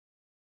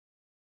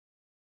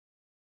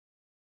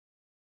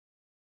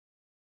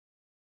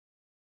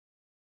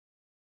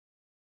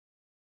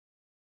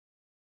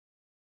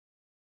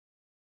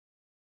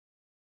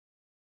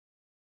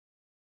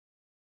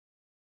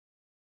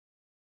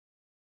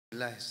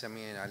الله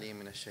السميع العليم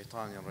من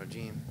الشيطان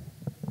الرجيم.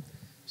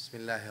 بسم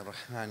الله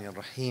الرحمن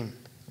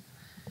الرحيم.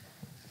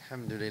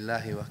 الحمد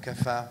لله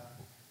وكفى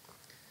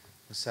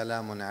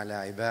وسلام على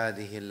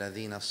عباده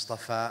الذين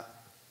اصطفى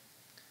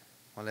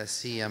ولا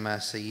سيما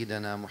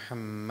سيدنا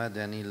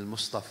محمدا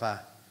المصطفى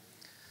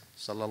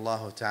صلى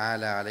الله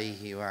تعالى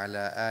عليه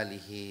وعلى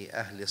آله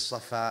أهل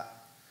الصفا،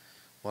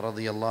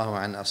 ورضي الله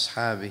عن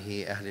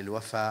أصحابه أهل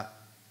الوفا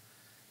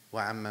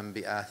وعمن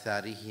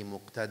بآثاره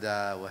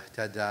مقتدى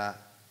واهتدى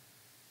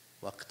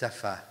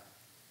واقتفى.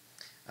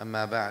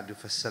 أما بعد،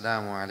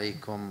 فالسلام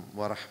عليكم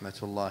ورحمة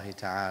الله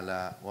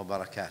تعالى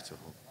وبركاته.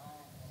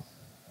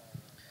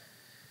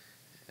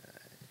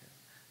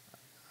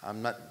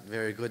 I'm not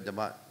very good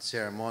about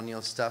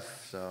ceremonial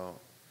stuff, so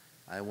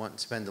I won't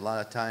spend a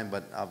lot of time,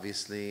 but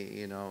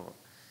obviously,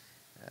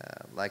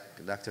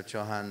 like Dr.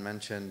 Chauhan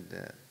mentioned,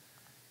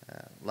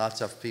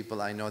 lots of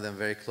people, I know them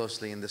very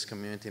closely in this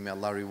community. May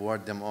Allah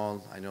reward them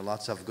all. I know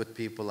lots of good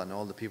people, and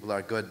all the people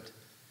are good.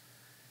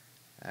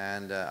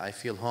 And I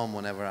feel home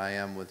whenever I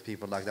am with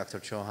people like Dr.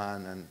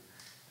 Chauhan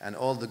and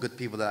all the good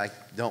people that I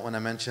don't want to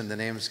mention the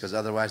names, because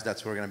otherwise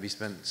that's what we're going to be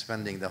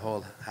spending the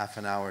whole half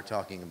an hour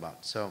talking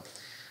about. So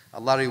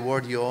Allah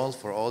reward you all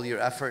for all your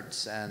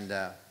efforts and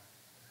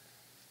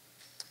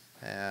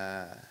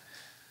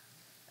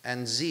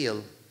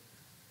zeal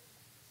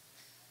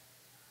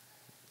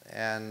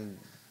and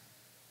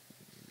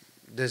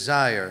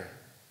desire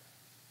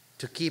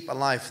to keep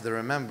alive the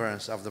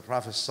remembrance of the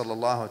Prophet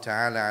sallallahu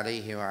ta'ala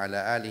alayhi wa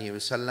ala alihi wa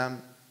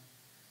sallam,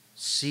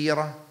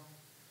 seerah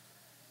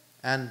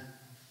and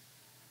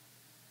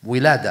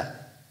wilada.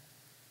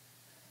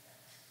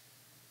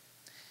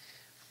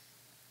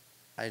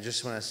 I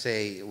just want to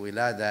say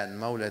wilada and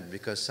Mawlid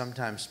because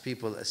sometimes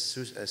people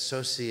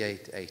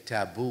associate a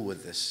taboo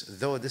with this,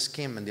 though this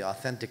came in the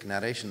authentic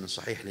narration in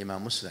Sahih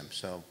Imam Muslim.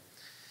 So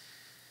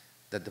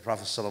that the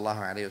Prophet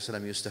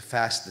ﷺ used to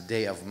fast the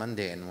day of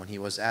Monday, and when he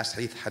was asked,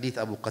 hadith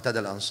Abu Qatada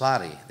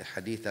al-Ansari, the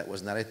hadith that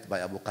was narrated by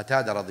Abu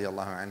Qatada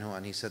radiallahu anhu,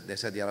 and they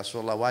said, Ya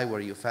Rasulullah, why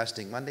were you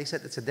fasting Monday? He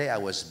said, it's a day I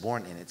was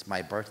born in, it's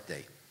my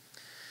birthday.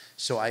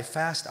 So I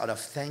fast out of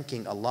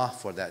thanking Allah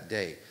for that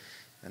day.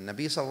 And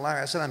Nabi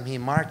ﷺ, he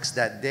marks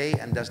that day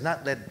and does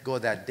not let go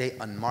that day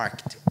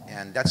unmarked.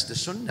 And that's the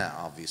sunnah,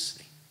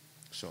 obviously.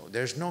 So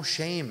there's no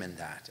shame in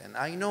that. And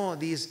I know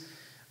these,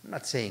 I'm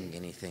not saying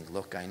anything,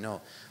 look, I know.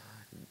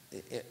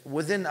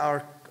 Within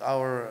our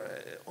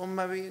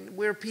ummah,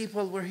 we're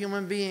people, we're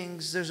human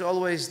beings. There's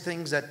always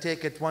things that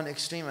take it one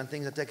extreme and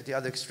things that take it the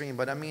other extreme.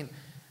 But I mean,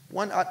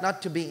 one ought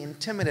not to be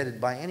intimidated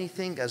by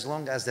anything as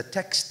long as the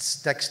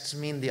texts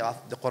mean the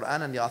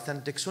Quran and the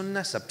authentic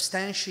Sunnah,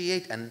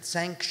 substantiate and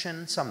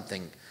sanction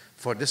something.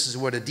 For this is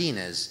where the deen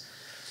is.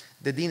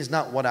 The deen is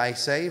not what I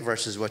say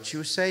versus what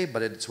you say,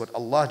 but it's what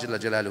Allah Jalla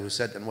Jalaluhu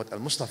said and what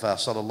Al-Mustafa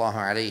sallallahu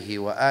alayhi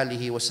wa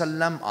alihi wa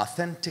sallam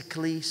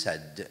authentically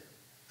said.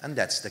 And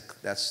that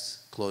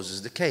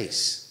closes the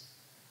case.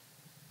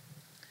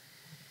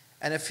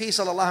 And if he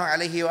sallallahu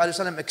alayhi wa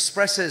sallam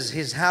expresses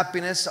his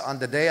happiness on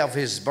the day of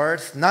his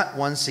birth, not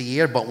once a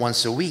year, but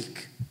once a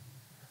week,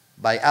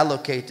 by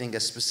allocating a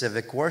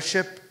specific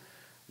worship,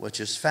 which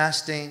is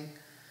fasting,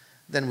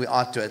 then we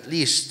ought to at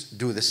least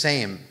do the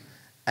same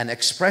and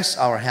express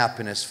our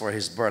happiness for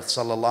his birth,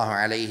 sallallahu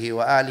alayhi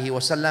wa alihi wa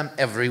sallam,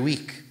 every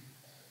week.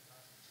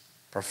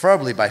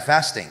 Preferably by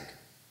fasting.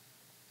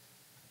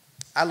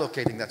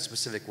 Allocating that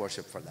specific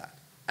worship for that.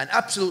 And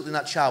absolutely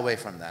not shy away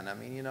from that. I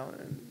mean,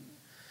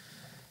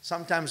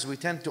 sometimes we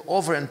tend to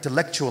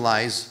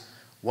over-intellectualize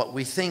what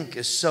we think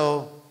is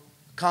so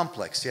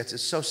complex, yet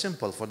it's so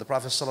simple. For the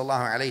Prophet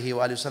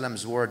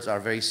ﷺ's words are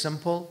very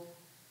simple,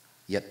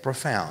 yet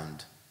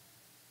profound,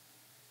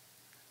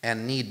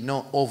 and need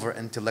no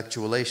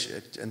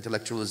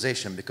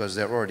over-intellectualization because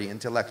they're already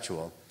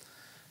intellectual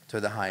to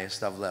the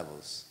highest of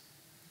levels.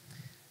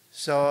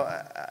 So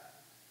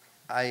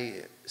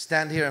I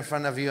stand here in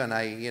front of you, and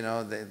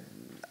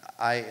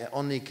I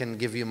only can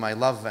give you my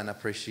love and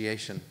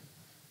appreciation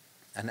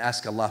and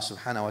ask Allah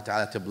subhanahu wa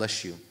ta'ala to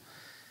bless you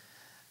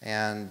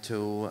and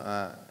to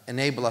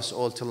enable us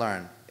all to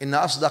learn. Inna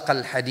asdaq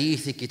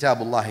al-hadith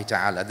kitabullah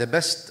ta'ala. The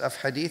best of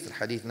hadith,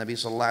 hadith Nabi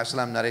sallallahu alayhi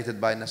wa sallam,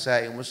 narrated by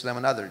Nasa'i, Muslim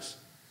and others.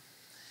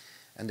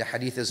 And the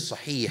hadith is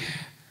sahih,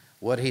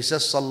 where he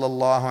says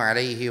sallallahu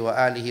alayhi wa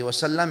alihi wa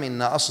sallam,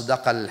 Inna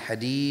asdaq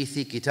al-hadith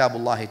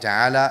kitabullah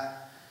ta'ala.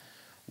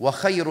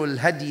 وخير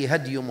الهدي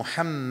هدي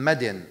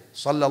محمد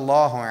صلى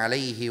الله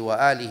عليه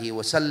وآله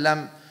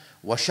وسلم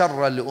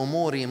وشر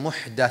الأمور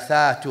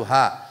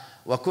محدثاتها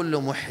وكل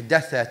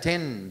محدثة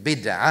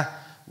بدعة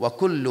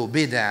وكل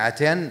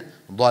بدعة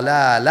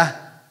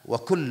ضلالة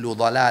وكل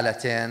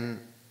ضلالة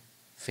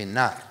في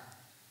النار.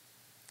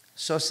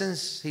 So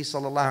since he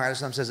صلى الله عليه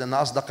وسلم says إن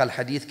أصدق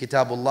الحديث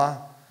كتاب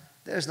الله,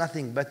 there's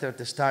nothing better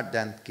to start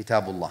than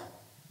كتاب الله.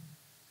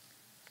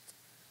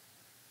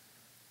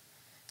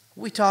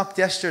 We talked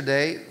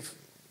yesterday.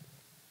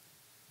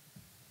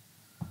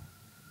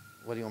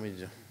 What do you want me to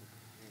do?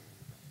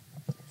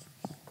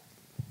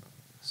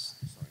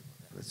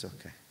 It's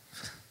okay.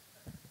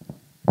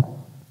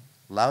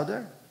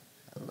 Louder?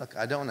 Look,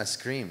 I don't want to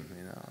scream,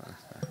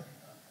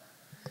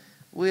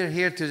 We're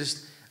here to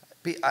just,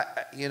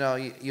 you know,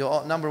 you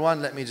all, number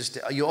one, let me just,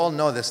 you all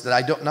know this, that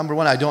I don't, number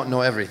one, I don't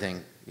know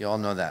everything. You all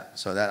know that.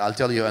 So that I'll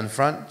tell you in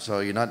front, so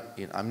you're not,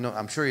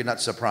 I'm sure you're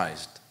not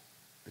surprised,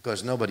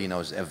 because nobody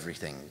knows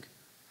everything.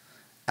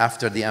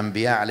 After the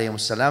Anbiya alayhim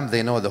salam,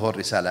 they know the whole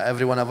Risala.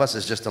 Every one of us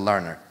is just a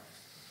learner.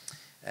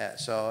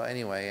 So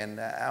anyway,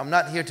 and I'm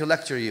not here to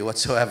lecture you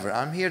whatsoever.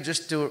 I'm here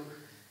just to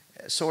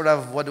sort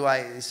of, what do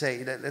I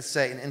say, let's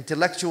say an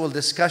intellectual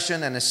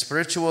discussion and a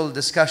spiritual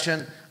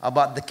discussion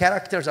about the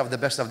characters of the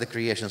best of the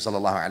creation,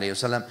 sallallahu alayhi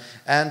wasallam,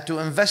 and to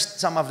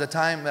invest some of the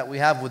time that we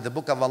have with the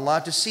book of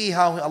Allah to see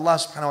how Allah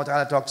subhanahu wa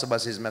ta'ala talks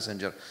about his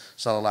messenger,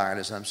 sallallahu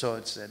alayhi wasallam.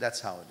 So that's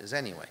how it is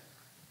anyway.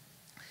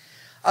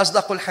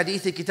 أصدق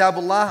الحديث كتاب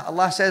الله.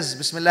 Allah says,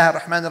 بسم الله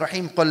الرحمن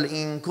الرحيم, قل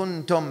إن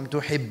كنتم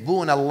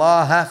تحبون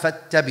الله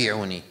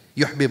فاتبعوني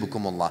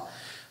يحببكم الله.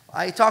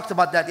 I talked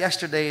about that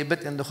yesterday a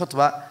bit in the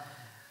khutbah,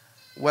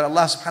 where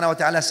Allah subhanahu wa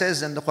ta'ala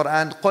says in the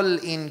Quran, قل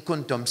إن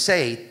كنتم,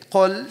 say,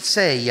 قل,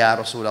 say ya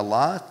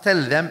Rasulullah,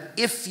 tell them,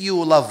 if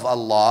you love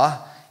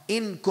Allah,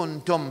 إن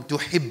كنتم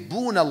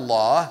تحبون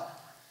الله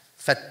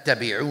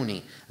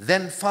فاتبعوني,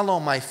 then follow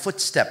my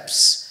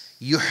footsteps,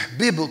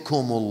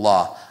 يحببكم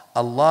الله,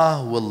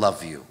 Allah will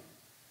love you.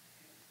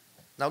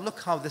 Now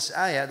look how this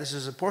ayah, this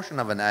is a portion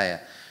of an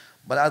ayah,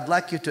 but I'd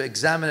like you to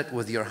examine it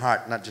with your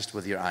heart, not just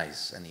with your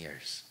eyes and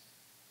ears.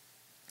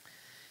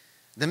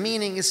 The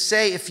meaning is,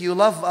 say, if you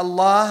love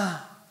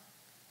Allah,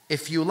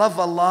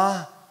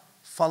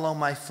 follow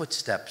my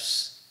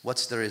footsteps.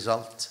 What's the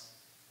result?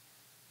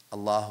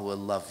 Allah will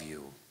love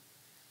you.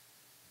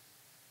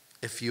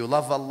 If you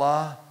love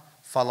Allah,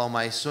 follow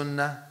my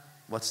sunnah.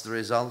 What's the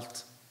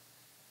result?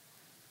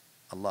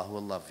 Allah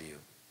will love you.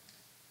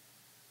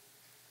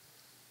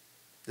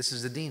 This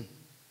is the deen.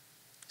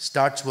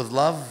 Starts with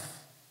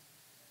love,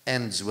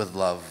 ends with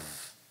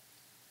love.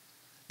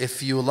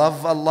 If you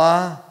love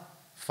Allah,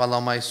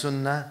 follow my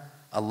sunnah,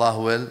 Allah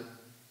will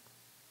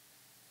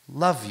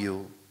love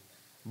you.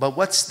 But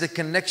what's the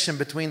connection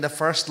between the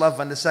first love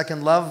and the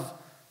second love?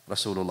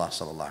 Rasulullah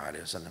sallallahu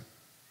alayhi wasallam.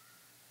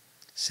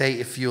 Say,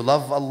 if you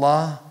love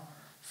Allah,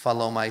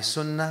 follow my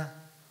sunnah,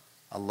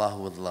 Allah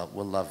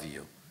will love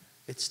you.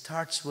 It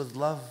starts with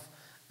love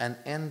and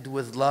end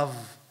with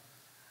love.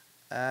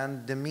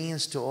 And the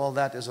means to all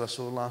that is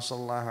Rasulullah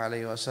sallallahu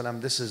alayhi wasallam.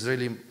 This is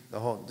really the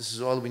whole, this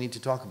is all we need to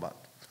talk about.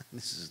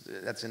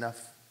 That's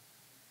enough.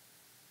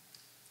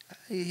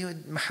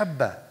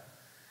 Mahabba.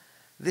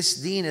 This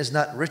deen is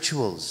not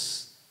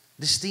rituals.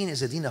 This deen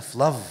is a deen of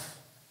love.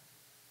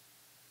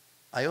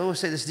 I always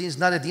say this deen is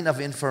not a deen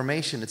of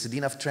information, it's a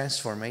deen of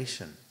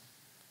transformation.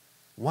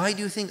 Why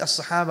do you think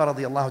as-Sahaba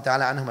radiallahu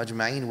ta'ala anhum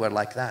ajma'een were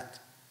like that?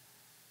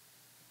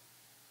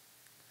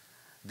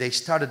 They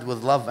started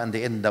with love and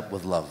they ended up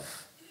with love.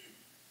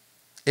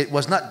 It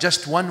was not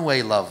just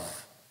one-way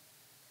love.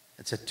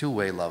 It's a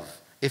two-way love.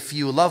 If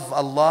you love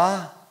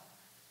Allah,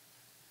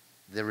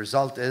 the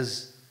result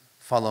is,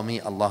 follow me,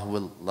 Allah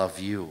will love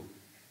you.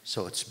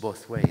 So it's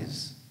both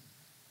ways.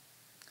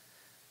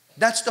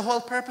 That's the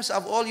whole purpose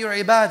of all your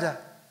ibadah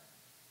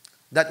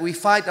that we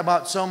fight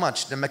about so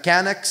much. The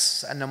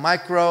mechanics and the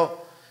micro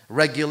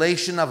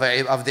regulation of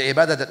the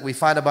ibadah that we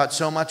fight about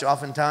so much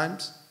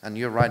oftentimes. And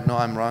you're right, no,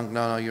 I'm wrong,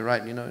 no, you're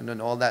right, you know,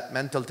 and all that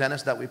mental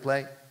tennis that we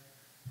play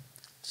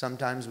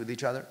sometimes with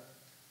each other.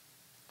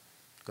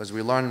 Because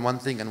we learn one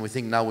thing and we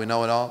think now we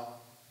know it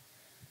all.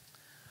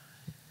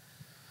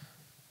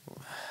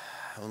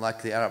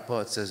 Like the Arab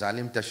poet says,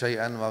 عَلِمْتَ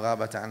شَيْئًا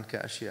وَغَابَتْ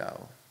عَنْكَ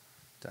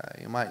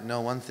أَشْيَاءُ. You might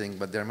know one thing,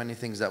 but there are many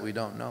things that we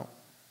don't know.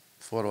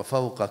 For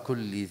وَفَوْقَ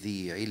كُلِّ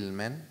ذِي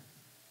عِلْمٍ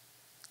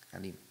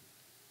عَلِيمٍ.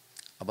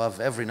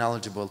 Above every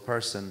knowledgeable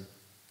person,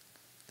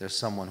 there's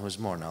someone who's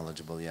more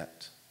knowledgeable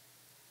yet.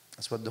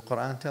 That's what the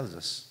Quran tells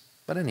us.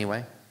 But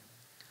anyway,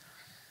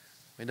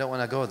 we don't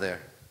want to go there.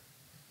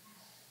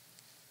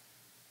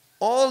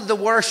 All the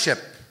worship,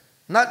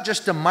 not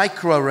just the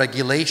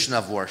micro-regulation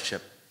of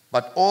worship,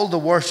 but all the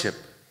worship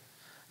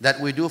that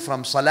we do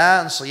from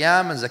salah and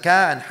siyam and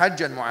zakah and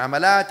hajj and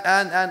mu'amalat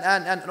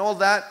and all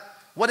that,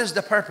 what is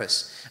the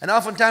purpose? And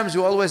oftentimes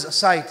we always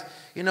cite,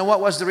 you know,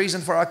 what was the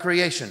reason for our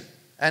creation?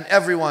 And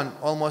everyone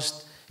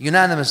almost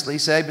unanimously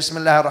say,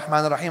 Bismillah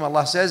ar-Rahman ar-Rahim.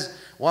 Allah says,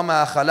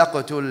 وَمَا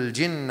خَلَقْتُ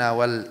الْجِنَّ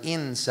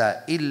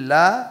وَالْإِنسَ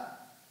إِلَّا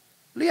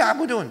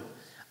لِيَعْبُدُونَ.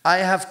 I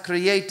have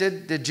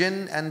created the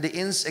jinn and the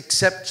ins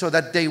except so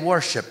that they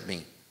worship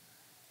me.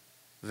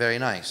 Very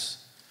nice.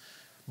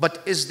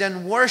 But is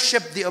then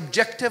worship the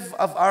objective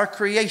of our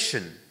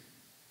creation?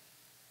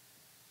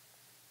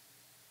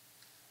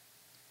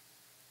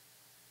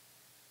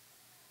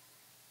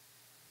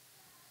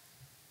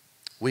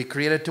 We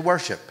created to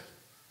worship.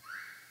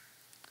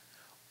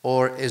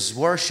 Or is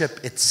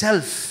worship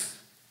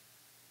itself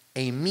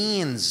a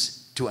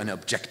means to an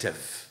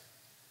objective?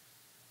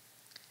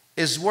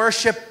 Is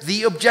worship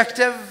the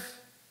objective?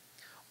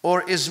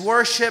 Or is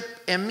worship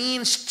a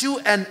means to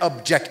an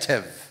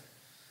objective?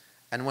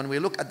 And when we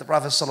look at the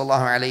Prophet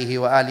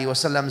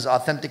ﷺ's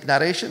authentic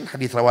narration,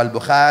 Hadith Rawal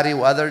Bukhari,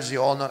 or others, you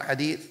all know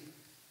Hadith.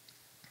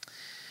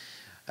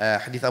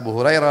 Hadith Abu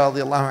Hurairah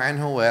radiallahu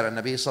anhu, where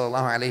Nabi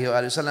sallallahu alayhi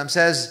wa sallam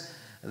says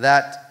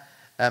that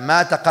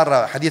ما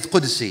تقرب, Hadith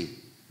Qudsi,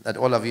 that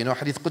all of you know.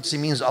 Hadith Qudsi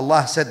means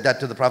Allah said that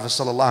to the Prophet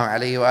sallallahu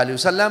alayhi wa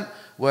sallam,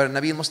 where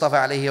Nabi Mustafa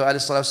alayhi wa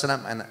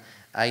sallam, and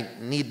I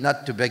need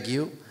not to beg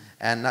you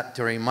and not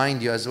to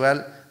remind you as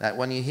well, that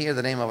when you hear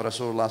the name of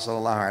Rasulullah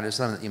sallallahu alayhi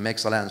wa sallam, you make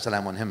salat and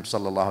salam on him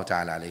sallallahu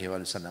ta'ala alayhi wa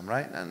sallam,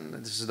 right? And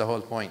this is the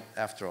whole point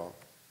after all.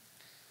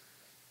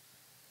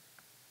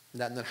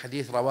 لأن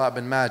الحديث رواه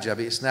ابن ماجه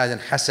بإسناد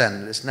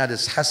حسن. الإسناد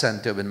is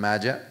حسن to ابن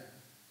ماجه.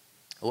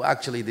 Or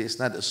actually the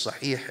isnad is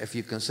sahih if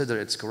you consider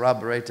its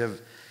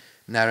corroborative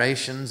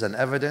narrations and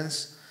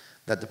evidence,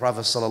 that the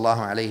Prophet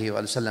sallallahu alayhi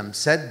wa sallam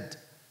said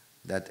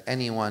that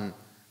anyone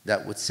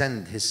that would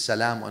send his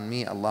salam on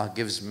me, Allah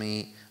gives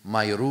me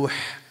my ruh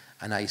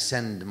and I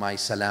send my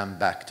salam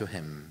back to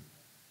him.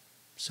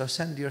 So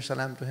send your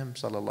salam to him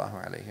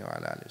sallallahu alayhi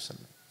wa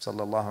sallam.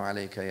 Sallallahu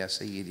alayka ya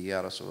Sayyidi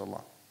ya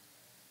Rasulullah.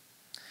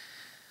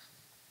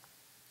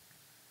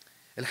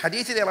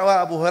 الحديث اللي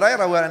رواه أبو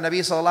هريرة where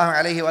النبي صلى الله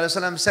عليه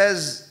وسلم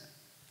says,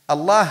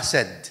 Allah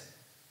said,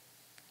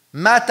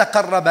 ما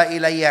تقرب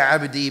إلي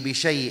عبدي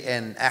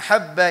بشيء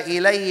أحب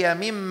إلي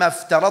مما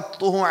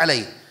افترضته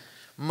عليه.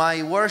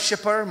 My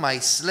worshipper, my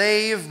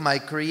slave, my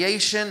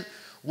creation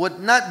would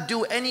not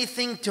do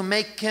anything to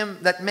make him,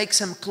 that makes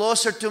him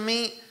closer to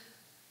me,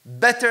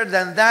 better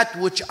than that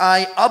which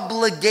I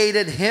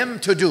obligated him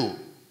to do.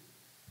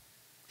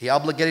 He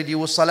obligated you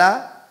with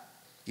salah.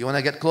 You want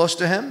to get close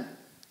to him?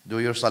 Do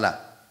your salah.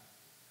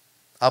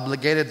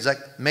 Obligated,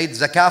 made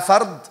zakah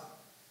fard.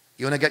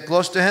 You want to get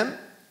close to him?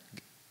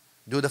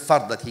 Do the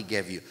fard that he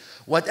gave you.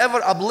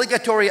 Whatever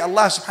obligatory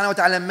Allah subhanahu wa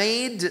ta'ala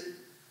made,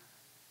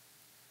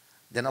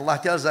 then Allah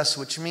tells us,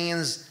 which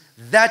means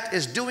that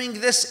is doing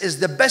this is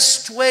the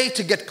best way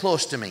to get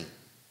close to me.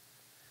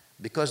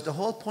 Because the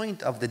whole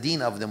point of the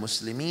deen of the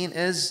Muslimin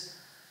is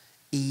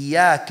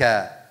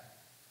إياك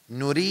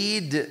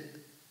نريد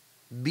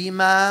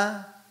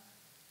بما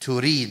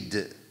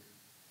تريد.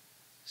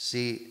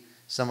 See,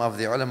 some of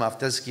the ulama of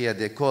tazkiyah,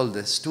 they call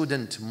the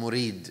student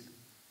murid.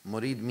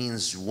 Murid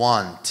means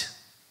want.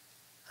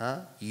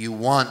 You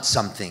want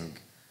something.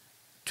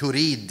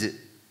 Turid,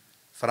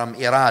 from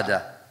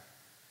irada.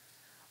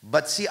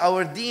 But see,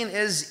 our deen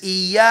is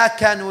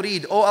Iyaka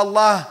nurid. Oh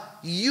Allah,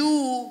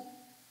 you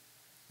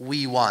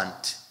we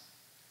want.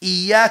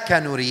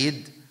 Iyaka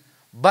nurid.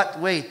 But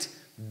wait,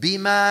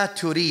 bima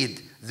turid,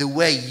 the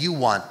way you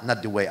want,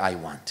 not the way I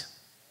want.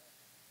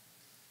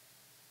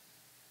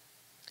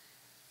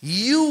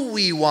 You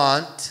we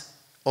want,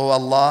 oh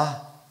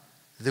Allah,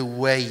 the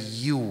way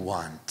you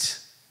want.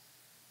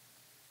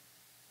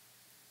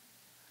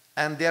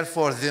 And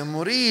therefore the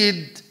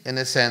murid, in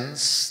a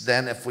sense,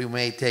 then if we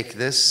may take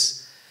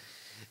this,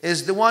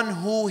 is the one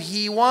who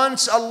he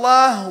wants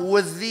Allah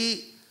with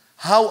the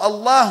how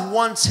Allah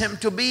wants him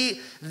to be.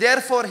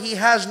 Therefore he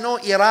has no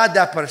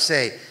irada per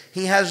se.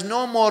 He has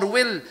no more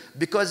will,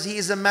 because he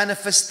is a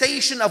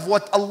manifestation of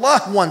what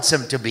Allah wants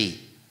him to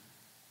be.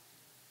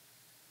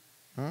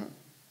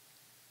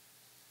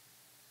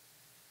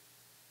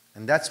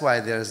 And that's why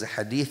there is a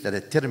hadith that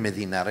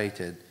At-Tirmidhi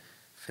narrated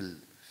في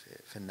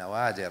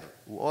النوادر.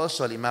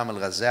 Also Imam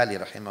Al-Ghazali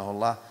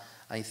rahimahullah,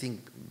 I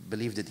think,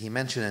 believed that he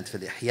mentioned it في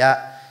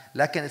الإحياء.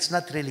 لكن it's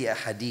not really a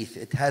hadith.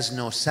 It has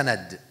no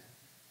sanad.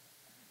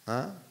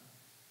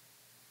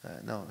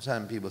 No,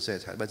 some people say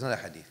it's hadith, but it's not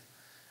a hadith.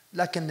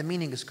 لكن the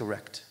meaning is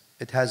correct.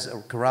 It has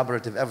a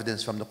corroborative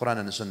evidence from the Quran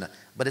and the Sunnah.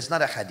 But it's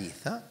not a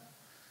hadith.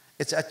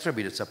 It's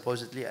attributed,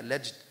 supposedly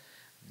alleged,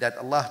 that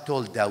Allah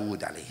told Dawood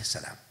alayhi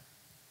salam,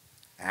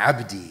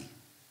 Abdi,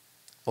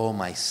 O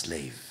my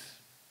slave,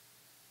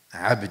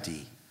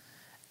 Abdi,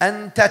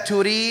 Anta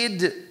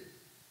turid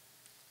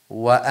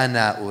wa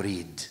ana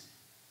urid.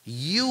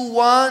 You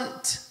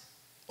want,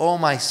 O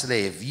my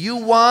slave, you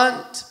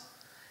want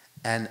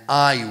and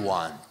I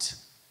want.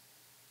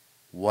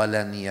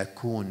 وَلَنْ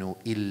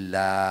يَكُونُ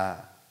إِلَّا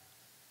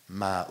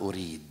مَا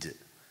أُرِيد.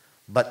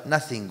 But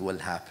nothing will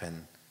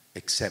happen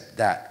except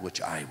that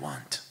which I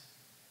want.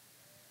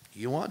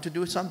 You want to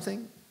do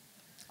something?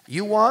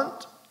 You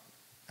want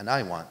and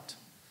I want.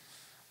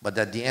 But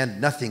at the end,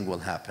 nothing will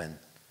happen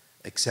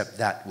except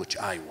that which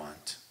I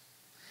want.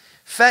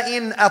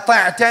 فَإِنْ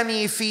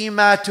أَطَعْتَنِي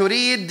فِيمَا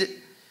تُرِيد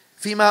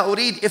فِيمَا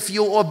أُرِيد. If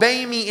you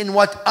obey me in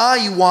what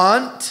I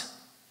want,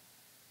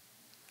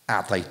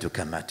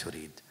 أَعْطَيْتُكَ مَا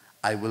تُرِيد.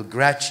 I will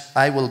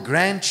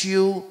grant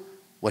you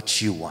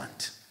what you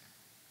want.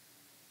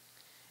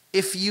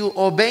 If you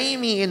obey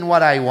me in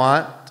what I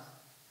want,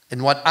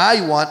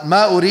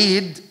 ما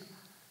أريد,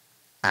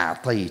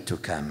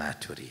 أعطيتك ما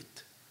تريد.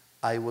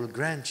 I will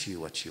grant you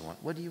what you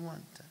want. What do you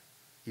want?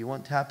 You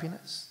want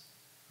happiness?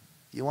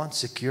 You want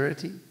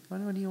security?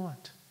 What do you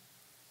want?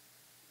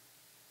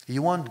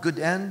 You want good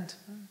end?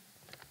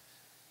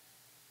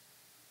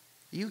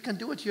 You can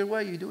do it your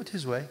way, you do it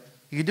his way.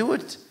 You do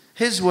it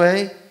his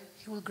way,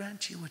 he will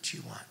grant you what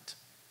you want.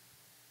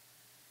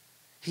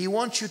 He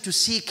wants you to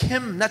seek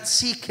him, not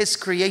seek his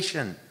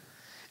creation.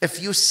 If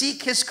you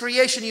seek His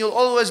creation, you'll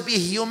always be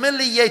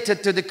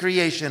humiliated to the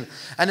creation.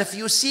 And if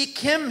you seek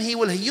Him, He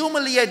will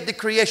humiliate the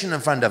creation in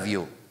front of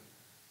you.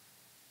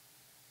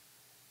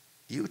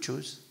 You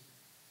choose.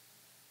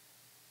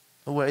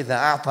 هو إذا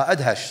أعطى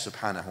أدهش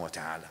سبحانه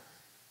وتعالى.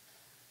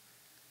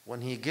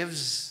 When He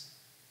gives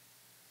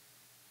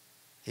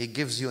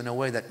you in a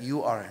way that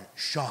you are in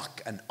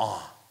shock and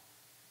awe.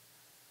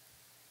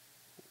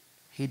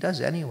 He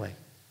does anyway.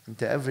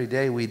 And every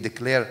day we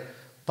declare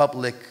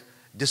public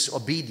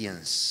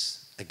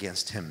disobedience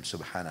against Him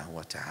سبحانه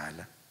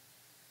وتعالى.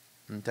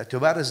 أنت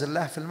تبارز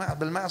الله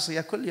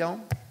بالمعصية كل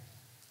يوم.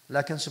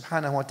 لكن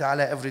سبحانه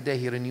وتعالى every day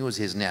He renews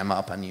His ni'mah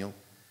upon you.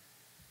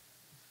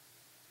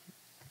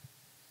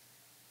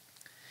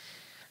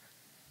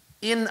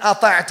 إن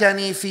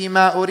أطعتني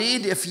فيما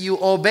أريد, if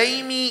you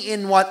obey me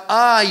in what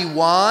I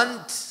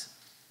want,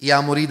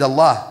 يا مريد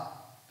الله,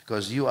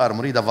 because you are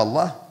مريد of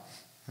Allah,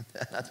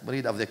 not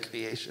مريد of the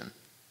creation.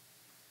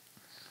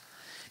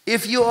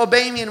 If you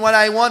obey me in what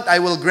I want, I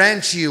will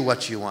grant you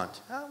what you want.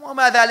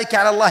 وما ذلك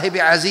على الله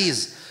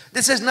بعزيز.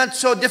 This is not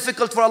so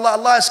difficult for Allah.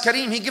 Allah is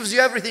Kareem, He gives you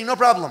everything, no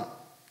problem.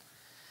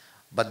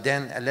 But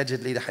then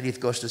allegedly the hadith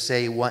goes to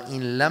say,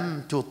 وَإِن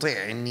لَمْ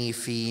تُطِعْنِي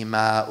فِي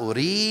مَا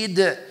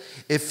أُرِيد,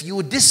 if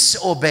you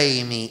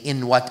disobey me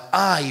in what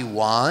I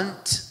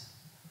want,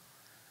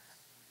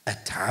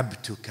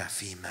 أَتْعَبْتُكَ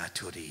فِي مَا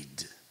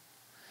تُرِيد,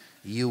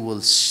 you will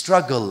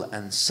struggle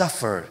and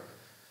suffer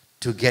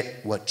to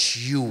get what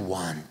you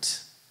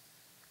want.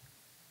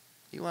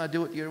 You want to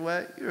do it your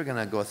way? You're going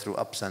to go through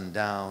ups and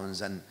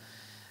downs and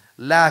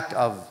lack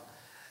of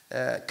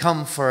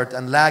comfort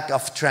and lack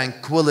of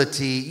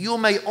tranquility. You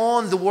may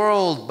own the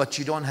world, but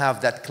you don't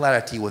have that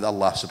clarity with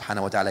Allah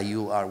subhanahu wa ta'ala.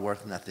 You are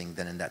worth nothing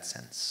then in that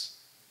sense.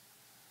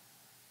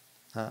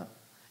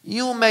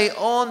 You may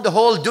own the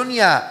whole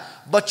dunya,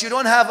 but you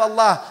don't have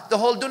Allah. The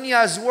whole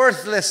dunya is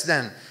worthless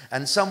then.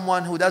 And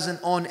someone who doesn't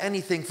own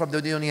anything from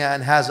the dunya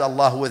and has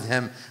Allah with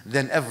him,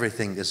 then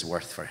everything is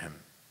worth for him.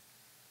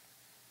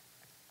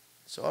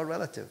 It's all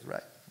relative,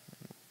 right?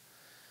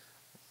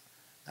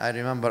 I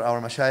remember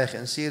our mashayikh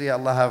in Syria,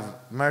 Allah have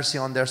mercy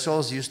on their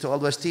souls, used to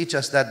always teach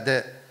us that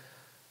the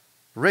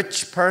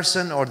rich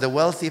person or the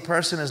wealthy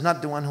person is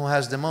not the one who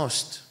has the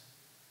most,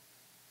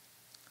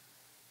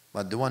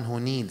 but the one who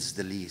needs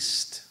the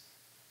least.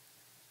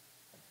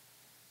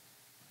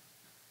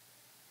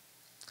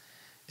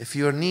 If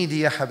you're needy,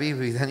 ya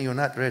habibi, then you're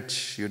not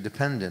rich. You're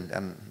dependent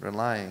and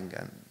relying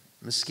and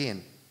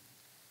miskin.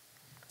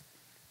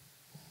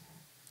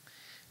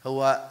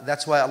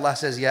 That's why Allah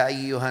says, Ya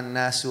ayyuhan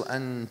nasu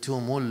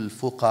antumul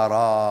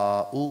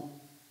fuqara'u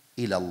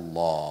ila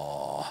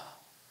Allah.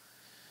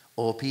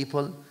 O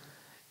people,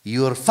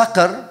 your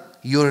faqr,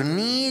 your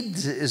need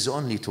is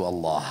only to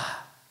Allah.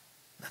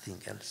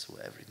 Nothing else,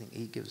 everything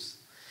He gives.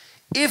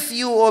 If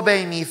you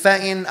obey me,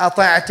 فَإِنْ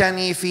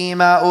أَطَعْتَنِي فِي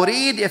مَا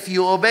أُرِيد, if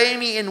you obey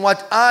me in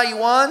what I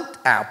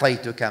want,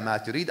 أَعْطَيْتُكَ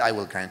مَا تُرِيد, I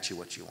will grant you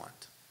what you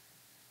want.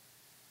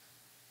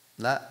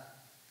 لا,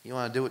 you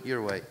want to do it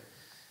your way.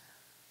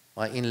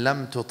 وَإِنْ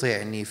لَمْ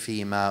تُطِعْنِي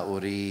فِي مَا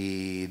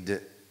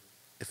أُرِيد,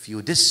 if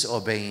you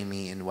disobey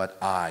me in what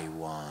I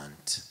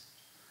want,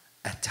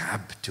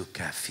 أَتْعَبْتُكَ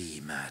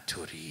فِي مَا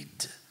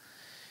تُرِيد,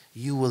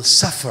 you will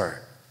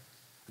suffer,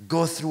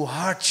 go through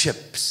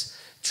hardships,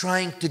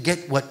 trying to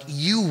get what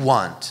you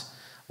want.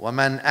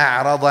 وَمَنْ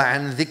أَعْرَضَ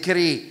عَنْ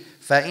ذِكْرِي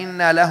فَإِنَّ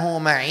لَهُ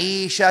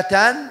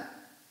مَعِيشَةً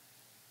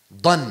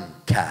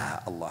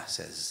ضَنْكَ, Allah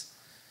says.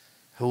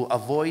 Who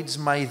avoids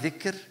my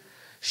dhikr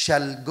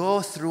shall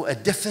go through a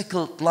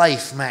difficult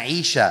life,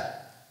 ma'isha,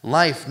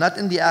 life, not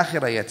in the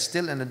akhirah yet,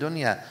 still in the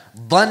dunya.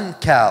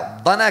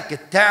 ضَنْكَ,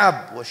 ضَنَك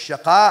التَّعَبْ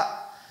وَالشَّقَاء.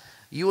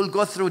 You will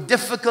go through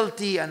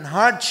difficulty and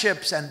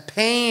hardships and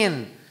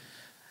pain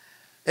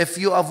if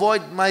you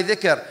avoid my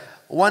dhikr.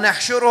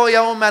 وَنَحْشُرُهُ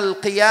يَوْمَ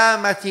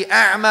الْقِيَامَةِ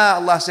أَعْمَى,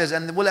 Allah says,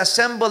 and will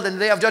assemble in the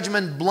day of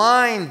judgment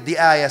blind, the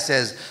ayah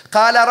says.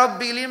 قَالَ رَبِّ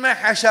لِمَ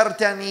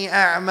حَشَرْتَنِي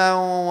أَعْمًا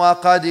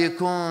وَقَدْ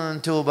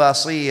كُنْتُ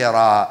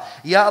بَصِيرًا.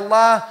 Ya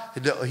Allah,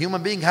 the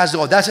human being has the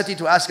audacity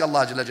to ask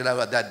Allah Jalla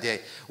Jalaluhu at that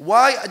day,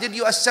 why did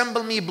you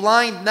assemble me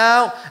blind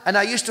now, and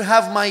I used to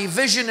have my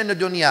vision in the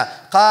dunya?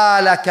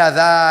 قَالَ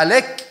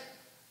كَذَلِكَ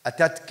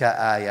أَتَتْكَ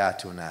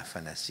آيَاتُنَا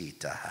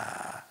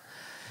فَنَسِيتَهَا.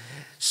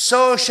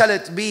 So shall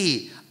it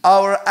be.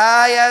 Our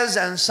ayahs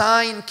and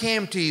sign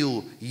came to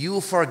you,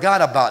 you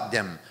forgot about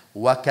them.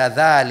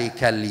 وَكَذَلِكَ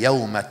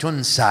الْيَوْمَ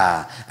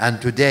تُنْسَى,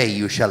 and today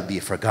you shall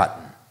be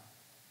forgotten.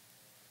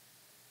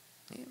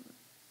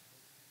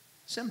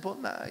 Simple,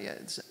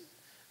 it's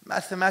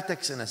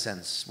mathematics in a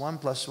sense. 1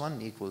 +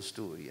 1 =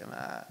 2.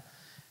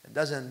 It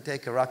doesn't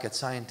take a rocket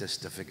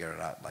scientist to figure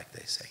it out, like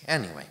they say.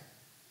 Anyway,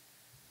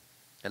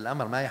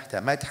 الأمر ما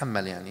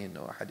يتحمل يعني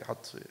إنه واحد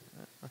يحط.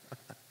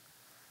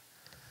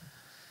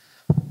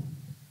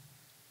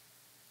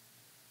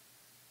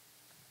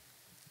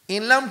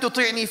 إن لم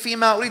تطعني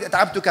فيما أريد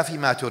أتعبتك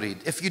فيما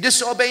تريد. If you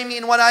disobey me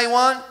in what I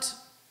want,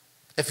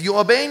 if you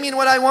obey me in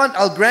what I want,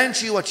 I'll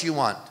grant you what you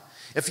want.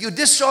 If you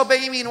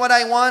disobey me in what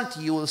I want,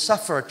 you will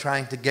suffer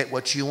trying to get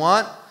what you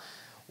want.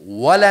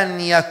 وَلَنْ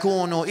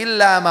يَكُونُوا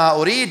إِلَّا مَا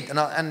أُرِيد.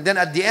 And then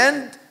at the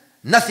end,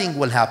 nothing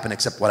will happen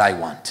except what I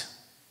want.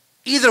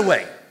 Either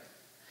way.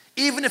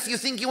 Even if you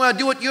think you want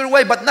to do it your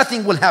way, but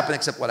nothing will happen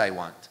except what I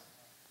want.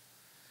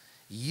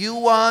 You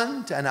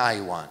want and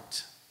I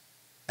want.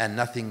 And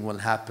nothing will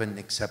happen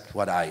except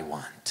what I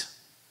want.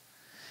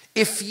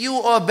 If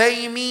you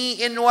obey me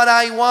in what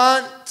I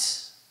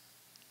want,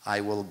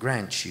 I will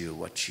grant you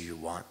what you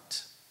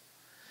want.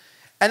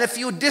 And if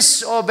you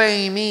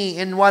disobey me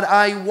in what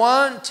I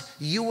want,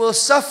 you will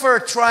suffer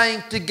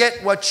trying to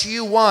get what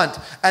you want.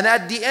 And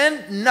at the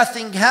end,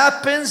 nothing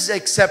happens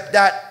except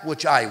that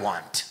which I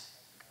want.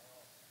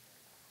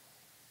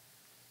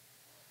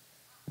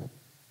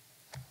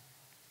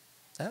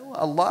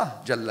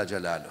 Allah Jalla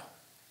Jalaluh.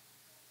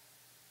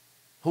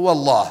 Who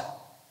Allah?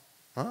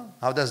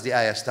 How does the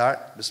ayah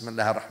start?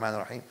 Bismillah ar-Rahman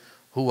ar-Rahim.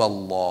 Who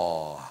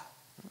Allah?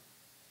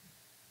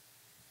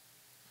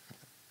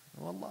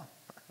 Who Allah?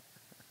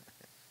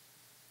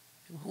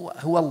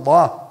 Who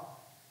Allah?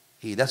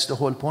 That's the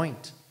whole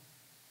point.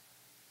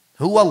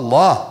 Who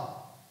Allah?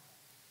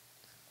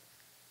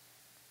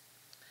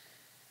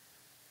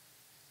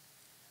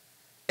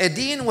 A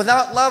deen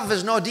without love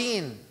is no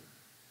deen.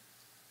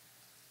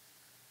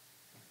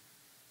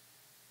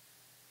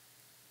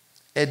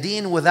 A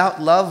deen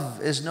without love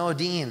is no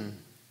deen.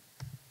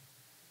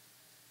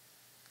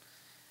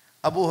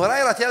 Abu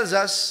Hurairah tells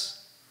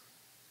us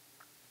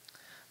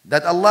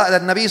that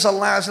Nabi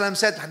sallallahu alaihi wasallam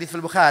said, hadith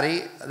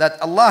al-Bukhari,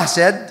 that Allah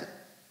said,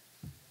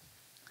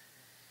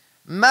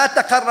 ما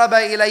تقرب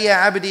إلي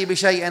عبدي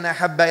بشيء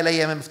أحب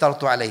إلي مما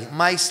افترضت عليه.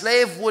 My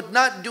slave would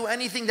not do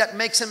anything that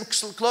makes him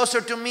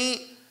closer to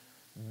me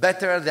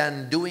better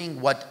than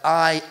doing what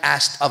I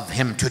asked of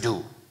him to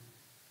do.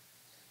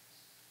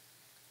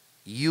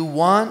 You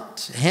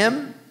want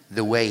him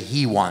the way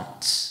he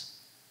wants,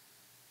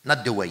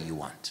 not the way you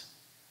want.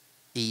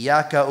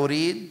 إياك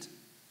أريد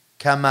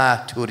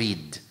كما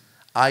تريد.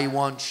 I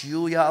want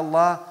you, Ya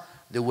Allah,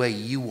 the way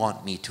you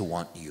want me to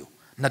want you,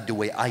 not the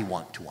way I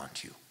want to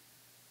want you.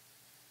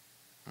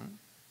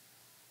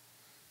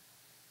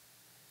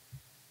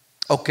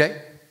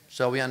 Okay,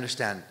 so we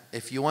understand.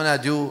 If you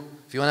want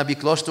to be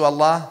close to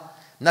Allah,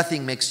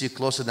 nothing makes you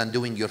closer than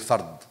doing your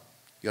fard,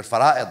 your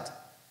fara'id.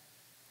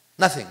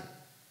 Nothing.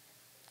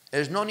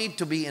 There's no need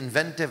to be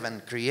inventive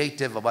and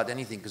creative about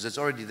anything because it's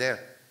already there.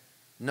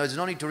 No, there's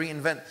no need to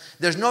reinvent.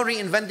 There's no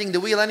reinventing the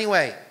wheel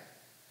anyway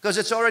because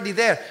it's already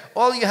there.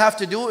 All you have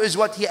to do is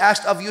what He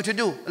asked of you to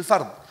do,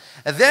 al-fard.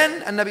 And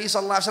then Nabi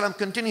sallallahu alaihi wasallam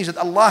continues that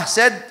Allah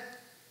said,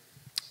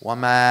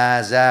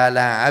 وَمَا زَالَ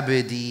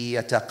عَبْدِي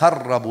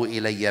يَتَقَرَّبُ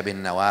إِلَيَّ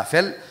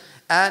بِالنَّوَافِلِ.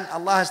 And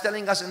Allah is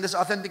telling us in this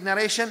authentic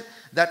narration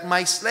that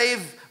my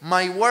slave,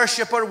 my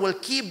worshipper will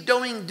keep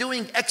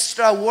doing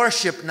extra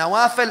worship,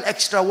 nawafil,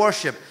 extra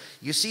worship.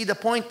 You see the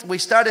point? We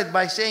started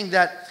by saying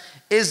that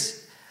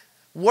is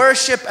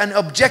worship an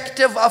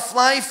objective of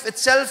life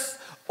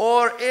itself,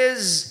 or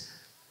is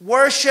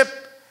worship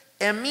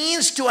a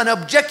means to an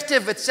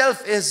objective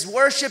itself? Is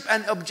worship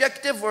an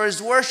objective or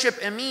is worship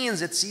a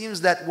means? It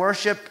seems that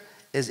worship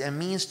is a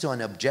means to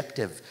an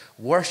objective.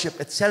 Worship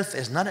itself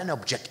is not an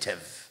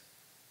objective.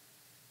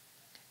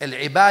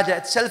 Al-ibadah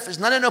itself is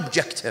not an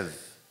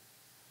objective.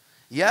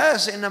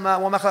 Yes, إنما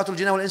وما خلقت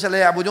الجن والإنس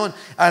إلا يعبدون.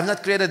 I have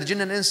not created the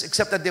jinn and ins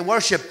except that they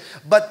worship.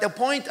 But the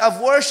point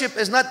of worship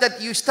is not that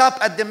you stop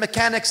at the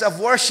mechanics of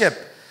worship.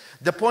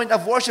 The point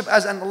of worship,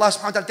 as Allah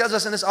subhanahu wa ta'ala tells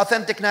us in this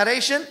authentic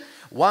narration,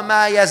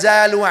 وَمَا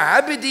يَزَالُ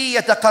عَبْدِي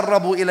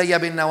يَتَقَرَّبُ إِلَيَّ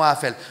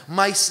بِالنَّوَافِلِ.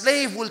 My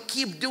slave will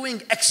keep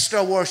doing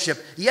extra worship.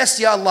 Yes,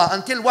 Ya Allah.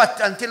 Until what?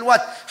 Until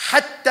what?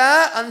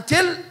 حَتَّى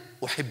until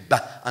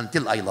أُحِبَّهُ.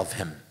 Until I love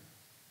him.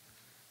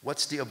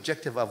 What's the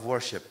objective of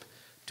worship?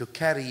 To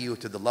carry you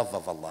to the love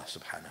of Allah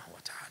subhanahu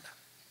wa ta'ala.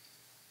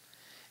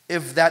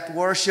 If that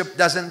worship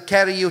doesn't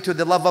carry you to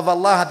the love of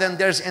Allah, then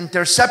there's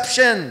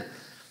interception.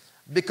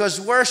 Because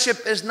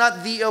worship is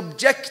not the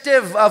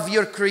objective of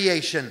your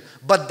creation,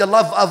 but the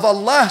love of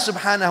Allah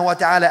subhanahu wa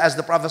ta'ala, as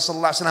the Prophet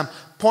sallallahu alaihi wasallam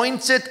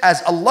points it,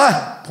 as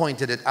Allah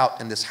pointed it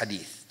out in this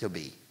hadith to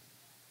be.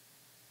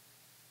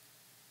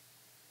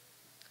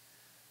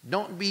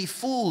 Don't be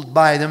fooled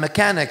by the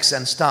mechanics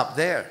and stop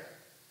there.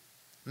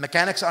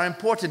 Mechanics are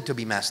important to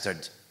be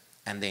mastered,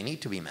 and they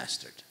need to be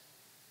mastered.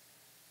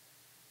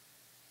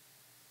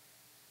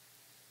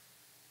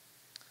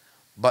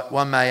 But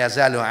وَمَا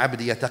يَزَالُ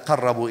عَبْدِي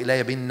يَتَقَرَّبُ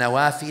إِلَيَّ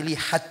بِالنَّوَافِلِ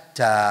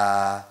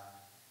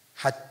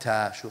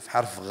حتى شوف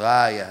حرف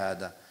غاية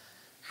هذا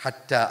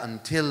حتى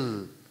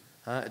until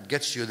it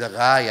gets you the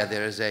غاية.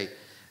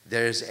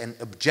 There is an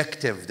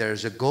objective, there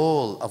is a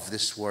goal of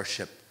this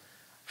worship.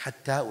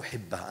 حتى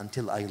أحبه,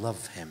 until I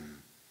love him.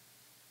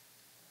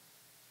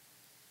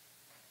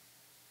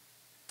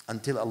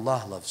 Until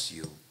Allah loves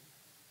you.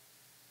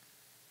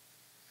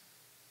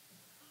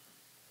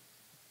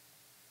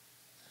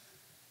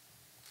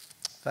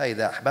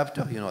 فإذا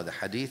أحببته, you know the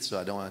hadith, so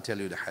I don't want to tell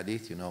you the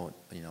hadith, you know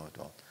it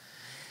all.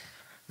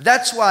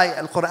 That's why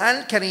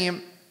Al-Quran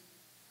Al-Kareem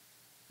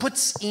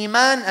puts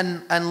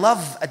Iman and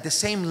love at the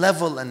same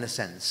level in a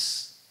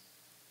sense.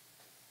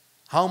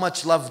 How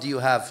much love do you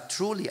have?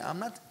 Truly, I'm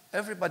not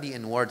Everybody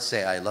in words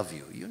say, I love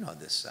you. You know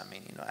this. I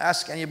mean,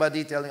 ask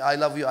anybody telling, I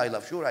love you, I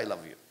love. Sure, I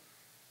love you.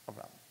 No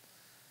problem.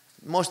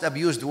 Most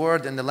abused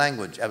word in the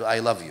language, I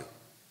love you.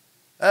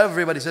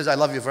 Everybody says, I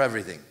love you for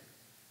everything.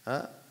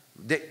 Huh?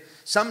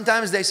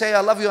 Sometimes they say,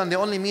 I love you, and they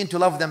only mean to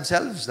love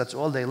themselves. That's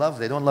all they love.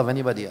 They don't love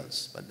anybody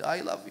else. But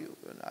I love you,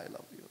 and I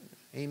love you.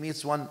 He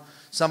meets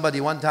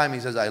somebody one time, he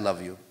says, I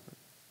love you.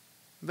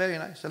 Very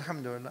nice,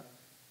 alhamdulillah.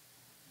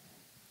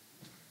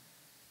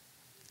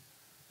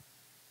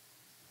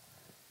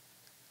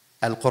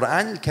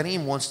 Al-Quran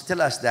Al-Kareem wants to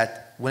tell us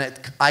that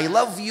I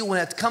love you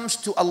when it comes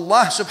to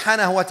Allah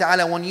subhanahu wa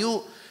ta'ala. When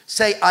you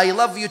say, I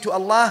love you to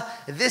Allah,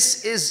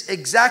 this is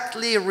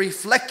exactly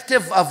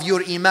reflective of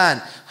your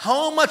iman.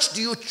 How much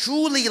do you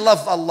truly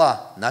love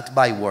Allah? Not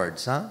by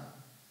words, huh?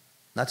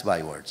 Not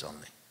by words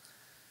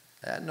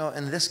only. No,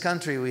 in this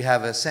country we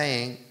have a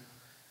saying,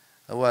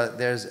 well,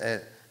 there's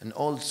an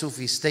old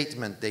Sufi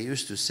statement. They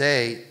used to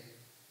say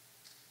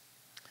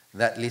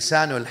that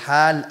lisanul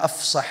hal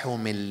afsahu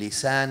min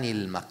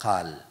lisanil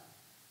maqal.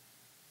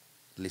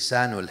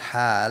 Lisanul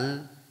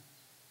hal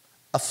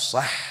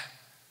afsah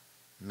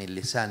min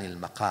lisanil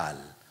maqal,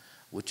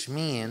 which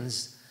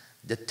means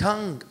the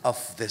tongue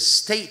of the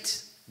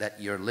state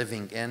that you're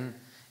living in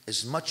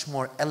is much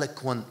more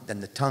eloquent than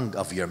the tongue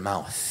of your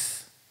mouth.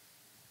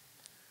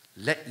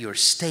 Let your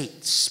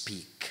state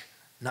speak,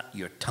 not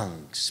your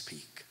tongue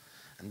speak.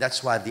 And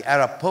that's why the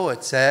Arab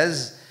poet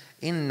says,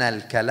 إِنَّ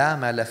الْكَلَامَ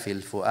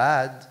لَفِي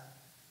الْفُؤَادِ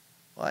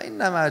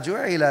وَإِنَّمَا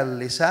جُعِلَ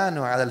اللِّسَانُ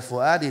عَلَى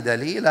الْفُؤَادِ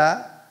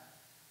دَلِيلًا.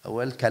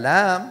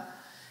 والكلام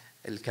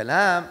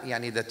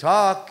يعني the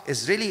talk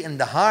is really in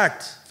the heart,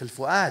 في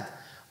الفؤاد.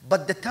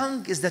 But the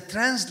tongue is the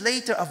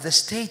translator of the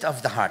state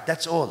of the heart.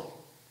 That's all.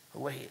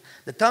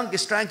 The tongue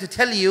is trying to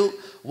tell you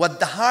what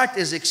the heart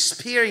is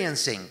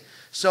experiencing.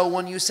 So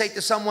when you say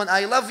to someone,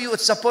 I love you,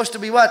 it's supposed to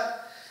be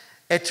what?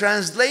 A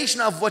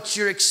translation of what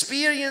you're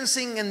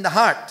experiencing in the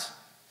heart.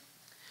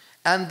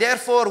 And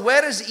therefore,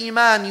 where is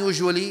Iman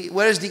usually?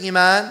 Where is the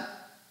Iman?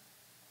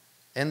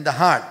 In the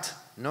heart.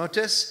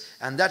 Notice?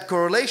 And that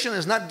correlation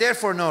is not there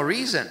for no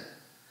reason.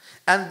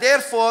 And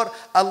therefore,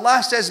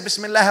 Allah says,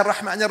 Bismillah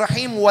ar-Rahman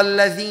ar-Rahim,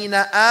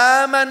 وَالَّذِينَ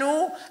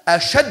آمَنُوا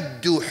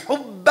أَشَدُّ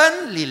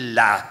حُبًّا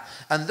لِلَّهِ.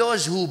 And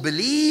those who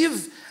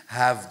believe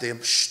have the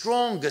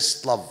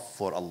strongest love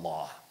for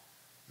Allah.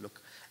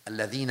 Look,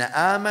 الَّذِينَ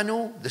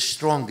آمَنُوا, the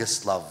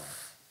strongest love.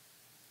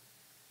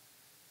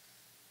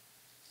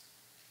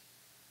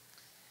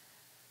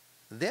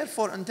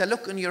 Therefore, until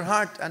look in your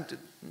heart and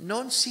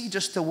don't see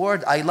just the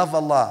word, I love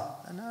Allah.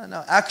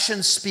 No.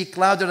 Actions speak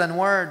louder than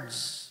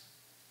words.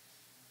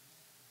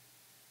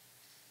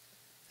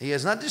 He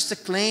is not just a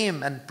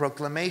claim and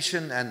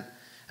proclamation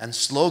and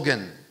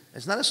slogan.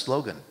 It's not a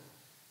slogan.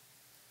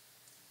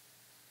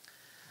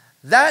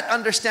 That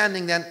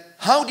understanding then,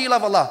 how do you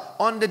love Allah?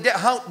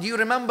 How do you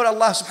remember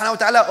Allah subhanahu wa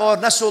ta'ala? Or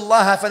نَسُوا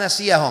اللَّهَ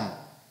فَنَسِيَهُمْ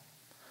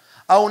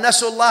أو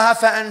نسوا الله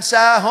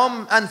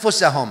فأنساهم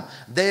أنفسهم.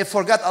 They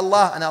forgot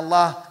Allah and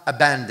Allah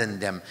abandoned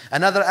them.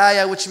 Another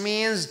ayah which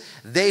means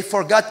they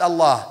forgot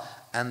Allah.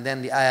 And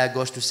then the ayah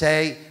goes to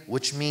say,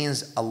 which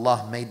means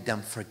Allah made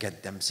them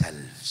forget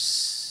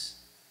themselves.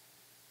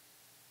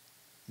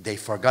 They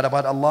forgot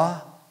about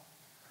Allah.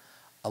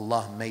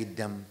 Allah made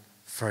them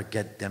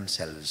forget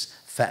themselves.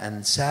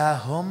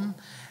 فأنساهم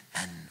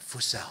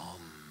أنفسهم.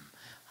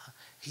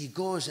 He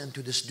goes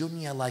into this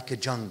dunya like a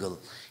jungle.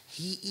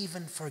 He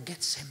even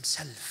forgets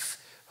himself.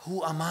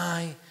 Who am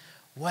I?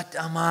 What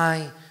am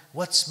I?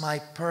 What's my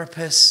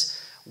purpose?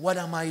 What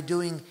am I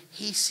doing?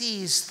 He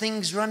sees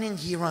things running,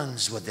 he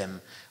runs with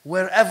them.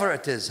 Wherever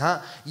it is.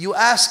 You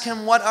ask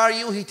him, what are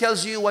you? He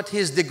tells you what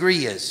his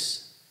degree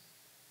is.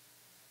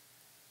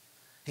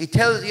 You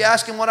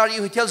ask him, what are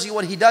you? He tells you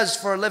what he does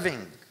for a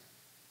living.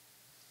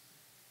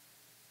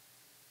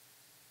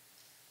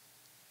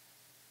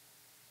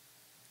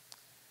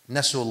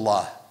 نسوا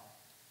الله.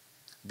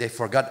 They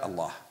forgot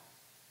Allah.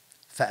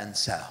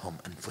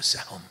 فأنساهم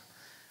أنفسهم.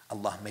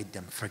 Allah made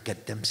them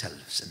forget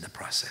themselves in the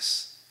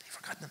process. They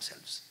forgot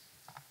themselves.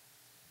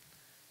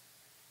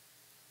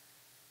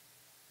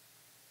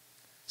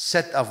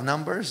 Set of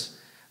numbers,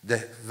 the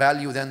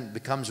value then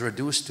becomes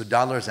reduced to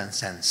dollars and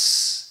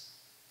cents.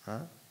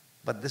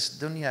 But this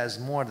dunya is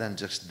more than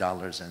just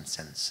dollars and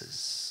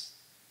cents.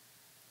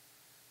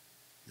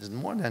 It's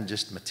more than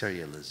just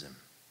materialism.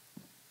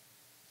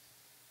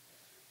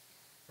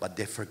 But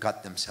they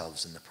forgot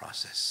themselves in the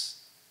process.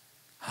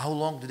 How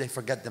long do they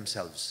forget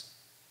themselves?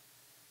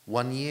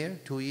 1 year,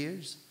 2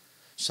 years?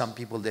 Some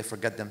people, they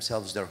forget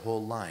themselves their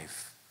whole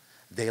life.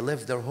 They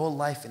live their whole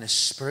life in a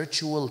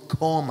spiritual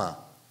coma.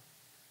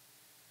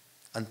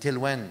 Until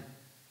when?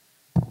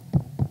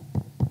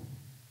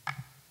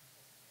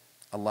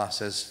 Allah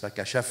says,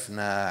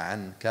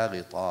 فَكَشَفْنَا عَنْكَ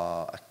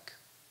غِطَاءَكَ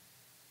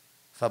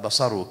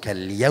فَبَصَرُكَ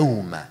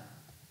الْيَوْمَ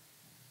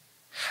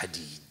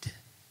حَدِيدٌ.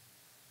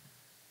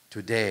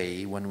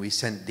 Today, when we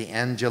sent the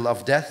angel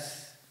of death,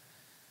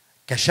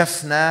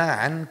 كشفنا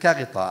عنك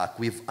غطاءك,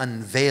 we've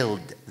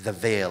unveiled the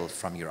veil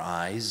from your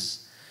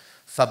eyes.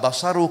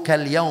 فبصرك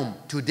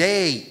اليوم,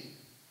 today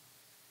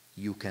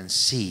you can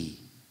see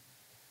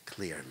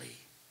clearly.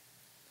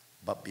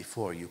 But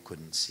before you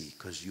couldn't see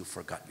because you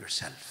forgot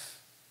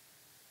yourself.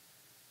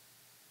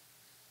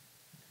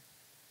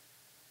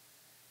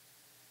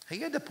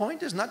 Here the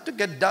point is not to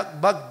get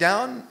bogged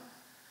down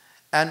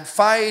and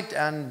fight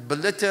and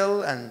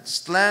belittle and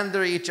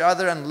slander each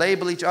other and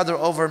label each other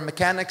over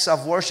mechanics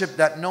of worship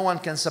that no one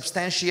can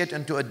substantiate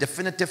into a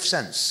definitive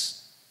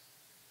sense.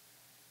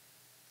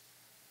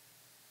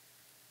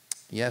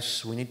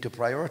 Yes, we need to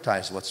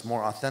prioritize what's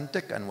more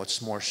authentic and what's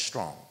more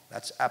strong.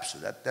 That's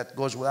absolute. That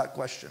goes without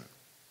question.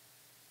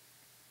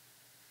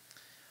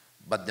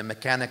 But the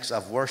mechanics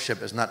of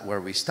worship is not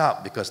where we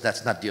stop, because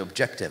that's not the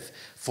objective.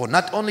 For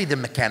not only the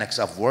mechanics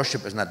of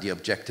worship is not the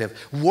objective,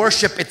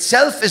 worship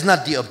itself is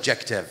not the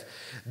objective.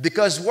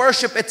 Because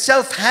worship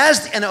itself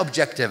has an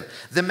objective.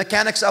 The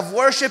mechanics of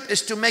worship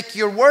is to make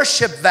your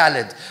worship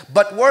valid.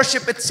 But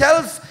worship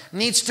itself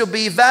needs to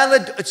be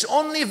valid. It's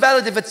only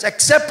valid if it's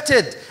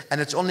accepted. And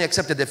it's only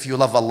accepted if you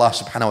love Allah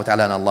subhanahu wa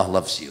ta'ala and Allah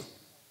loves you.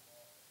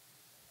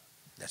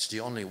 That's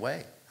the only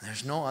way.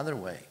 There's no other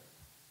way.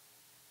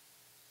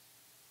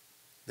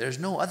 There's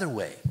no other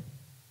way.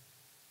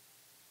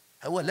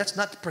 Well, let's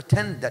not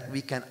pretend that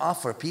we can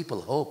offer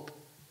people hope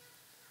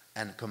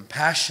and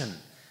compassion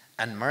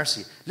and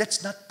mercy.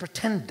 Let's not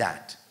pretend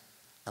that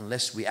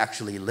unless we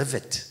actually live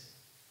it.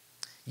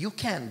 You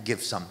can't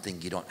give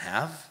something you don't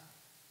have.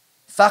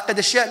 فاقد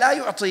الشيء لا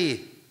يعطيه.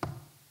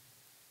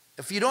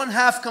 If you don't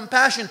have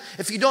compassion,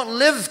 if you don't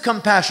live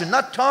compassion,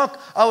 not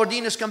talk, our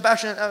deen is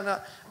compassionate.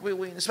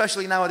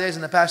 Especially nowadays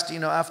in the past,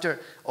 after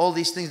all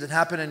these things that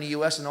happen in the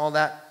US and all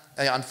that,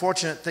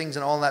 unfortunate things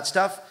and all that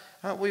stuff,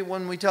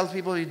 when we tell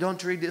people you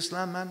don't read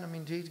Islam,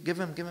 man, give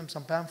him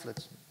some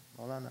pamphlets.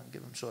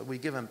 Give him. So we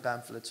give him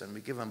pamphlets and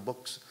we give him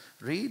books.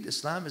 Read.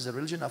 Islam is a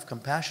religion of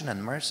compassion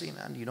and mercy,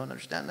 man. You don't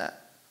understand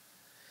that?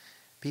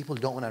 People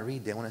don't want to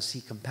read. They want to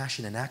see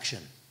compassion in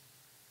action.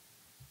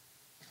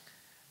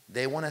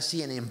 They want to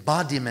see an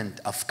embodiment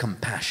of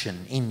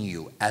compassion in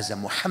you as a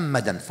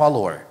Muhammadan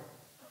follower.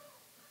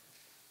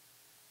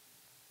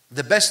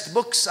 The best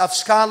books of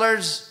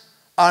scholars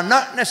are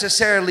not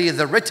necessarily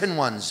the written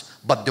ones,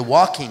 but the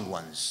walking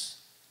ones.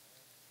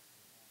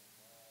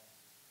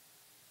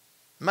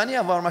 Many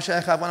of our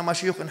mashayikh, one of my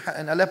shayukh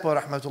in Aleppo,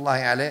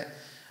 rahmatullahi alayh,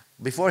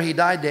 before he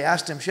died, they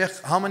asked him,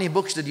 Shaykh, how many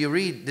books did you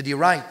read, did you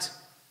write?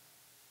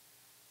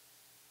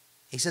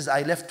 He says,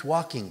 I left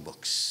walking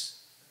books.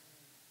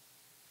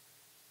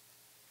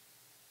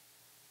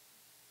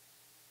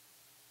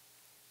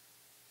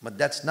 But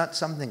that's not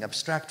something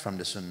abstract from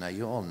the Sunnah.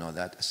 You all know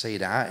that.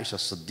 Sayyida Aisha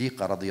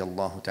Siddiqa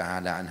radiyallahu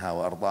ta'ala anha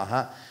wa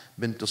ardaha,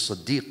 bint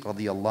Siddiq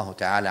radiyallahu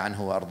ta'ala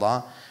anhu wa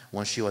ardaha,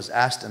 when she was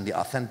asked in the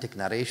authentic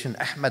narration,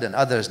 Ahmad and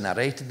others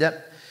narrated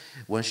that,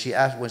 when she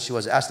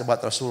was asked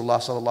about Rasulullah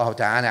sallallahu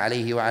ta'ala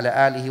alayhi wa ala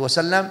alihi wa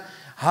sallam,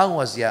 how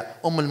was ya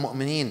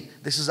al-Mu'mineen?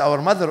 This is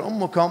our mother,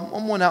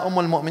 Ummuna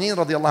al-Mu'mineen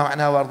radiyallahu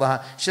anha wa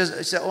ardaha. She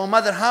said, oh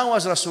mother, how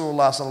was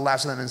Rasulullah sallallahu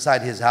alayhi wa sallam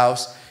inside his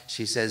house?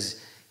 She says,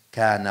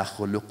 كان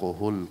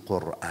خلقه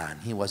القرآن.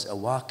 He was a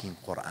walking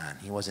Quran.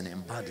 He was an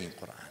embodying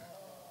Quran.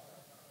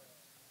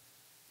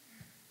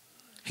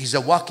 He's a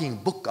walking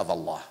book of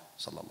Allah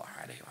sallallahu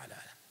alayhi wa sallam.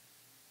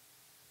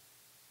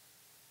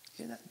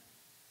 You know?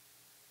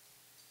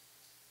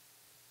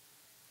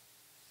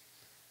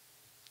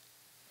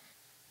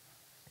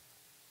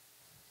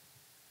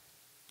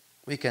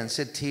 We can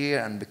sit here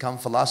and become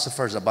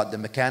philosophers about the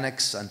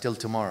mechanics until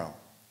tomorrow.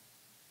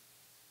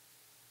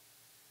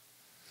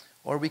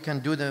 Or we can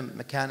do the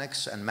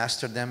mechanics and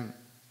master them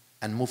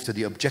and move to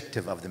the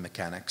objective of the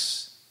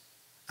mechanics.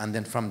 And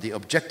then from the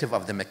objective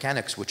of the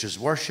mechanics, which is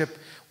worship,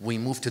 we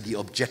move to the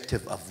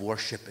objective of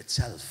worship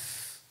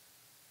itself.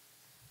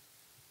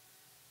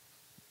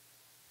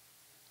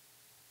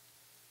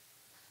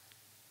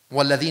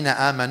 وَالَّذِينَ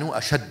آمَنُوا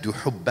أَشَدُّ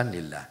حُبًّا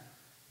لِلَّهِ.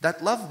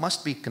 That love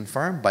must be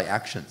confirmed by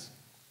actions.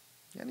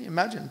 Can you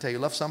imagine until you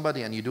love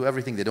somebody and you do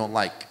everything they don't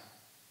like?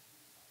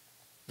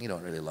 You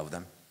don't really love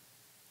them.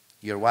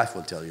 Your wife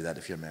will tell you that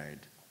if you're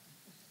married.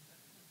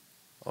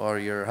 Or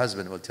your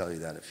husband will tell you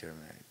that if you're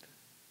married.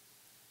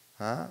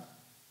 Huh?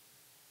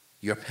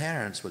 Your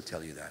parents will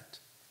tell you that.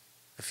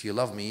 If you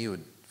love me, you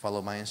would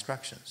follow my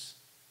instructions.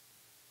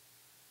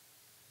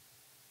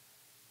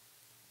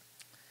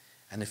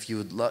 And if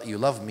you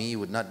love me, you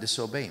would not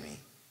disobey me.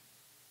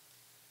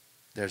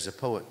 There's a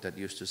poet that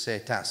used to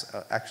say,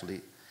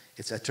 actually,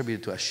 it's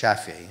attributed to a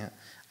Shafi'i.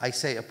 I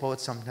say a poet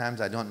sometimes,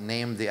 I don't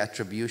name the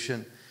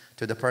attribution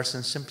to the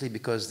person simply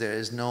because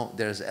there's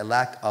a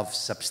lack of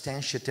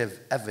substantive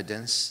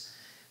evidence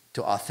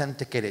to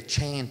authenticate a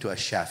chain to a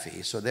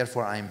Shafi'i. So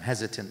therefore I'm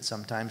hesitant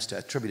sometimes to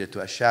attribute it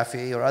to a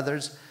Shafi'i or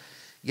others.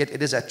 Yet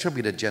it is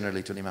attributed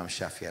generally to Imam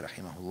Shafi'i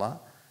rahimahullah,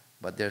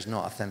 but there's no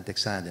authentic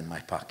sanad in my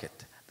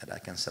pocket that I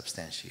can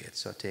substantiate.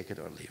 So take it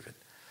or leave it.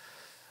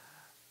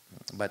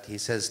 But he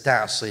says,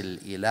 تعصي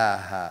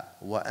الإله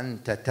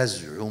وأنت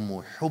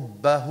تزعم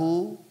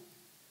حبه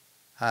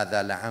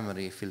هذا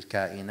لعمري في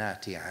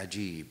الكائنات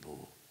عجيب.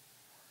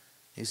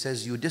 He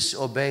says, you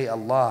disobey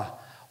Allah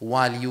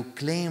while you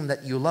claim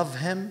that you love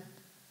Him.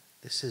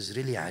 This is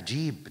really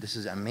ajib. This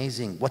is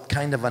amazing. What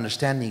kind of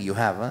understanding you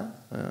have, huh?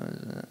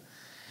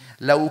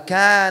 لو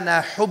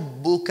كان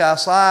حبك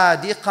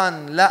صادقا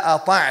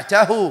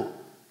لأطعته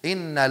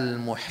إن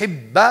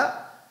المحب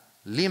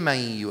لمن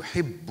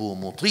يحب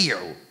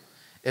مطيع.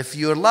 If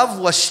your love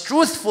was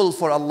truthful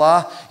for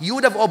Allah, you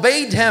would have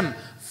obeyed Him.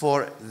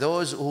 For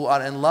those who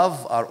are in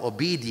love are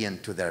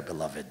obedient to their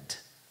beloved.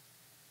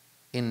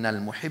 إن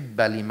المحب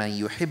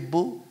لمن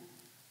يحب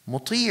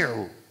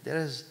مطيع. There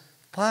is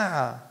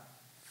ta'a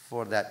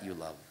for that you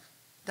love.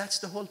 That's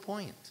the whole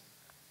point.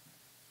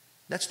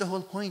 That's the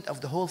whole point of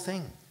the whole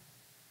thing.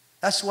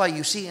 That's why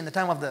you see in the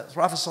time of the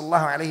Prophet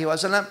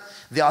ﷺ,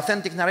 the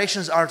authentic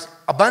narrations are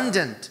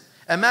abundant.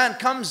 A man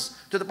comes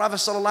to the Prophet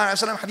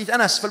ﷺ, Hadith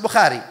Anas fil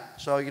Bukhari.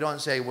 So you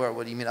don't say,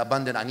 what do you mean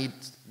abundant? I need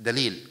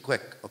dalil,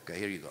 quick. Okay,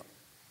 here you go.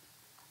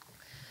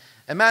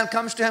 A man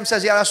comes to him,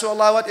 says, Ya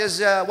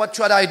Rasulullah, what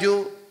should I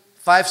do?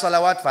 5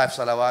 salawat,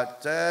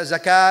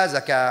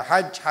 zakah,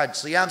 hajj,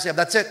 siyam,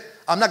 that's it.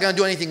 I'm not going to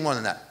do anything more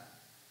than that.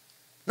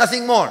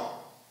 Nothing more.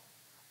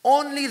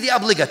 Only the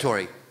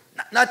obligatory.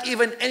 Not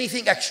even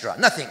anything extra.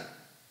 Nothing.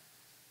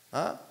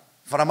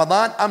 For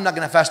Ramadan, I'm not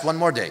going to fast one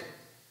more day.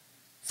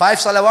 5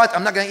 salawat,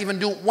 I'm not going to even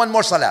do one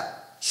more salah.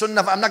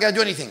 Sunnah, I'm not going to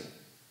do anything.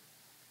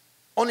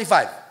 Only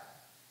 5.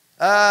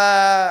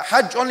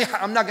 Hajj,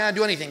 I'm not going to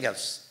do anything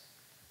else.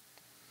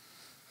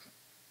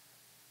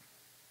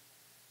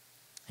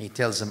 He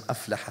tells him,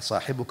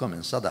 أَفْلَحَ صَاحِبُكُمْ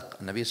إِن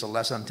صَدَقَ. Nabi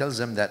sallallahu alayhi wa sallam tells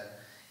him that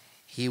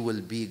he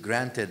will be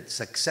granted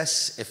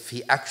success if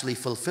he actually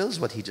fulfills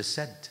what he just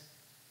said.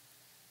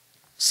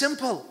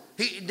 Simple.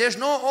 There's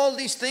no all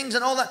these things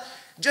and all that.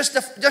 Just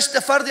the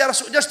fard, ya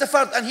Rasul, just the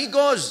fard. And he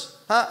goes.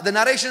 The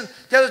narration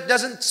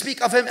doesn't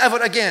speak of him ever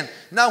again.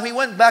 Now he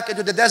went back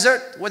into the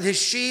desert with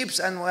his sheep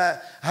and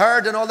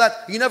herd and all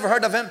that. You never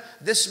heard of him.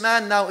 This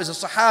man now is a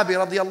Sahabi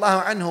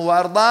radiyallahu anhu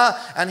wa arda,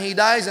 and he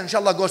dies and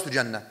inshallah goes to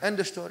Jannah. End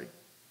of story.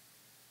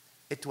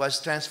 It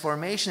was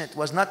transformation. It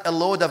was not a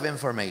load of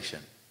information.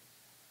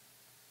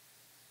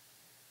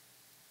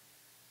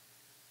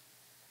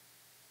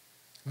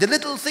 The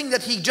little thing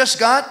that he just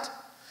got,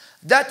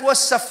 that was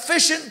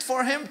sufficient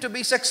for him to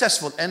be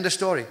successful. End of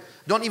story.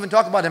 Don't even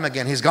talk about him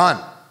again. He's gone.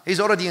 He's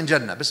already in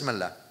Jannah.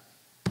 Bismillah.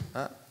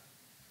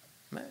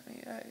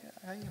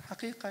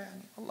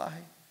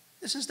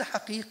 This is the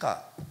haqiqah.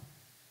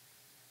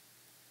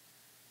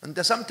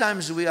 And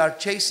sometimes we are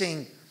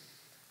chasing,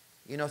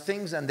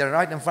 things and they're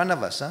right in front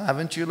of us.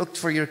 Haven't you looked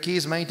for your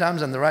keys many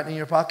times and they're right in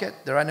your pocket?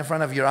 They're right in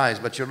front of your eyes,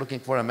 but you're looking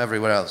for them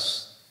everywhere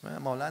else.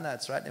 Maulana,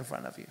 it's right in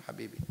front of you,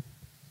 Habibi.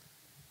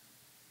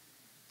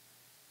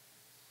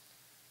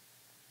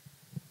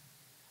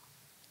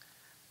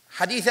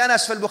 Hadith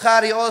Anas fil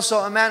Bukhari also,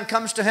 a man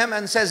comes to him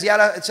and says, Ya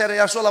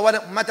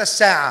Rasulullah, mata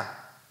as-sa'a?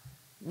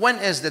 When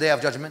is the day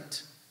of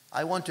judgment?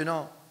 I want to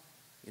know.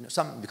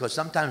 Because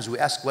sometimes we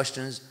ask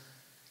questions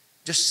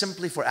just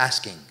simply for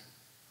asking.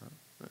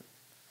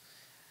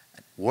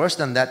 Worse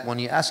than that, when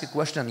you ask a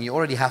question and you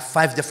already have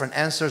 5 different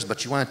answers,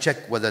 but you want to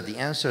check whether the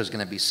answer is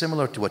going to be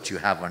similar to what you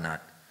have or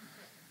not.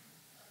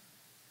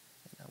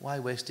 Why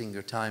wasting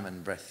your time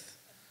and breath?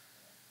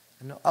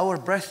 Our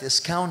breath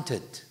is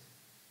counted.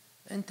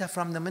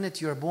 From the minute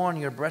you're born,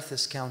 your breath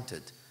is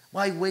counted.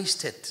 Why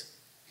waste it?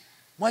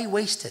 Why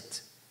waste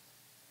it?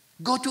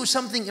 Go do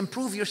something,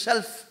 improve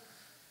yourself.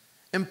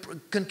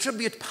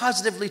 Contribute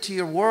positively to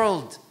your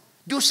world.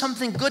 Do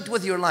something good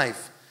with your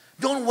life.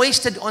 Don't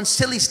waste it on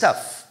silly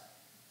stuff.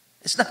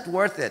 It's not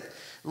worth it.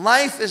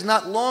 Life is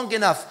not long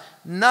enough.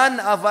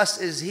 None of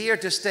us is here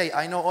to stay.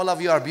 I know all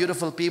of you are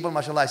beautiful people,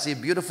 mashallah. I see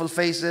beautiful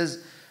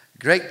faces,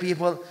 great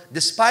people.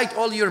 Despite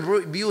all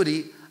your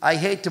beauty, I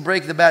hate to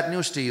break the bad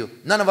news to you.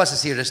 None of us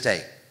is here to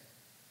stay.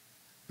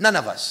 None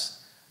of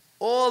us.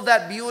 All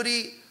that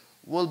beauty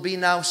will be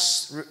now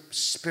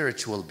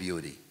spiritual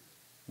beauty.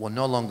 Will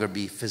no longer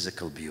be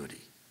physical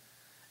beauty.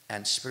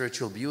 And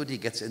spiritual beauty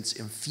gets its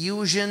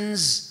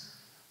infusions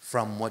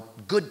from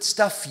what good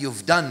stuff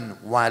you've done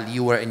while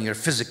you were in your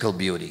physical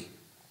beauty.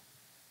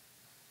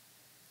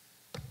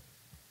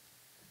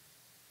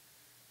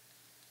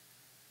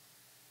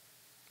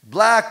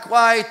 Black,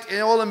 white,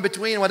 all in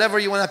between, whatever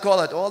you want to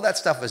call it. All that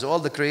stuff is all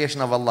the creation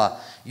of Allah.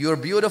 You're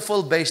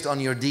beautiful based on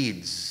your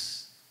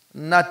deeds,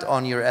 not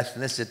on your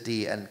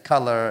ethnicity and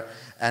color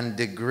and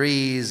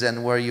degrees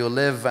and where you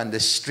live and the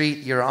street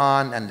you're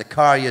on and the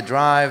car you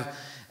drive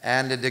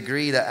and the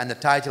degree and the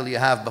title you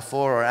have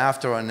before or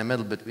after or in the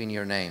middle between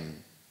your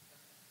name.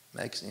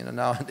 Makes,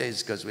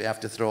 nowadays, because we have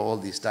to throw all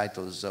these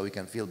titles so we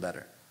can feel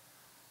better.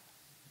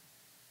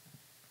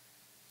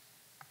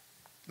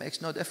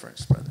 Makes no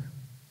difference, brother.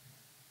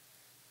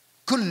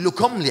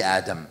 كلكم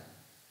لآدم.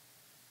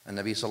 And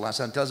Nabi sallallahu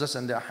alaihi wasallam tells us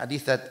in the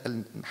hadith that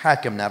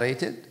Hakim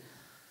narrated,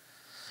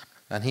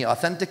 and he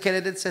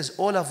authenticated it, says,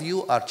 all of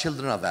you are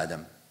children of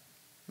Adam.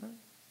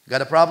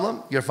 Got a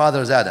problem? Your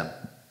father is Adam.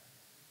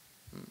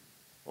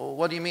 Well,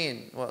 what do you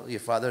mean? Well, your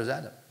father is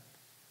Adam.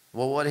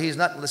 Well, he's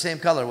not the same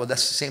color. Well,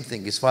 that's the same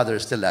thing. His father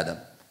is still Adam.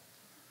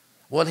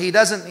 Well, he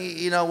doesn't,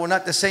 we're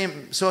not the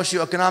same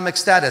socioeconomic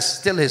status.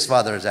 Still his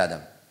father is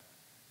Adam.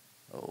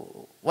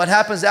 What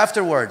happens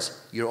afterwards?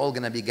 You're all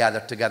going to be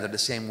gathered together the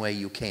same way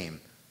you came.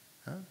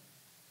 Huh?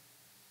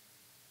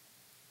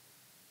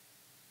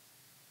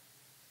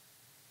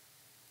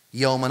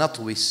 يوم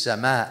نطوي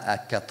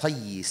السماء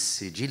كطي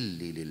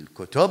السجل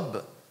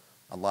للكتب.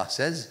 Allah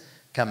says,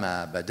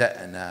 كما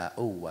بدأنا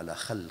أول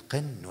خلق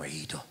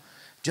نعيده.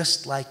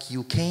 Just like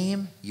you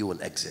came, you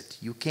will exit.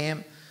 You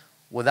came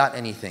without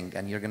anything,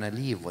 and you're going to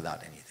leave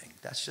without anything.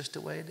 That's just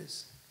the way it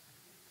is.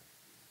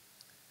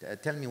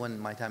 Tell me when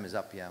my time is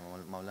up, yeah,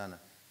 Maulana.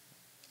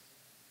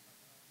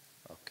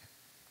 Okay.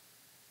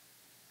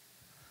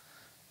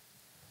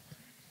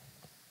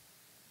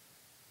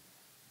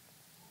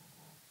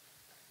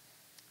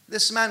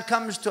 This man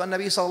comes to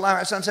Nabi sallallahu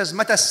alaihi wasallam and says,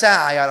 "Mata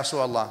as-sa'a ya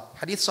Rasulullah?"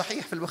 Hadith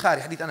sahih fil Bukhari,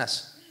 hadith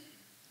Anas.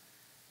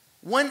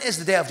 When is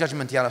the day of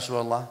judgment, ya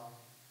Rasulullah?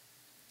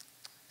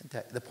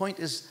 The point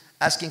is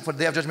asking for the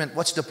day of judgment.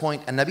 What's the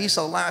point? And Nabi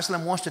sallallahu alaihi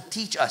wasallam wants to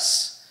teach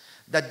us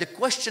that the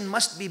question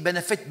must be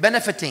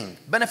benefiting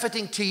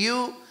to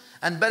you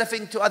and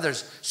benefiting to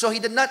others. So he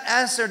did not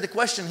answer the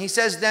question. He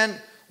says then,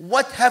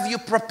 what have you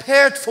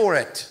prepared for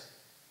it?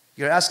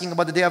 You're asking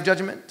about the day of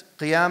judgment,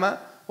 Qiyamah.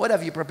 What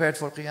have you prepared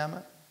for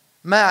Qiyamah?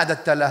 مَا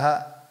أَعْدَدْتَ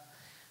لَهَا.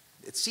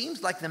 It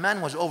seems like the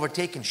man was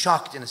overtaken,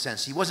 shocked in a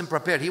sense. He wasn't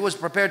prepared. He was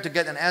prepared to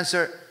get an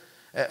answer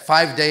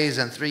 5 days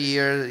and 3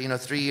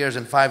 years, 3 years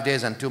and 5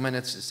 days and 2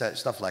 minutes,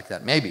 stuff like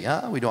that. Maybe,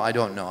 huh? I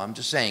don't know. I'm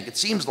just saying, it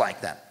seems like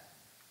that.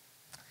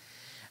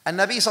 And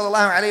Nabi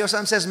sallallahu alayhi wa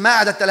sallam says,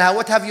 مَا أَعْدَدْتَ لَهَا.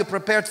 What have you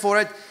prepared for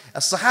it?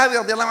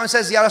 As-Sahabi radiallahu anhu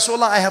says, Ya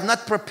Rasulullah, I have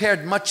not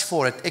prepared much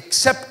for it,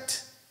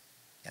 except,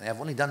 and I have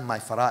only done my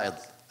fara'id.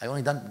 I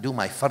only do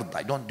my fard.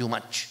 I don't do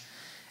much.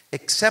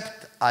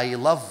 Except I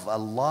love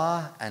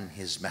Allah and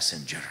His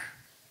Messenger.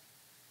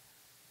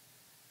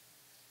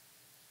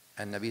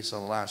 And Nabi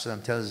sallallahu alayhi wa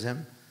sallam tells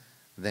him,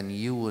 then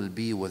you will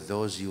be with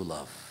those you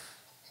love.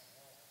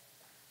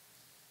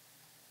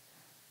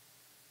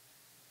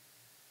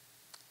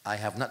 I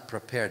have not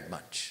prepared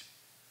much,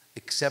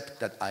 except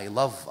that I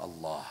love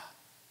Allah.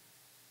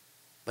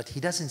 But he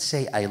doesn't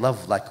say I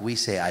love like we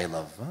say I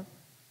love. Huh?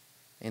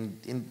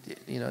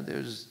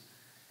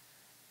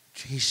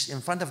 He's in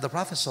front of the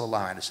Prophet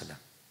sallallahu alaihi wasallam,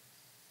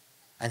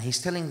 and he's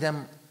telling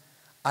them,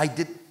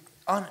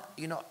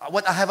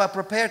 what have I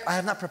prepared? I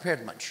have not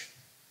prepared much.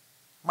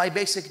 My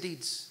basic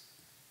deeds.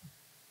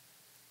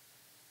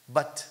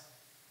 But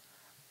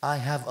I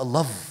have a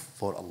love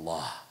for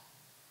Allah,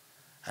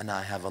 and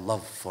I have a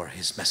love for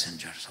His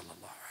Messenger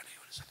sallallahu alaihi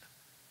wasallam.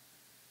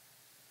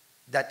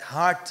 That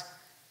heart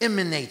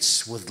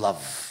emanates with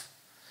love,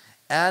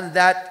 and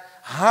that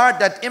heart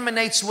that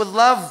emanates with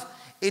love,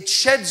 it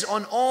sheds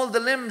on all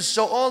the limbs,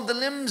 so all the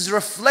limbs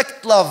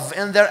reflect love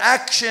in their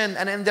action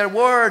and in their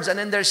words and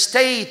in their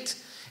state,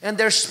 in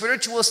their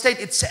spiritual state.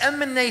 It's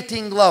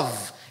emanating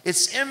love.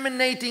 It's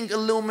emanating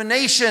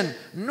illumination.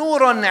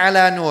 Nurun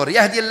ala nur.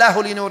 Yahdi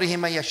Allahu li nurihi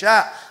man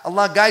yasha.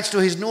 Allah guides to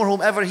His nur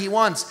whomever He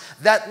wants.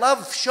 That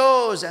love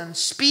shows and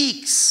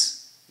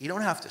speaks. You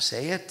don't have to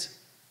say it.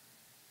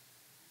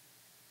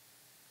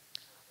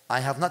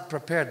 I have not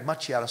prepared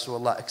much, Ya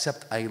Rasulullah,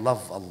 except I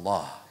love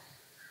Allah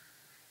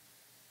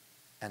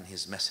and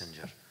His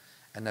Messenger.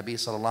 And Nabi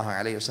sallallahu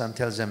alayhi wa sallam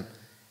tells him,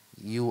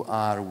 you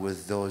are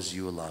with those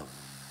you love.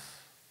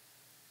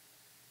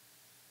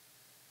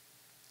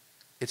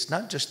 It's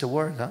not just a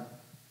word, huh?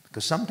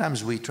 Because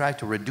sometimes we try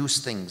to reduce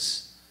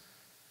things,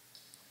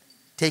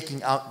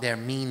 taking out their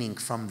meaning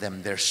from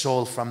them, their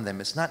soul from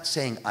them. It's not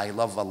saying I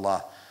love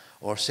Allah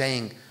or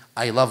saying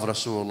I love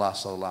Rasulullah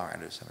sallallahu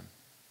alaihi wasallam.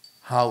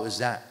 How is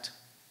that?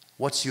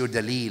 What's your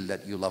daleel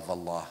that you love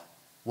Allah?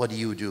 What do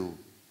you do?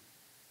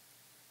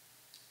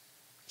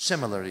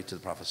 Similarly to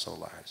the Prophet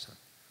sallallahu alaihi wasallam.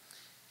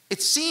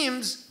 It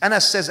seems,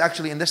 Anas says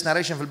actually in this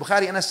narration from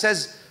Bukhari, Anas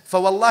says,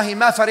 فَوَاللَّهِ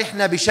مَا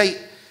فَرِحْنَا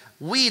بِشَيْءٍ.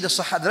 We,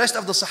 the rest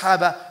of the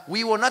Sahaba,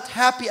 we were not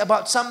happy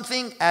about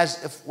something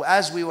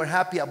as we were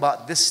happy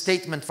about this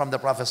statement from the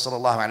Prophet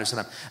sallallahu alaihi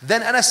wasallam.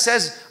 Then Anas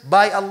says,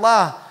 by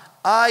Allah,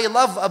 I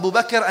love Abu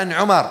Bakr and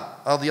Umar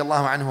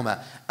radiyallahu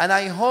anhuma, and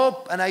I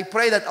hope and I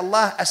pray that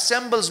Allah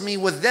assembles me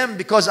with them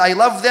because I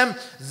love them,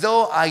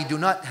 though I do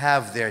not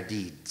have their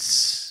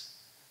deeds.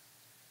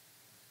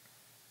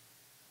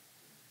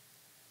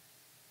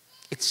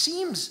 It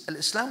seems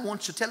Islam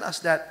wants to tell us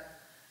that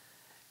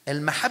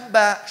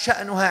Al-Mahabba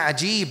sha'nuha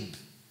ajib.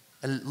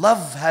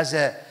 Love has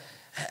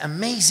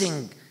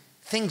amazing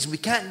things. We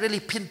can't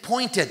really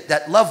pinpoint it.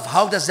 That love,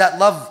 how does that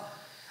love?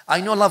 I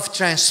know love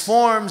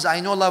transforms. I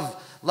know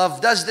love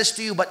does this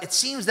to you. But it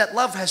seems that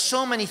love has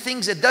so many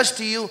things it does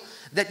to you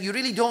that you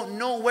really don't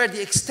know where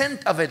the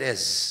extent of it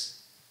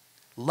is.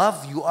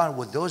 Love, you are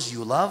with those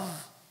you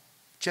love.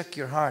 Check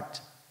your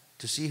heart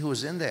to see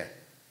who's in there.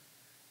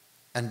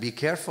 And be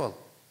careful,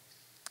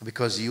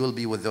 because you will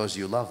be with those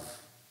you love.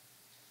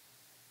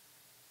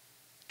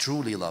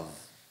 Truly love,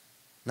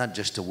 not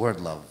just a word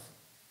love.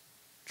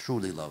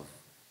 Truly love.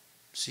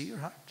 See your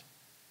heart.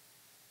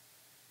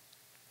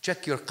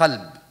 Check your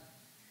qalb.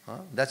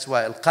 That's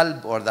why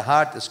al-qalb, or the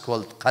heart, is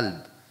called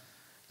qalb.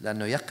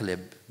 لأنه يقلب,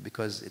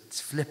 because it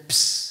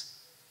flips.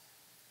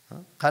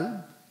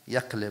 Qalb,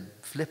 يقلب,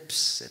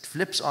 flips. It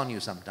flips on you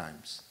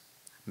sometimes.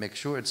 Make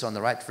sure it's on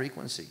the right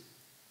frequency.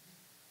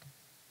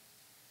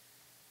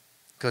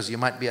 Because you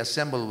might be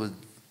assembled with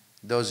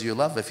those you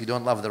love if you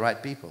don't love the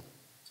right people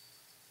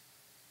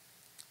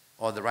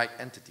or the right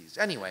entities.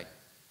 Anyway,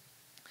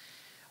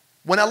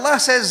 when Allah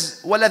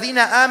says, وَالَّذِينَ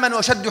آمَنُوا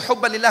أَشَدُّ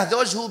حُبًّا لِلَّهِ,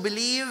 those who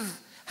believe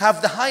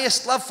have the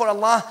highest love for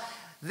Allah,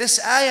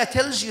 this ayah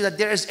tells you that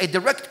there is a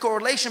direct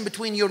correlation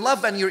between your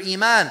love and your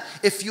iman.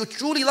 If you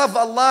truly love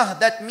Allah,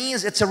 that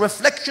means it's a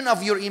reflection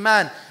of your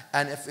iman.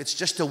 And if it's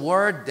just a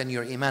word, then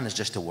your iman is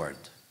just a word.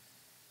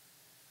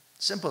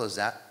 Simple as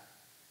that.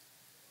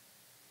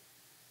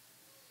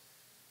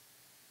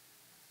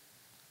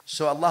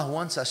 So Allah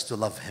wants us to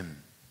love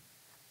Him.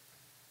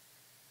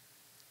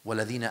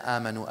 وَالَّذِينَ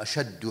آمَنُوا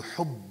أَشَدُّ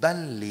حُبًّا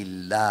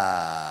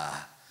لِلَّهِ.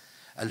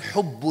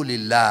 الحب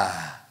لله.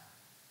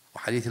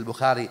 وحديث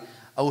البخاري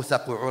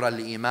أوثق عرى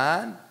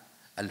الإيمان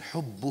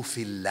الحب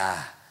في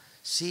الله.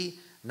 See,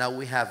 now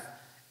we have,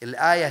 the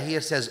ayah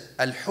here says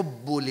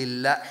الحب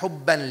لله,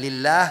 حبا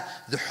لله,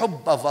 the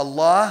hubb of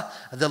Allah,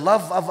 the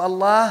love of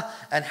Allah.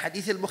 And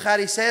hadith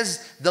al-Bukhari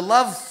says the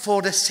love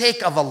for the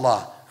sake of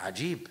Allah.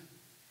 Ajib.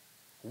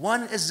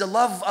 One is the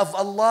love of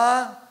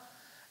Allah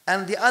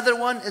and the other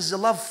one is the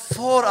love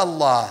for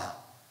Allah.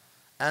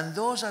 And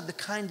those are the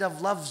kind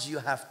of loves you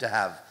have to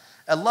have.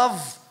 A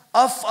love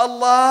of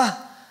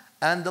Allah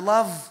and the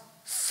love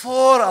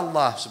for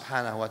Allah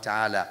subhanahu wa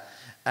ta'ala.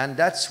 And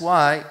that's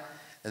why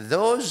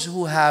those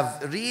who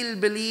have real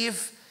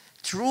belief,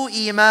 true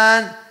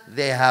iman,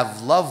 they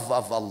have love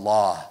of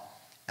Allah.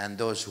 And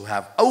those who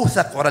have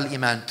awthaq wara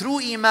al-iman, true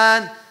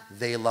iman,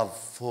 they love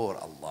for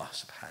Allah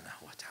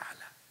subhanahu wa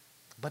ta'ala.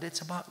 But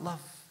it's about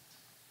love.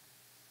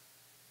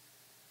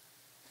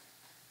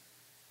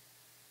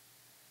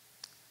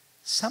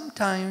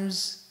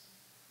 Sometimes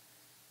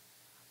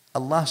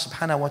Allah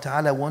subhanahu wa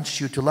ta'ala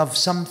wants you to love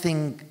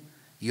something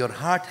your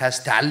heart has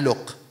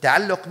ta'alluq.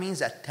 Ta'alluq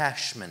means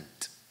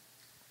attachment.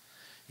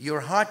 Your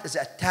heart is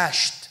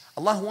attached.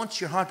 Allah wants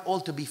your heart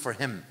all to be for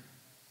Him.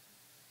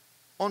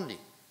 Only.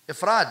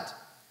 Ifrad.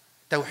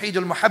 Tawheed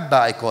al-muhabba,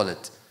 I call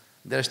it.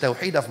 There's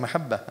tawheed of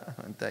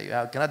mahabba.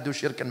 You cannot do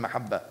shirk and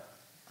mahabba.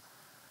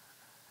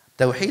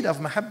 Tawheed of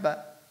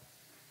mahabba.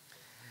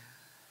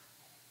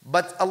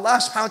 But Allah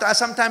subhanahu wa ta'ala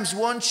sometimes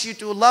wants you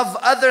to love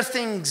other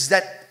things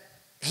that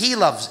He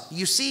loves.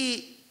 You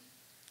see,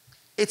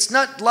 it's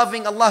not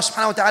loving Allah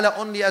subhanahu wa ta'ala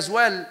only as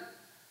well.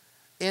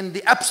 In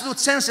the absolute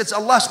sense, it's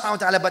Allah subhanahu wa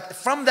ta'ala. But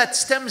from that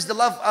stems the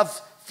love of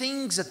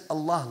things that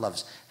Allah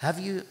loves. Have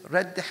you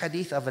read the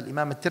hadith of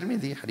Imam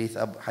al-Tirmidhi?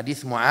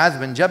 Hadith Mu'adh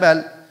bin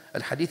Jabal.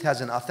 Al-hadith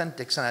has an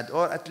authentic sanad,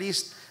 or at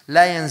least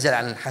لا ينزل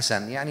عن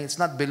الحسن. يعني it's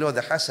not below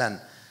the Hasan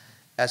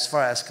as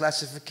far as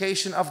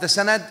classification of the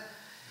sanad.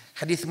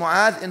 Hadith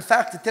Mu'adh. In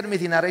fact, the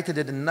Tirmidhi narrated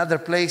it in another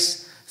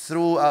place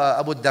through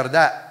Abu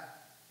Darda.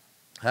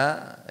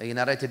 He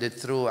narrated it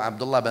through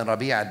Abdullah bin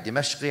Rabi'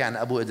 al-Dimashqi and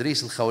Abu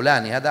Idris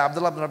al-Khawlani. هذا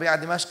Abdullah bin Rabi'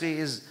 al-Dimashqi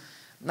is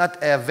not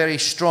a very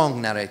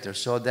strong narrator,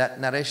 so that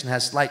narration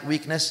has slight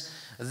weakness.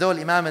 Though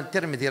Imam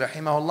al-Tirmidhi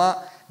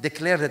rahimahullah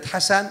declared it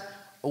Hasan,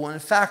 in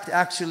fact,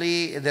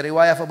 actually, the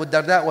riwayah of Abu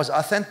Darda was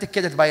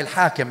authenticated by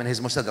al-Hakim in his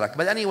Mustadrak.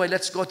 But anyway,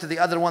 let's go to the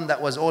other one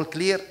that was all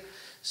clear.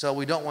 So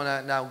we don't want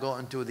to now go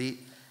into the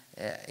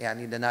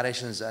the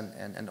narrations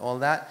and all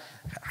that.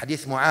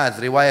 Hadith Mu'adh,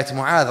 riwayat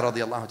Mu'adh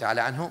radiyallahu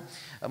ta'ala anhu.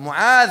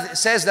 Mu'adh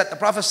says that the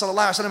Prophet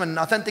sallallahu alaihi wasallam, in an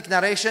authentic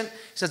narration,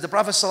 says the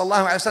Prophet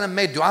sallallahu alaihi wasallam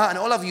made dua, and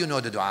all of you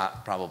know the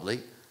dua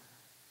probably.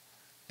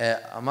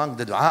 Among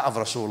the dua of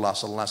Rasulullah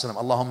sallallahu alaihi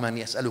wasallam, Allahumma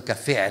inni as'aluka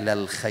fi'la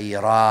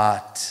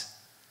al-khayrat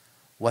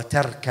wa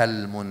tarka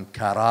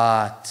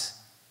al-munkarat.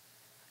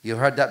 You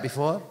heard that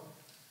before?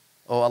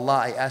 Oh Allah,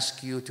 I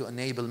ask you to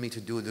enable me to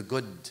do the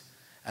good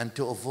and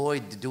to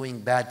avoid doing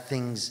bad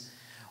things.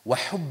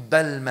 وَحُبَّ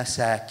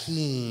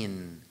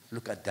الْمَسَاكِينَ.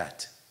 Look at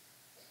that.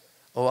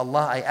 Oh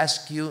Allah, I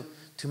ask you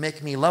to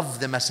make me love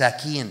the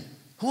masakeen.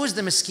 Who is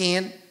the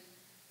miskeen?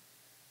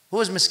 Who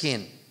is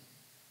miskeen?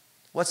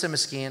 What's a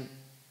miskeen?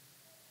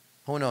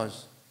 Who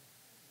knows?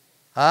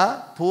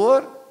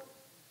 Poor?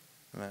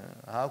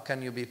 How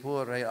can you be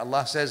poor?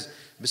 Allah says,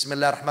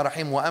 Bismillah ar-Rahman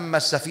ar-Rahim, وَأَمَّا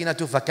السَّفِينَةُ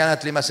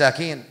فَكَانَتْ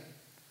لِمَسَاكِينَ.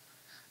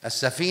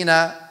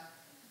 As-Safina,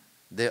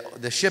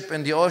 the ship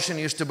in the ocean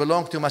used to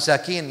belong to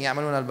masakin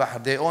يعملون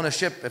البحر. They own a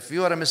ship. If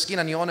you are a miskin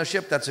and you own a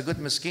ship, that's a good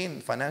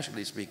miskin,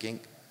 financially speaking.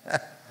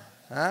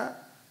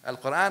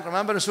 Al-Quran,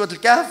 remember in Surah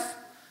Al-Kahf,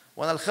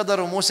 when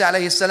Al-Khidr and Musa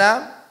alayhi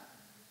salam,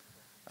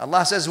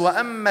 Allah says,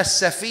 وَأَمَّا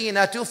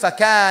السَّفِينَةُ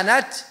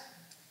فَكَانَتْ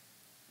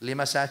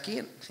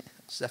لِمَسَاكِينَ.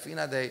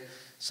 Safina,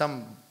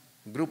 some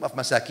group of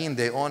masakin,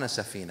 they own a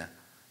safina.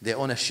 They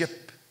own a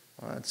ship.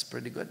 Well, that's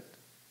pretty good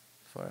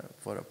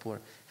for a poor.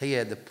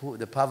 Here,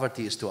 the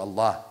poverty is to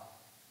Allah.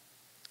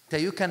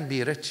 You can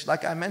be rich,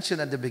 like I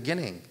mentioned at the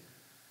beginning.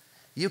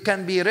 You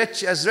can be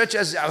rich as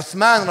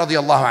Uthman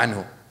radiyallahu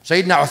anhu.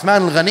 Sayyidina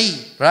Uthman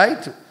al-Ghani,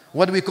 right?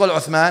 What do we call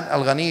Uthman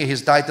al-Ghani?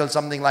 His title,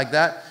 something like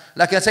that.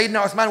 Like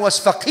Sayyidina Uthman was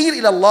faqir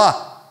ila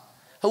Allah.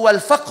 Huwa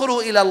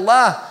al-faqru ila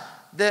Allah.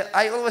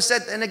 I always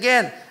said, and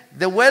again,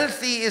 the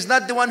wealthy is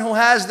not the one who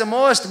has the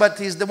most, but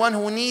he's the one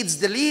who needs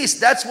the least.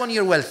 That's when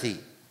you're wealthy.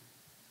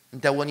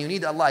 When you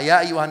need Allah, Ya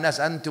ayyuhan nas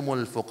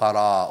antumul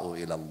fuqara'u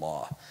ila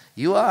Allah.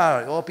 You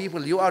are, oh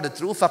people, you are the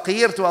true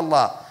faqir to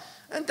Allah.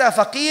 Anta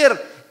faqir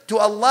to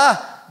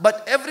Allah,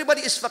 but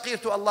everybody is faqir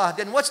to Allah.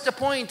 Then what's the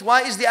point?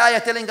 Why is the ayah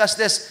telling us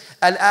this?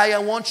 Al-ayah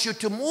wants you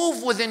to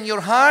move within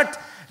your heart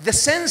the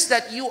sense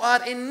that you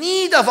are in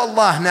need of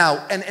Allah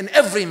now, and in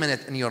every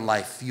minute in your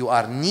life you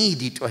are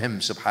needy to Him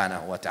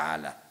subhanahu wa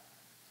ta'ala.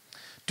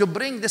 To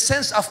bring the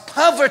sense of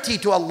poverty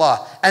to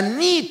Allah and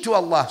need to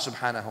Allah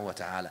subhanahu wa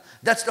ta'ala.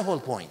 That's the whole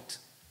point.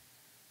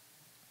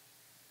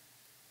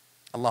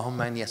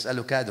 اللهم إني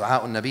أسألك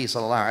دعاء النبي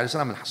صلى الله عليه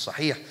وسلم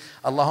الصحيح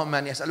اللهم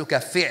إني أسألك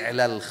فعل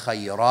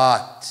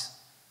الخيرات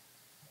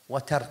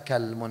وترك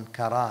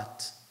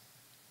المنكرات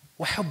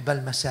وحب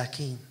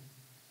المساكين.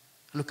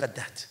 Look at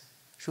that.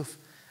 شوف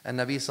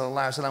النبي صلى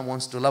الله عليه وسلم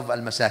wants to love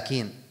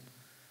المساكين.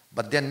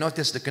 But then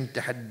notice the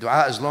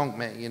dua is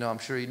long, you know, I'm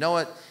sure you know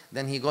it.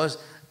 Then he goes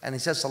and he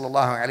says صلى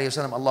الله عليه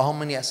وسلم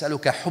اللهم إني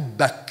أسألك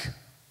حبك.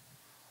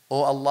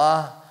 Oh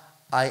Allah,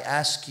 I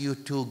ask you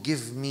to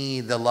give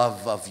me the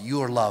love of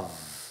your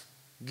love.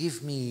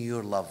 Give me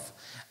your love.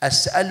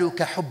 أسألك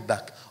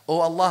حبك.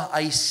 Oh Allah,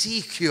 I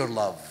seek your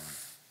love.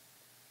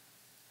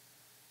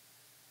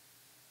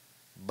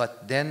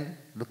 But then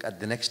look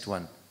at the next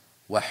one.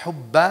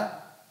 وحب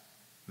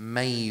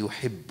من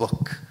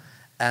يحبك.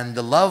 And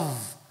the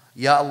love,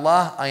 Ya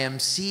Allah, I'm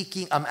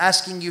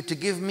asking you to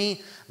give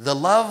me the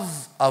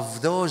love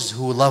of those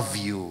who love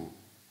you.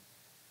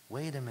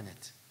 Wait a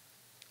minute.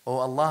 Oh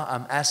Allah,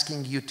 I'm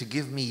asking you to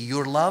give me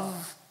your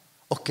love.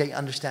 Okay,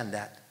 understand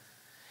that.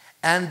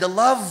 And the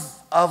love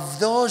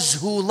of those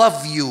who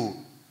love you.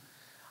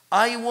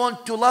 I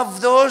want to love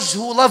those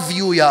who love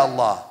you, Ya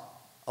Allah.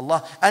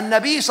 Allah. And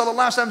Nabi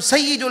sallallahu alaihi wasallam,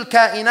 Sayyidul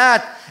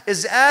Kainat,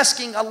 is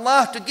asking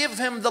Allah to give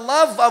him the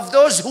love of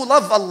those who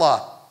love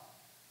Allah.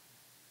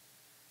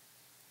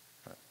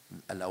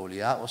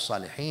 Al-awliya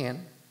wal-salihin.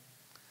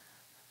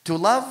 To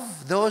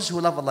love those who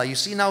love Allah. You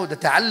see now the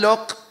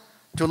ta'alluq,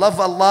 to love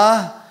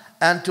Allah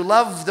and to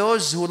love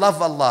those who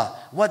love Allah.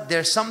 What,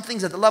 there's some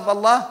things that love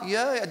Allah?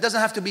 Yeah, it doesn't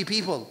have to be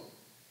people.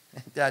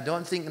 I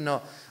don't think,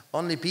 no,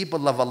 only people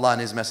love Allah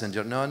and His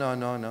Messenger. No, no,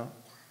 no, no.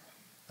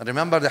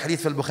 Remember the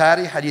hadith of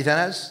Bukhari, hadith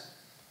Anas,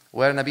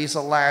 where Nabi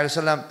sallallahu alayhi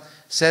wa sallam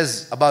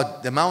says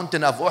about the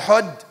mountain of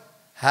Uhud,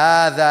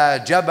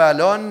 هَذَا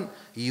جَبَلٌ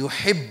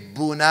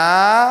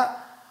يُحِبُّنَا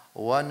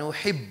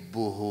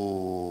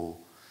وَنُحِبُّهُ.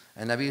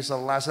 And Nabi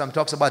sallallahu alayhi wa sallam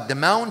talks about the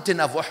mountain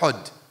of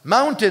Uhud.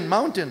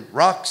 Mountain,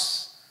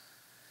 rocks.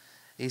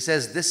 He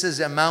says, this is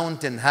a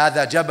mountain,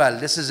 هذا جبل,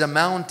 this is a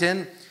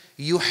mountain,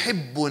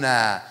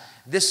 يُحِبُّنَا.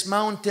 This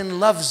mountain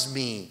loves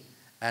me,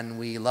 and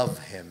we love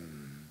him.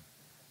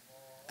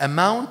 A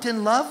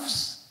mountain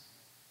loves?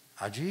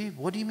 Ajib,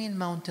 what do you mean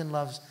mountain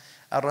loves?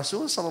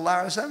 Rasul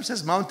sallallahu alaihi wasallam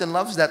says mountain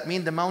loves, that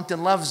means the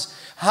mountain loves.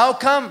 How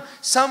come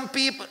some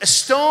people,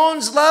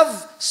 stones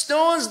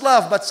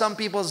love, but some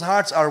people's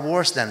hearts are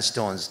worse than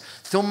stones.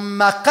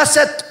 ثُمَّ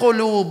قَسَتْ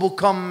قُلُوبُكُمْ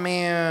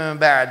مِنْ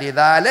بَعْدِ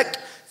ذَلِكَ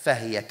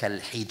فَهِيَ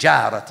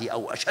كَالْحِجَارَةِ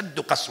أَوْ أَشَدُّ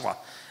قَسْوَةً.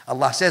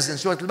 Allah says in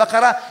Surah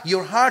Al-Baqarah,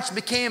 your hearts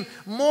became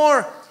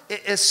more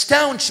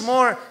staunch,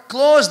 more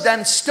closed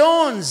than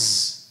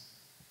stones.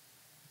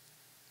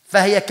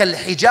 فَهِيَ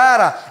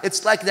كَالْحِجَارَةِ.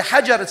 It's like the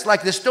hajar, it's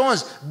like the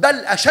stones.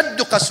 بَلْ أَشَدُّ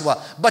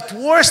قَسْوَةً. But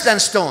worse than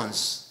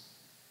stones.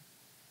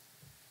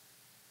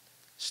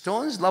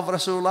 Stones love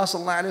Rasulullah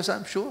sallallahu alayhi wa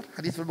sallam. Sure,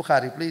 hadith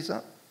al-Bukhari, please.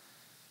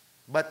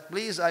 But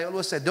please, I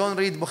always say, don't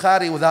read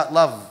Bukhari without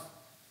love,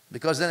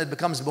 because then it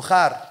becomes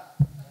Bukhar.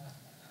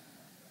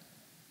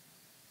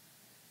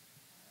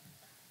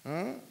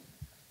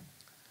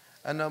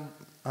 And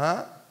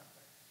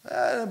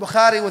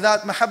Bukhari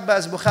without mahabba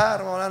is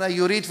Bukhar.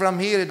 You read from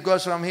here, it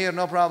goes from here,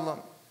 no problem.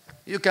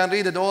 You can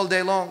read it all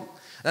day long.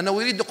 And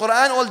we read the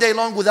Quran all day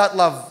long without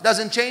love.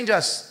 Doesn't change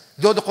us,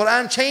 though the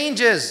Quran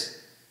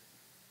changes.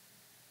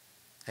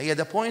 Hey,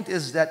 the point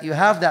is that you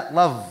have that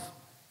love,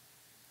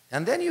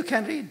 and then you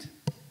can read.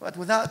 But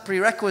without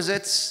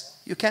prerequisites,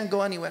 you can't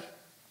go anywhere.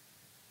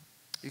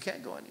 You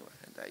can't go anywhere.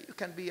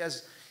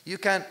 You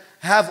can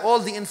have all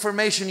the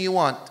information you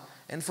want.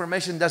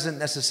 Information doesn't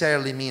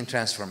necessarily mean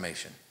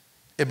transformation.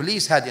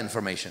 Iblis had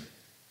information,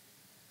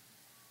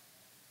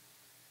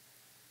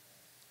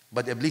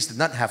 but Iblis did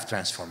not have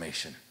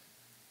transformation.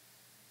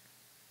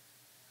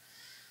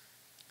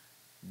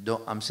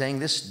 I'm saying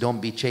this, don't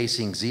be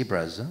chasing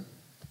zebras.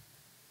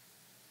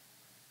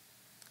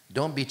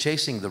 Don't be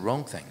chasing the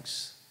wrong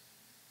things.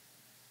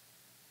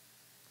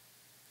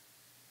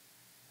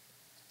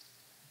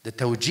 The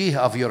tawjih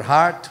of your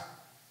heart,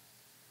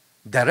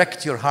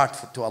 direct your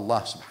heart to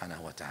Allah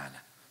subhanahu wa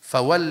ta'ala.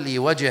 فَوَلِّ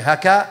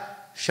وَجْهَكَ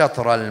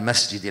شَطْرَ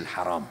الْمَسْجِدِ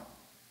الْحَرَامِ.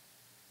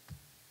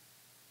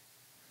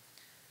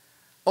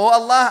 Oh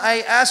Allah,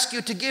 I ask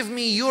you to give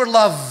me your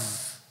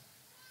love.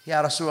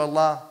 Ya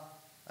Rasulullah,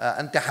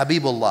 Anta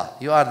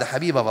Habibullah. You are the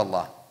Habib of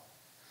Allah.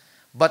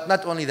 But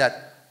not only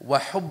that,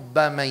 وَحُبَّ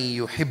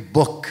مَن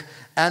يُحِبُّكَ.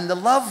 And the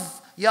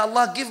love, Ya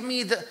Allah,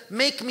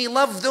 make me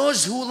love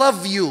those who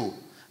love you.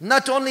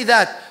 Not only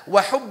that,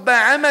 وَحُبَّ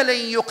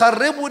عَمَلٍ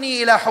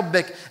يُقَرِّبُنِي إِلَى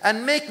حُبِّكَ,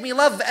 and make me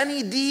love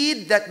any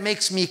deed that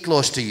makes me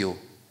close to you.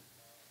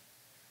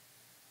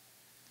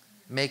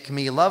 Make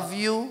me love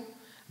you,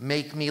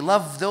 make me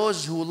love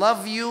those who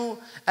love you,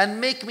 and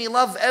make me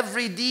love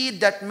every deed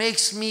that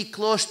makes me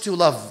close to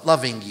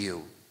loving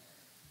you.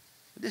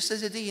 This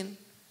is a deen.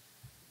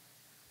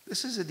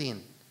 This is a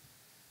deen.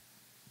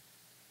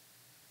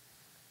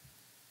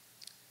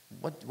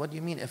 What do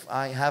you mean if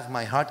I have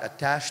my heart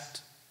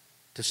attached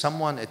to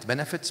someone, it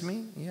benefits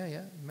me? Yeah,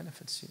 it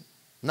benefits you.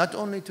 Not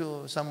only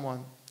to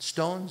someone.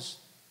 Stones.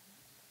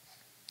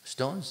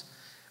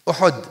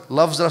 Uhud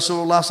loves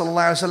Rasulullah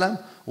sallallahu alaihi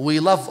wasallam. We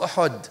love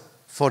Uhud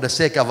for the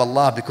sake of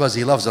Allah because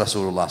he loves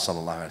Rasulullah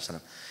sallallahu alaihi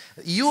wasallam.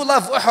 You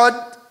love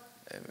Uhud,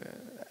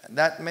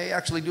 that may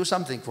actually do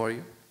something for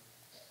you.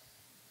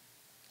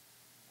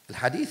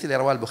 الحديث اللي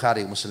رواه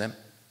البخاري ومسلم,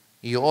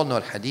 you all know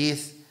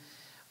الحديث,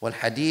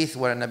 والحديث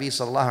where Nabi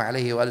sallallahu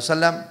alayhi wa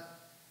sallam,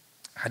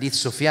 حديث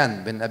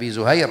سفيان bin Abi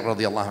Zuhair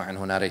radiyallahu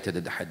anhu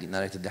narrated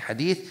the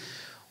hadith.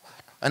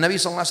 And Nabi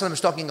sallallahu alayhi wa sallam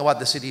is talking about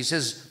the city. He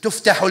says,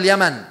 تفتح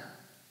اليمن.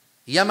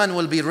 Yemen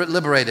will be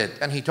liberated.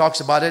 And he talks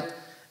about it.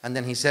 And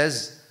then he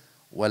says,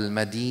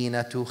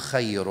 وَالْمَدِينَةُ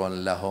خَيْرٌ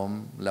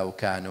لَهُمْ لَوْ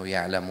كَانُوا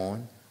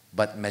يَعْلَمُونَ.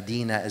 But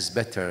Medina is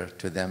better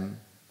to them,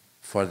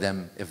 for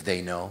them, if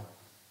they know.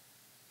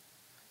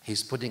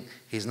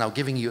 He's now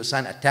giving you a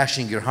sign,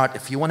 attaching your heart.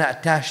 If you want to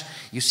attach,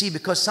 you see,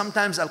 because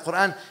sometimes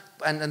Al-Quran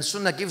and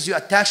Sunnah gives you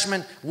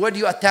attachment. Where do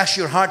you attach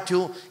your heart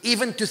to?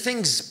 Even to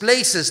things,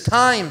 places,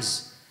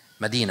 times.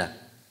 Medina.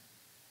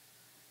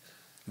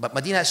 But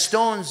Medina is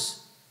stones,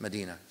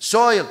 Medina.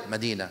 Soil,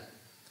 Medina.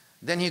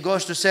 Then he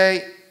goes to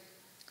say,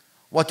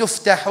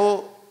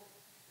 وَتُفْتَحُ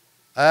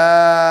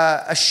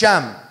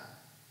الشام.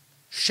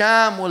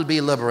 Sham will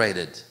be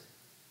liberated.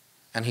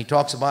 And he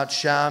talks about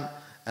Sham,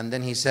 and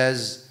then he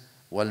says,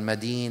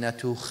 وَالْمَدِينَةُ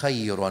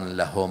خَيْرٌ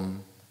لَهُمْ.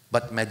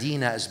 But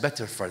Medina is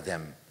better for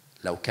them,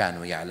 لَوْ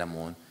كَانُوا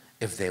يَعْلَمُونَ,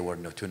 if they were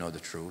to know the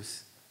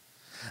truth.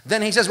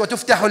 Then he says,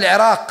 وَتُفْتَحُ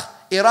الْعِرَاقِ.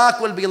 Iraq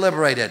will be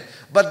liberated.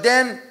 But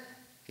then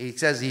he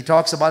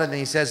talks about it, and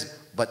he says,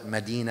 but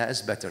Medina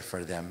is better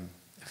for them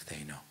if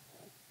they know.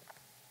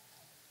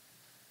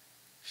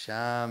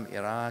 Sham,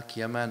 Iraq,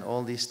 Yemen,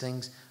 all these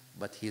things,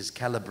 but he's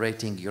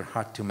calibrating your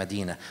heart to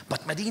Medina.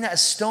 But Medina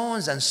is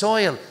stones and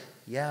soil.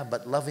 Yeah,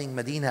 but loving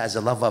Medina as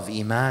a love of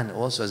Iman,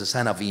 also as a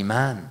sign of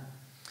Iman.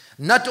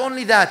 Not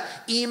only that,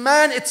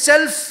 Iman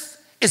itself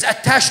is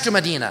attached to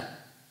Medina.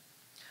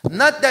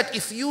 Not that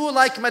if you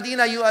like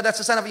Medina,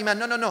 that's a sign of Iman.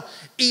 No.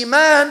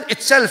 Iman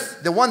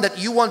itself, the one that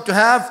you want to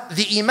have,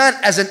 the Iman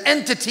as an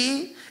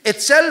entity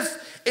itself,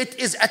 it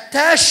is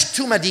attached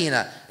to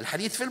Medina.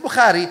 Al-Hadith fi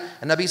al-Bukhari,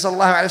 Nabi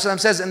sallallahu alayhi wa sallam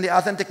says in the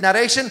authentic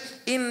narration,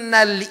 إِنَّ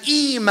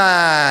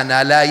الْإِيمَانَ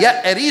لَا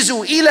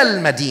يَأْرِزُ إِلَى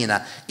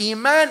الْمَدِينَةِ.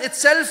 Iman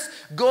itself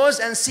goes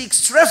and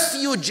seeks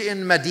refuge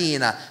in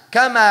Medina.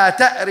 كَمَا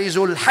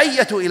تَأْرِزُ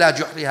الْحَيَّةُ إِلَى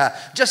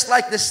جُحْرِهَا. Just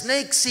like the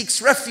snake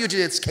seeks refuge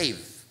in its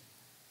cave.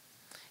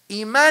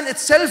 Iman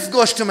itself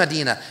goes to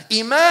Medina.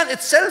 Iman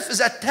itself is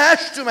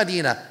attached to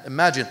Medina.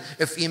 Imagine,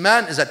 if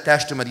Iman is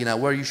attached to Medina,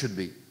 where you should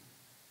be.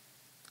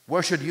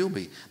 Where should you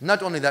be?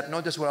 Not only that,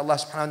 notice where Allah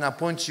subhanahu wa ta'ala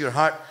points your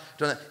heart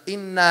to,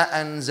 إِنَّا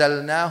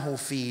أَنزَلْنَاهُ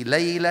فِي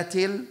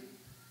لَيْلَةِ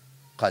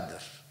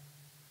الْقَدْرِ.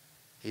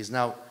 He's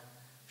now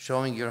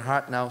showing your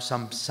heart now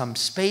some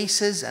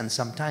spaces and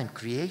some time.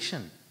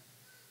 Creation.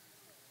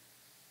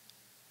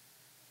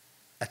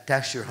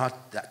 Attach your heart,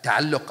 the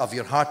ta'alluq of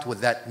your heart with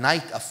that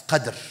night of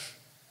Qadr.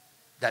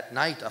 That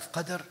night of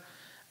Qadr,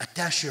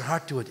 attach your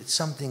heart to it. It's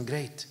something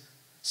great.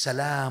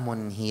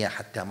 سَلَامٌ هِيَ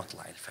حَتَّى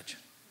مَطْلَعِ الْفَجْرِ.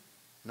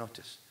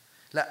 Notice.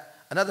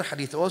 Another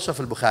hadith also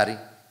from Bukhari.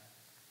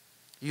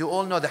 You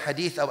all know the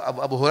hadith of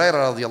Abu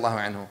Hurairah radiyallahu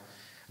anhu.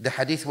 The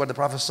hadith where the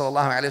Prophet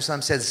sallallahu alaihi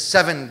wasallam says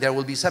there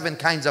will be 7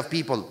 kinds of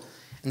people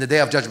in the day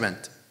of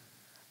judgment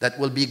that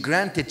will be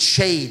granted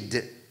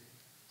shade.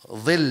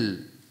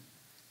 ظل.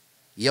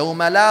 يوم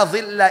لا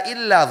ظل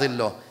إلا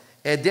ظله.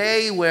 A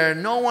day where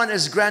no one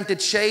is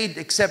granted shade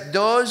except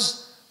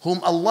those whom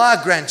Allah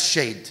grants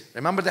shade.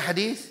 Remember the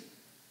hadith?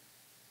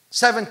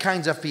 7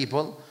 kinds of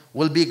people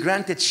will be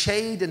granted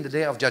shade in the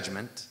day of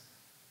judgment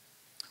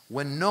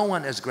when no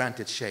one is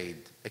granted shade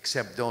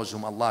except those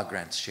whom Allah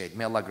grants shade.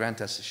 May Allah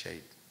grant us the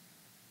shade.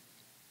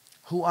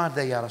 Who are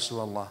they, Ya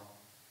Rasulullah?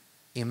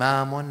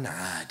 Imamun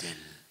adil.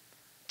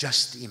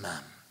 Just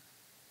Imam.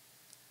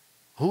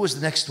 Who is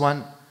the next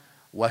one?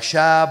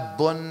 وَشَابٌ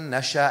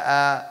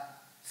نَشَأَ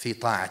فِي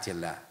طَاعَةِ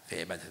اللَّهِ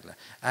فِي عِبَادَةِ اللَّهِ.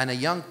 And a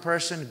young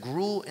person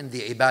grew in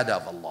the ibadah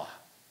of Allah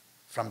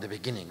from the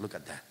beginning. Look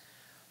at that.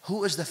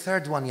 Who is the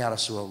third one, Ya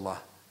Rasulullah?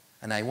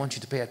 And I want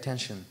you to pay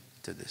attention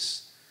to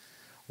this.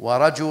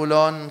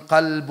 وَرَجُلٌ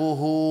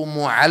قَلْبُهُ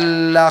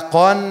مُعَلَّقٌ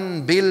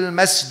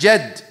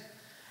بِالْمَسْجِدِ.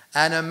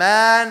 And a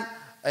man,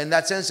 in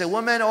that sense, a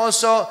woman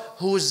also,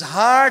 whose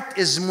heart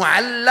is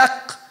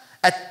mu'allaq,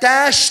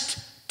 attached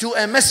to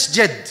a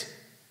masjid.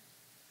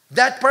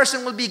 That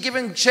person will be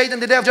given shade in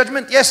the day of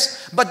judgment,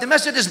 yes, but the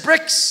masjid is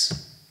bricks.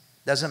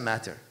 Doesn't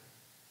matter.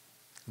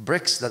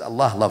 Bricks that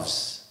Allah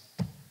loves.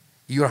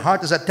 Your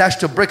heart is attached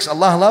to bricks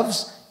Allah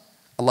loves,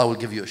 Allah will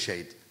give you a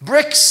shade.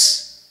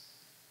 Bricks.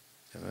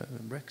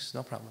 Bricks,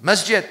 no problem.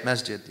 Masjid,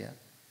 yeah.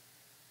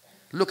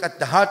 Look at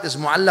the heart is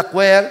mu'allaq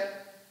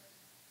where?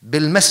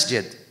 Bil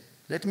masjid.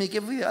 Let me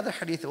give you the other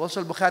hadith.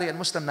 Also Al-Bukhari and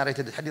Muslim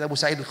narrated the hadith Abu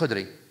Sa'id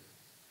Al-Khudri.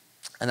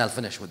 And I'll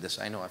finish with this.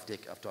 I know I've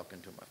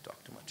talked too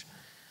much.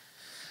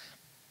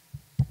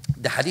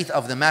 The hadith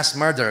of the mass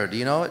murderer, do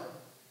you know it?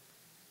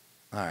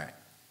 All right.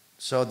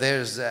 So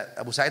there's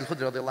Abu Sa'id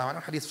Al-Khudri radiallahu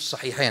anhu, hadith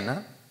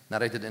Sahihain,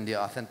 narrated in the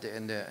authentic,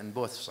 in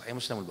both Sahih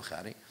Muslim and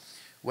Bukhari,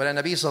 where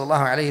the Nabi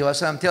sallallahu alayhi wa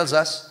sallam tells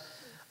us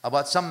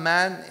about some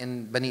man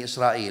in Bani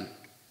Israel.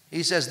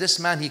 He says this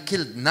man, he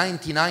killed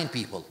 99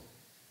 people.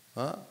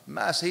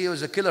 He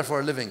was a killer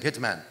for a living,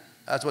 hitman.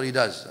 That's what he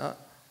does.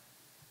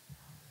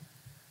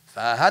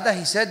 فهذا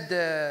he said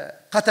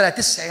قتل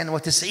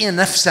 99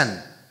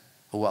 نفسا.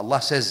 Who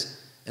Allah says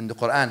in the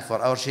Quran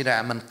for our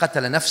Sharia, من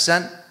قتل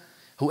نفسا,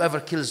 whoever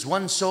kills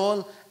one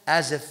soul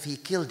as if he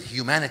killed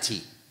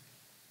humanity.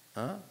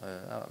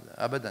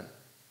 Abadan.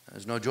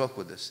 There's no joke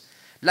with this.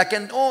 Like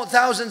in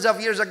thousands of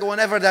years ago,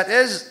 whenever that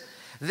is,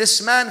 this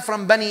man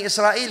from Bani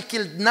Israel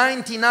killed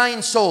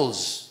 99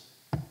 souls.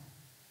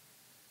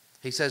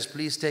 He says,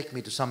 please take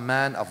me to some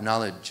man of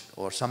knowledge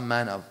or some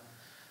man of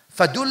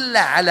فَدُلَّ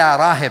عَلَى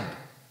راهب.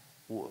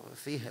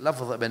 فيه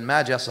لفظ ابن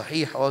ماجه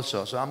صحيح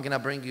also. So I'm going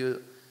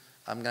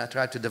to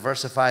try to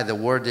diversify the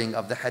wording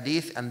of the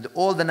hadith, and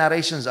all the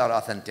narrations are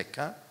authentic.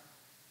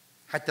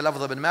 حتى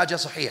لفظ ابن ماجه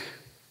صحيح.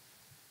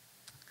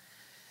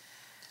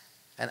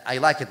 And I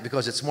like it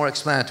because it's more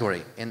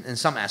explanatory in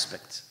some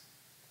aspects.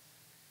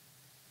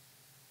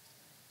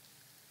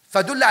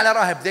 فَدُلَّ عَلَى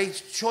راهب. They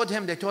showed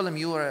him, they told him,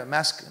 you are a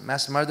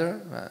mass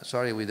murderer.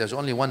 Sorry, there's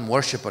only one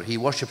worshipper. He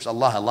worships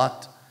Allah a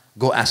lot.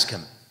 Go ask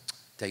him.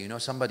 You know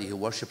somebody who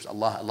worships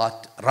Allah a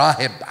lot?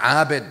 Rahib,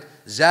 Abid,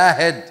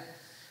 Zahid.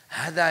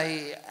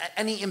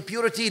 Any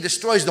impurity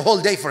destroys the whole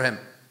day for him.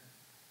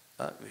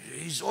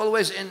 He's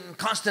always in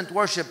constant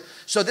worship.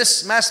 So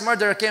this mass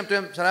murderer came to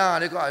him.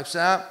 Salaam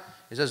alaikum.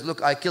 He says,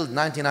 look, I killed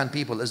 99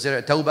 people. Is there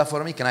a tawbah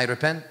for me? Can I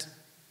repent?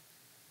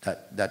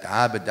 That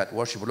Abid, that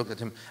worshipper looked at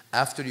him.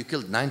 After you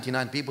killed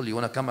 99 people, you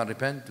want to come and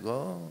repent?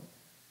 Go.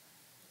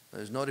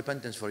 There's no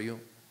repentance for you.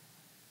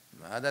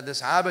 This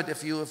habit,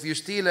 if you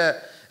steal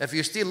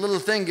little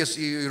things,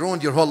 you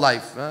ruined your whole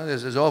life.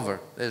 This is over.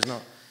 There's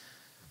no.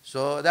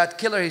 So that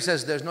killer, he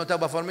says, there's no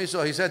tawbah for me.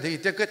 So he said he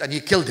took it and he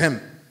killed him.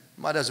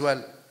 Might as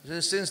well.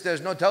 Since there's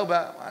no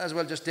tawbah, might as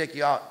well just take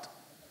you out.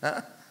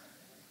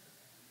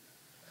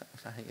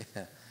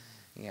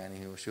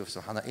 يعني شوف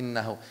سبحان الله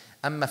إنه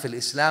أما في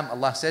الإسلام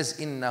Allah says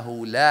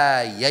إنه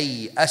لا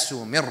ييأس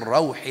من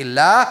روح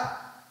الله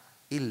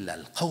إلا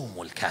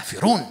القوم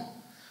الكافرون.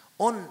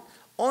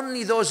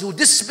 Only those who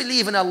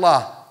disbelieve in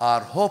Allah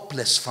are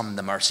hopeless from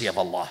the mercy of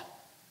Allah.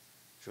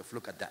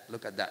 Look at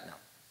that now.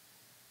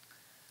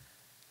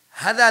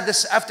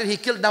 After he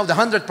killed now the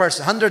 100th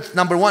person,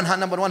 number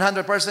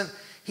 100 person,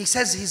 he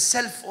says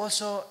himself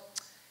also,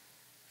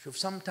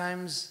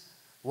 sometimes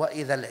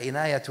وَإِذَا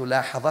الْعِنَايَةُ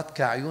لَاحَظَتْكَ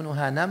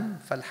عَيُونُهَا نَمْ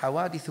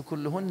فَالْحَوَادِثُ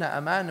كُلُّهُنَّ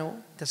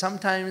أَمَانُ.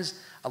 Sometimes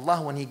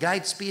Allah, when He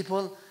guides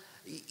people,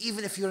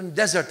 even if you're in the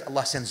desert,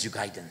 Allah sends you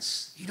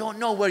guidance. You don't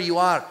know where you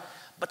are,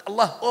 but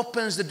Allah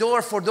opens the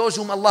door for those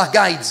whom Allah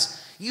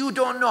guides. You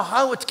don't know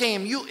how it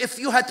came. If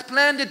you had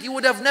planned it, you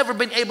would have never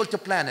been able to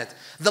plan it.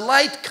 The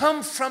light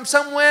comes from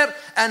somewhere,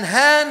 and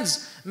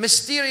hands,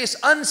 mysterious,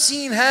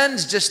 unseen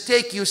hands, just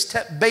take you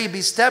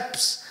baby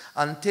steps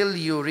until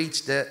you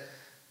reach the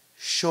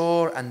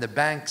shore and the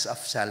banks of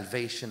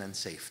salvation and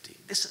safety.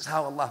 This is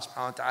how Allah subhanahu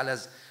wa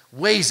ta'ala's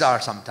ways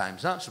are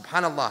sometimes.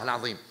 Subhanallah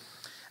al-azim.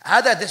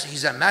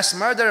 He's a mass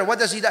murderer. What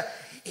does he do?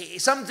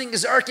 Something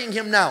is irking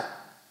him now.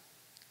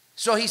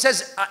 So he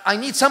says, I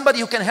need somebody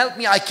who can help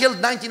me. I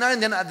killed 99,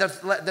 then the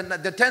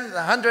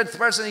 100th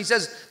person, he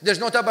says, there's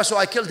no tawbah, so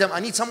I killed him. I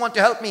need someone to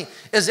help me.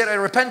 Is there a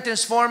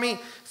repentance for me?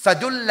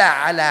 فَدُلَّ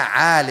عَلَى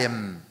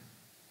عَالِمٍ.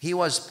 He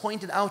was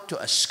pointed out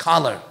to a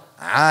scholar.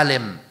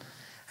 Alim.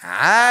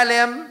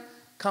 Alim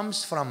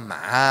comes from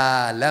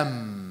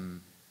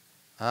alam.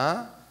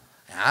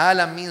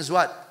 Alam means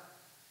what?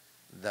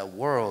 The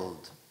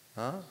world.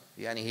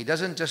 He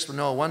doesn't just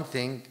know one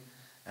thing,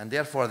 and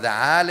therefore the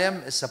alim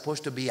is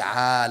supposed to be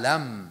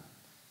alam.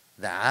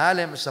 The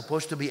alim is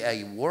supposed to be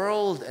a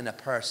world and a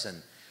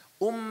person.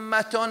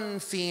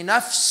 Ummatun fi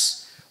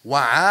nafs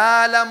wa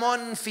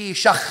alamun fi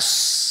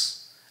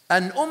shakhs.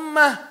 An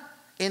ummah,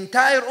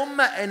 entire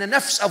ummah, and a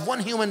nafs of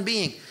one human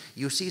being.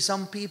 You see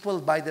some people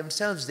by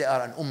themselves, they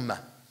are an ummah.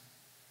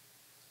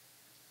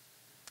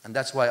 And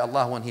that's why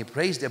Allah, when He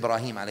praised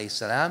Ibrahim alayhi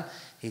salam,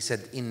 He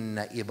said,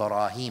 Inna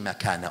Ibrahim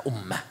kana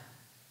ummah.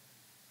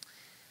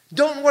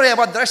 Don't worry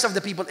about the rest of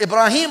the people.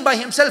 Ibrahim by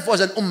himself was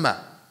an ummah.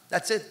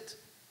 That's it.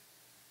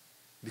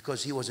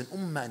 Because he was an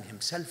ummah in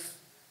himself,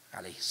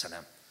 alayhi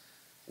salam.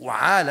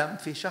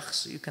 وَعَالَمْ فِي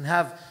شَخْص. You can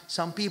have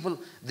some people,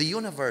 the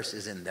universe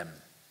is in them,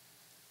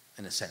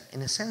 in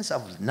a sense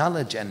of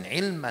knowledge and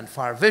ilm and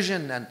far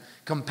vision and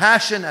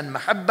compassion and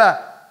mahabbah.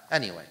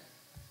 Anyway.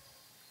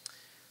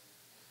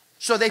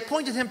 So they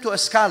pointed him to a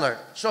scholar.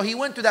 So he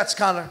went to that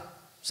scholar.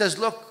 Says,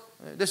 look,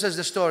 this is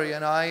the story.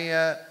 And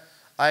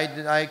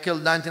I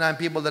killed 99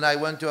 people, then I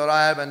went to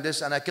Arab and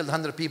this, and I killed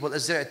 100 people.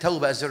 Is there a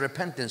tawbah? Is there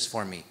repentance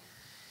for me?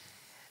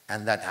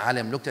 And that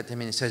alim looked at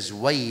him and he says,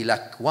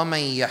 وَيْلَكْ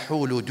وَمَنْ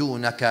يَحُولُ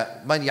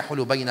دُونَكَ مَنْ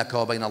يَحُولُ بَيْنَكَ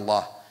وَبَيْنَ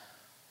اللَّهِ.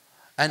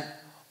 And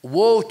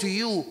woe to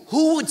you,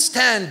 who would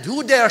stand,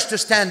 who dares to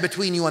stand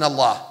between you and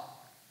Allah?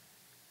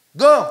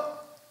 Go.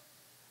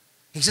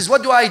 He says,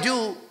 what do I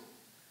do?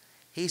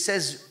 He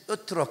says,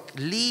 اترك,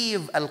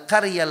 leave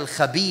القرية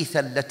الخبيثة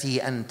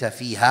التي أنت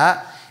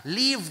فيها.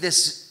 Leave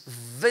this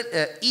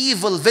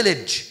evil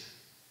village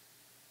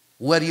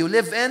where you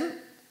live in.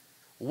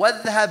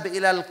 واذهب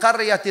إلى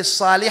القرية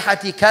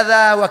الصالحة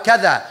كذا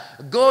وكذا.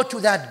 Go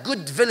to that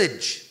good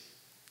village,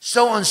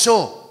 so and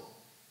so.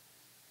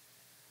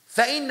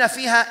 فإن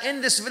فيها, in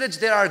this village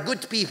there are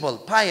good people,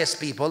 pious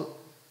people.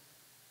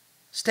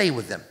 Stay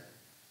with them.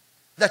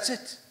 That's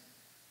it.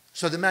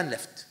 So the man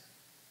left.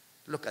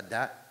 Look at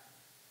that.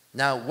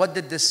 Now, what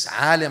did this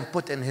alim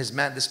put in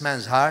this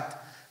man's heart?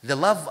 The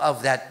love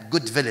of that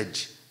good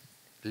village.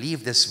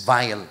 Leave this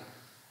vile,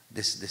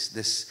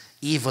 this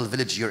evil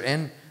village you're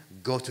in.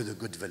 Go to the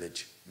good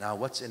village. Now,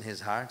 what's in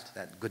his heart?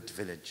 That good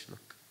village.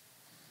 Look,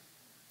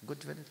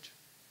 good village.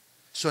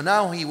 So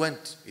now he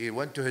went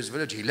to his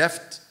village. He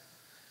left.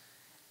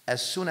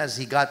 As soon as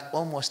he got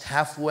almost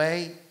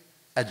halfway,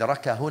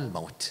 أدركه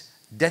الموت.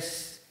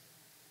 Death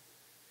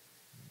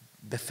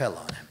befell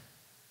on him.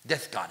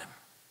 Death got him.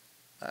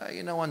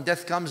 You know, when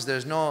death comes,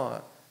 there's no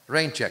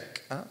rain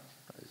check. Huh?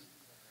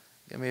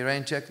 Give me a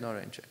rain check, no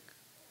rain check.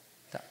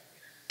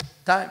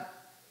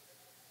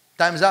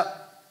 Time's up.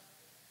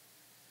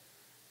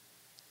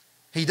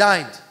 He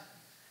died.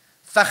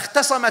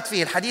 فاختصمت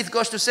فيه. Hadith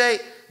goes to say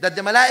that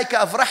the malaika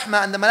of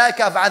rahmah and the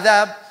malaika of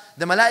adhab,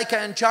 the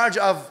malaika in charge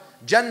of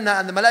Jannah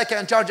and the malaika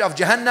in charge of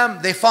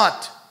Jahannam, they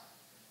fought.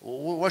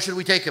 Where should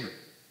we take him?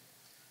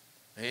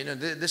 You know,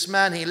 this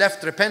man, he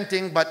left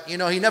repenting, but you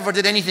know, he never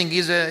did anything.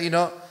 He's a, you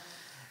know.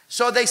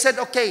 So they said,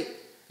 okay,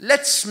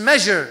 let's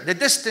measure the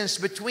distance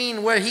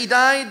between where he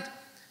died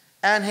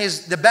and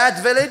the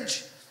bad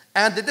village,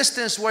 and the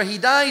distance where he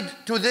died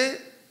to the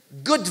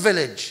good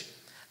village.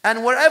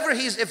 And wherever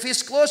if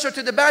he's closer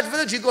to the bad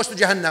village, he goes to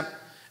Jahannam.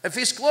 If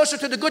he's closer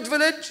to the good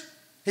village,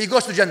 he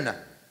goes to Jannah.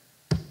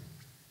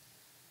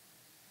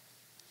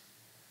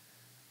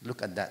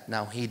 Look at that.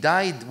 Now, he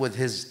died with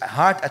his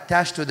heart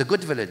attached to the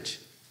good village.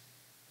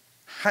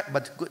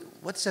 But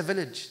what's a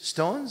village?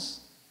 Stones?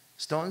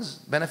 Stones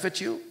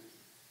benefit you?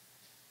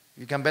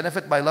 You can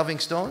benefit by loving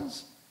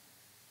stones?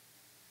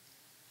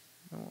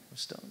 No,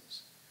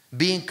 stones.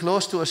 Being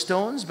close to a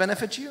stones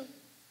benefit you?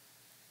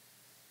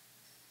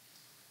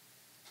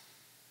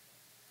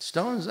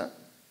 Stones, huh?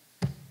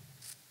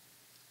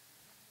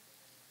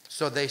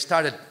 So the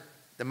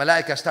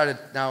malaika started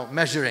now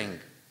measuring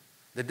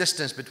the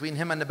distance between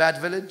him and the bad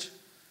village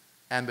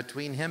and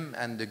between him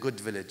and the good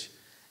village.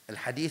 The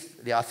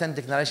hadith, the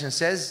authentic narration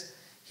says,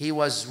 he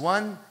was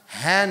one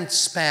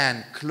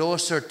handspan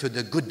closer to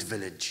the good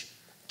village.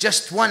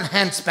 Just one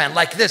handspan,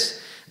 like this.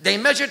 They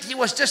measured, he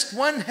was just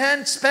one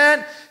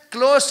handspan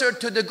closer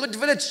to the good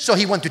village, so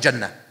he went to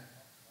Jannah.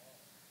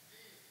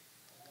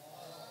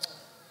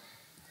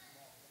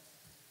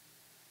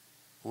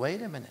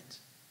 Wait a minute.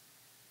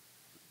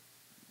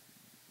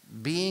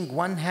 Being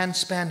one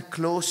handspan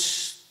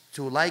close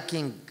to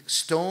liking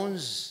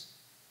stones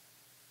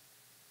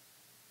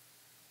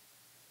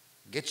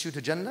gets you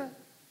to Jannah?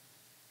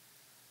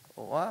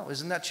 Oh, wow,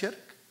 isn't that shirk?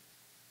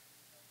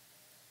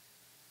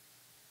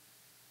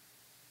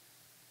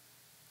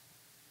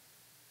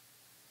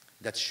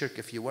 That's shirk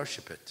if you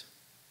worship it.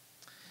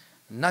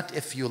 Not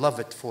if you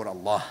love it for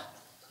Allah.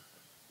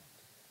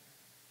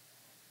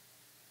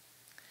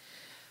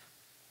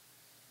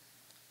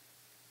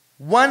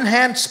 One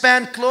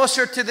handspan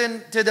closer to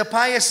the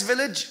pious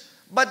village,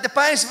 but the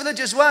pious village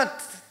is what?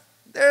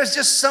 There's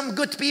just some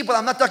good people.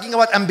 I'm not talking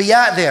about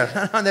Anbiya there.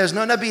 There's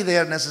no Nabi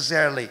there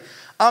necessarily.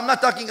 I'm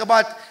not talking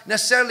about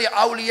necessarily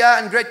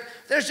awliya and great.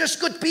 There's just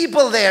good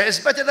people there. It's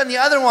better than the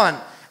other one.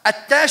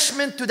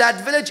 Attachment to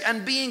that village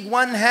and being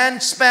one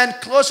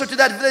handspan closer to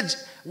that village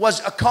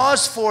was a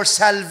cause for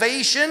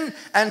salvation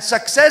and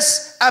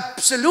success.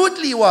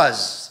 Absolutely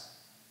was.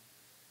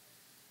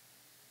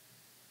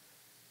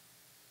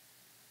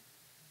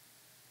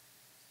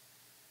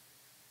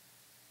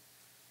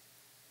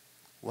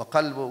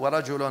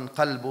 ورجل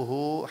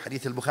قلبه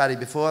حديث البخاري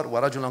before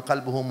ورجل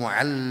قلبه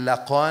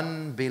معلق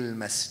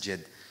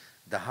بالمسجد.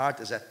 The heart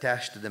is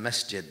attached to the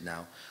masjid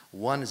now.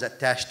 One is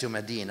attached to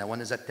Medina.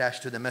 One is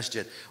attached to the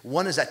masjid.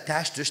 One is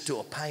attached just to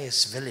a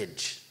pious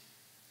village.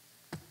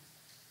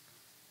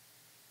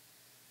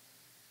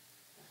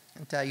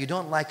 And you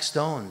don't like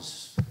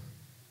stones.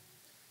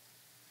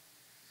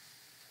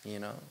 You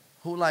know,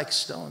 who likes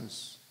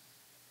stones?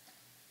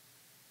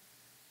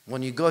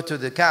 When you go to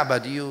the Kaaba,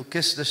 do you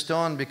kiss the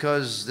stone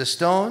because the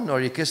stone,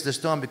 or you kiss the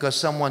stone because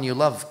someone you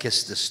love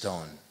kissed the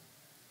stone?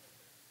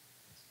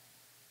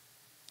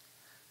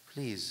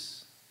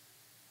 Please,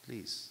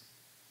 please,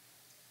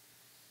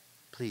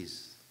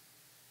 please.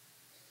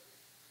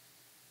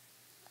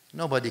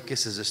 Nobody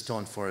kisses a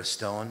stone for a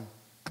stone.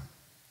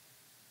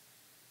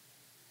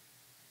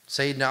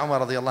 Sayyidina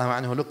Umar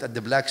radiallahu anhu looked at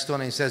the black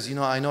stone and he says, you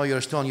know, I know you're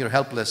a stone, you're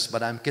helpless,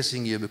 but I'm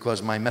kissing you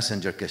because my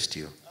messenger kissed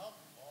you.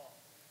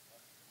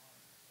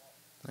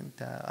 And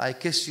I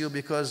kiss you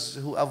because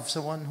of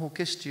someone who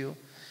kissed you.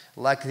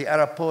 Like the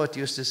Arab poet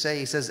used to say,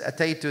 he says,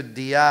 أتيت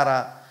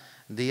الديار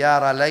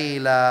ديار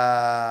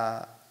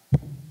ليلى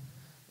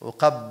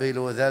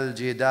أقبل ذا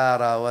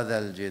الجدار وذا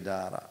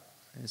الجدار.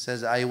 He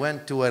says, I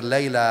went to where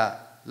Layla.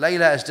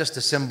 Layla is just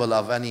a symbol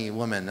of any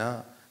woman.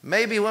 Huh?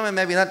 Maybe women,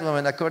 maybe not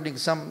women. According to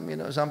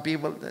some, some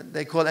people,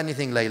 they call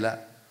anything Layla.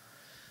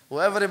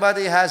 Well,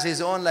 everybody has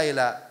his own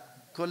Layla.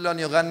 كل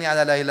يغني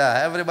على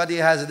ليلى. Everybody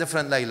has a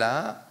different Layla.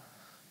 Huh?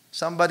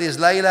 Somebody's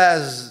Layla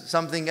is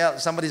something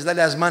else. Somebody's Layla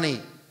has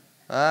money.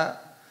 Huh?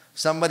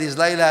 Somebody's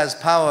Layla has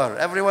power.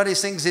 Everybody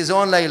sings his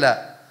own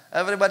Layla.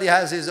 Everybody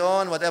has his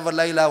own whatever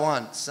Layla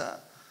wants. Huh?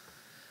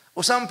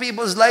 Well, some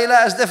people's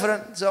Layla is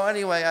different. So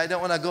anyway, I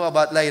don't want to go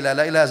about Layla.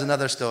 Layla is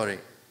another story.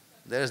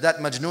 There's that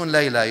Majnoon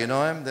Layla, you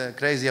know him? The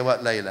crazy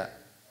about Layla.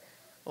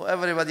 Well,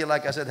 everybody,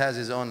 like I said, has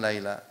his own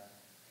Layla.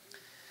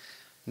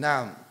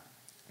 نعم.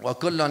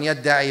 وكل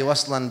يدعي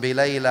وصلا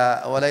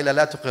بليلى وليلى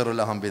لا تقر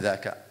لهم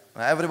بذاك.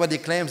 Everybody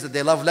claims that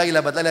they love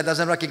Layla, but Layla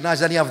doesn't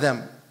recognize any of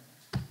them.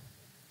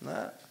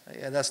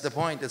 Yeah, that's the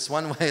point. It's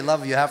one-way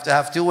love. You have to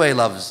have two-way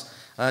loves.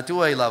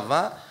 Two-way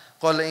love.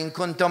 قل إن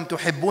كنتم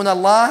تحبون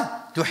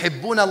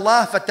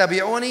الله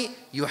فاتبعوني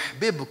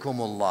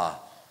يحببكم الله.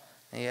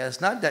 Yeah,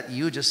 it's not that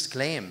you just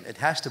claim. It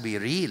has to be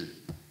real.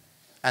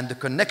 And the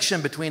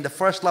connection between the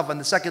first love and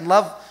the second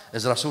love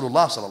is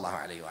Rasulullah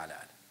sallallahu alayhi wa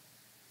sallam.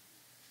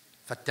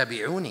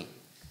 فاتبعوني.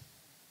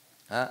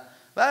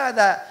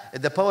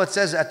 The poet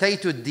says,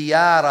 أتيت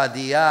الديار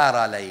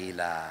ديار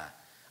ليلى.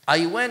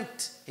 I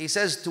went, he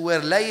says, to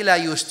where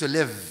Layla used to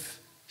live.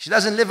 She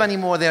doesn't live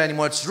anymore there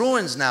anymore. It's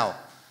ruins now.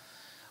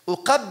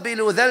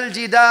 أقبل ذا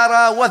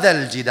الجدار وذا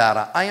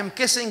الجدار. I am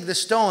kissing the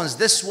stones,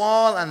 this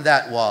wall and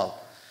that wall.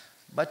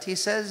 But he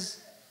says,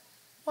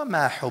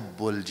 وما حب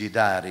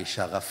الجدار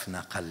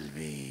شغفنا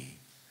قلبي.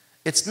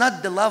 It's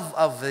not the love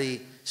of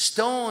the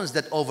stones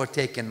that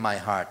overtaken my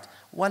heart.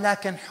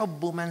 ولكن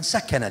حب من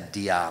سكن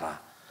الديار.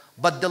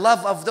 But the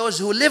love of those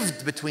who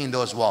lived between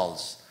those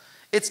walls.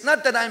 It's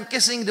not that I'm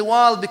kissing the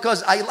wall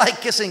because I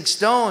like kissing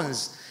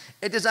stones.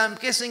 It is I'm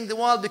kissing the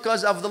wall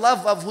because of the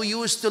love of who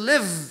used to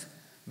live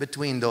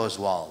between those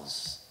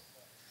walls.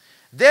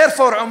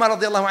 Therefore, Umar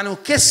radiallahu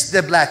anhu kissed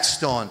the black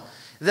stone.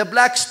 The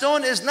black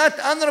stone is not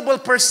honorable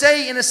per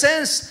se in a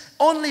sense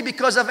only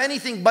because of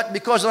anything, but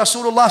because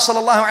Rasulullah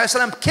sallallahu alaihi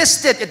wasallam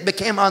kissed it, it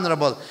became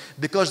honorable.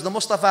 Because the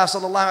Mustafa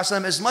sallallahu alaihi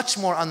wasallam is much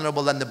more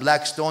honorable than the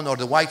black stone or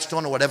the white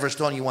stone or whatever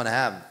stone you want to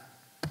have.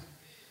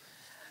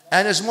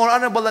 And is more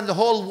honorable than the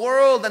whole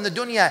world and the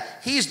dunya.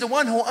 He's the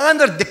one who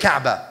honored the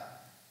Kaaba.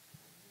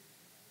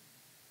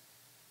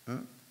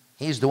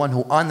 He's the one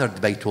who honored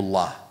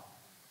Baytullah.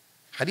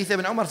 Hadith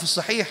ibn Umar fi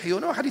Sahih. You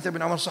know Hadith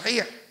ibn Umar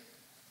Sahih.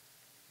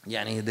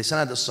 يعني the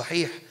sanad is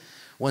Sahih.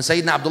 When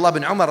Sayyidina Abdullah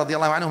bin Umar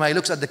radiallahu anhu, he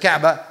looks at the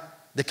Kaaba,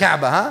 the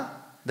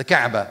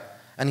Kaaba,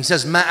 and he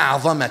says, ما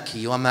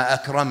أعظمك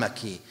وما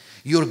أكرمك.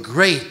 You're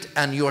great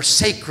and you're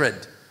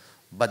sacred.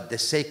 But the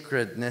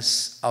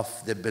sacredness of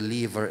the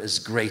believer is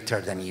greater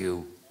than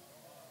you.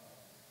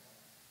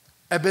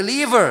 A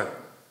believer,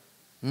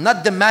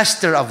 not the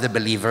master of the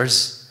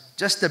believers,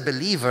 just a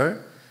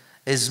believer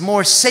is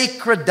more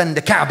sacred than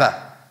the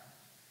Kaaba.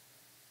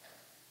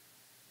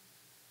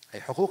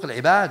 حقوق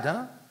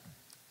العباد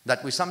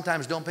that we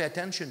sometimes don't pay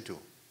attention to.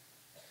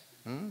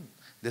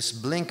 This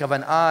blink of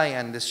an eye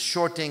and this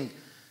shorting,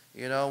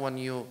 when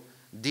you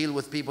deal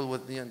with people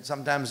with,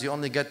 sometimes you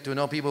only get to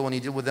know people when you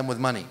deal with them with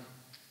money.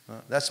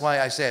 That's why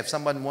I say if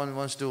someone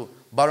wants to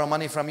borrow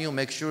money from you,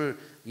 make sure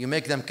you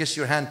make them kiss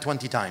your hand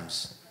 20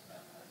 times.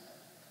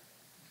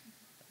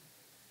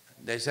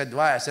 They said,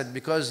 why? I said,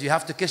 because you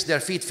have to kiss their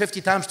feet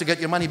 50 times to get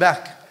your money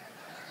back.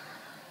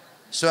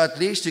 So at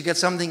least you get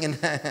something in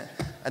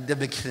at the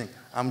beginning.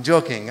 I'm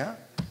joking. Huh?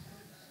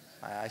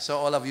 I saw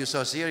all of you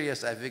so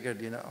serious, I figured,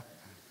 you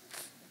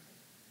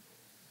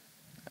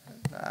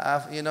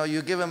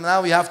give him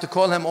now, you have to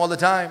call him all the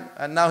time.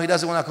 And now he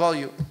doesn't want to call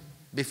you.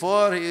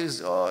 Before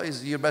he's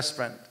your best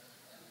friend.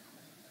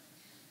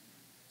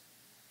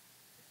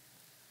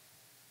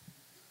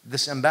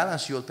 This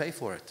imbalance, you'll pay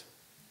for it.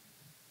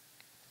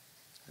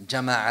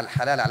 جمع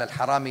الحلال على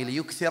الحرام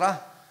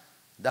ليكثره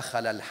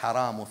دخل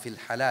الحرام في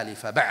الحلال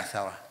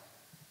فبعثره.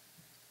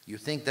 You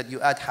think that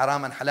you add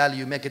haram and halal,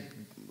 you make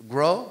it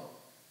grow?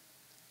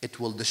 It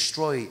will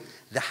destroy.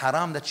 The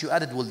haram that you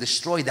added will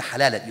destroy the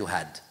halal that you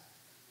had.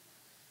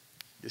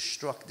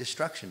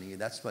 Destruction,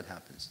 that's what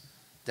happens.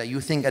 That you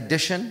think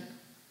addition,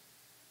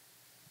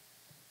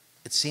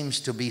 it seems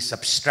to be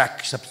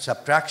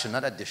subtraction,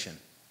 not addition.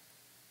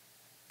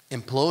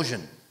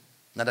 Implosion,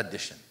 not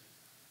addition.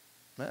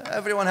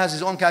 Everyone has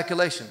his own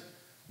calculation.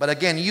 But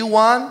again, you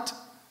want,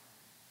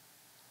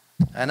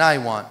 and I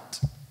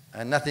want.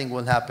 And nothing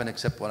will happen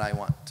except what I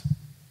want.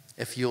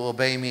 If you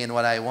obey me in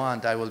what I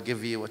want, I will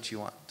give you what you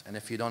want. want. And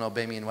if you don't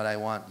obey me in what I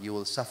want, you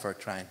will suffer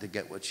trying to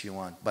get what you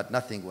want. But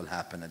nothing will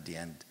happen at the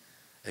end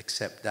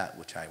except that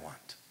which I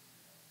want.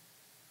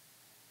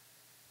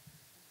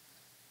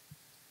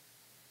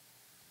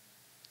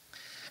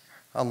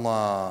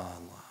 Allah,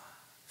 Allah.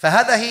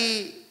 فهذا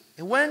he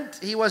went,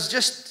 he was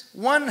just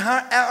one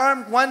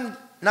hand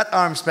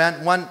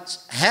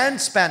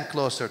span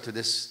closer to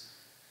this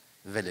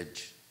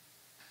village.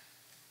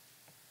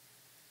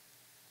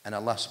 And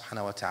Allah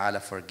subhanahu wa ta'ala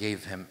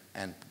forgave him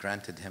and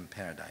granted him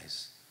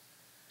paradise.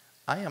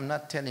 I am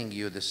not telling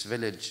you this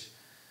village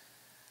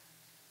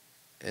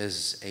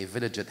is a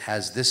village that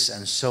has this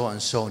and so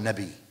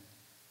Nabi.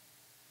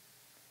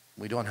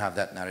 We don't have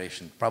that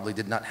narration. Probably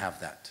did not have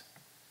that.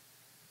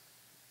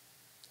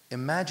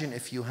 Imagine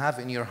if you have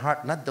in your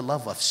heart not the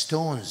love of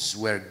stones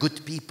where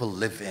good people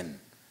live in,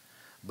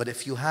 but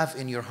if you have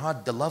in your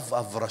heart the love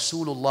of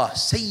Rasulullah,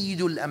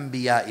 Sayyidul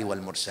Anbiya'i wal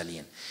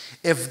Mursaleen.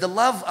 If the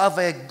love of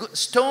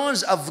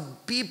stones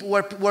of people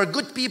where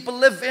good people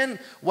live in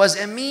was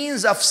a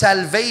means of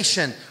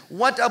salvation,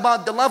 what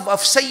about the love of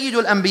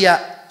Sayyidul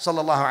Anbiya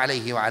sallallahu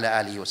alayhi wa ala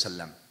alihi wa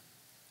sallam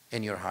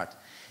in your heart?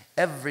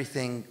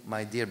 Everything,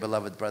 my dear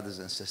beloved brothers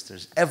and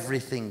sisters,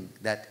 everything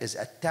that is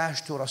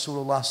attached to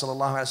Rasulullah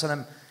sallallahu alayhi wa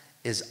sallam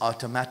is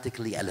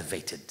automatically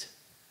elevated.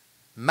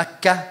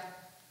 Mecca,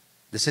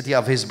 the city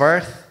of his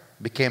birth,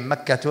 became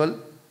Mekkatul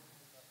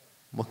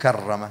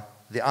Mukarramah,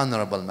 the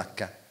honorable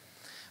Mecca.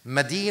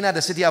 Medina,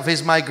 the city of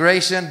his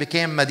migration,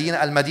 became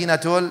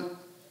Al-Madinatul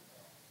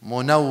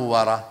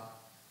Munawwara.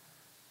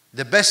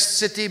 The best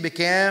city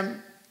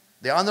became,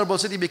 the honorable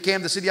city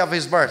became the city of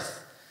his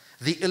birth.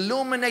 The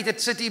illuminated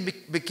city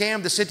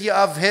became the city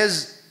of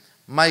his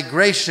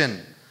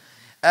migration.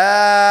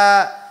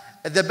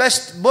 The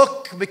best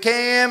book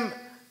became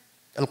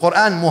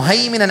Al-Quran,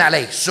 muhaiminan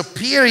alayh,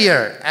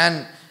 superior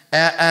and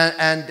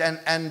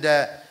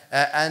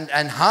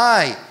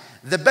high.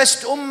 The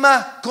best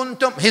ummah,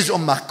 kuntum, his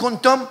ummah,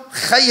 kuntum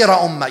khayra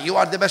ummah. You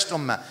are the best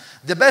ummah.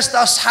 The best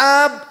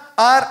ashab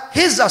are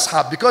his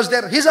ashab because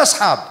they're his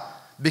ashab.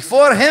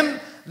 Before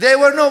him, they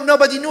were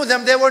nobody knew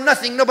them. They were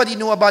nothing. Nobody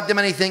knew about them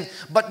anything.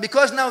 But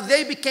because now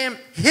they became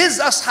his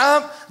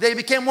ashab, they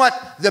became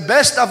what? The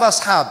best of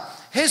ashab.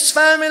 His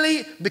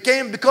family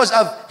became, because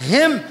of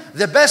him,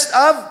 the best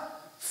of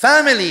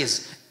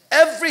families.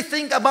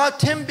 Everything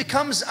about him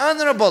becomes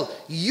honorable.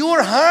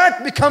 Your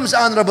heart becomes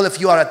honorable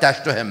if you are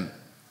attached to him.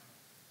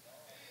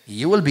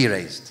 You will be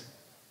raised.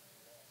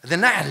 The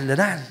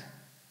na'al,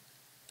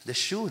 the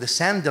shoe, the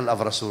sandal of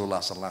Rasulullah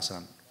sallallahu alaihi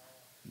wasallam.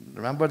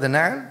 Remember the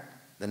na'al?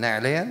 The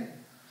na'alayan?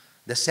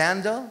 The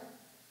sandal?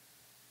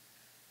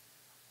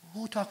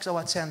 Who talks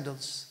about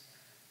sandals?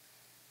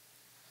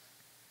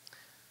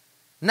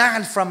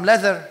 Na'al from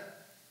leather.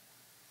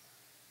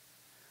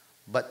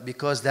 But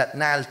because that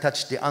na'al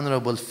touched the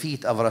honorable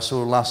feet of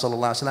Rasulullah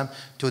sallallahu alaihi wasallam,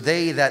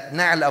 today that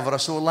na'al of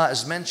Rasulullah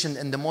is mentioned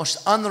in the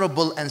most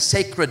honorable and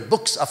sacred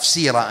books of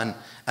seerah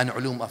and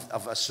ulum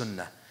of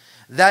sunnah.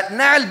 That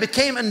na'al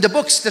became in the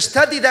books, to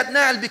study that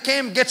na'al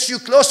gets you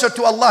closer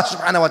to Allah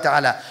subhanahu wa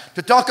ta'ala.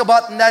 To talk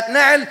about that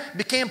na'al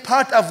became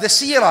part of the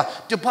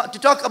seerah. To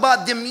talk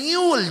about the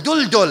mule,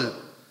 duldul,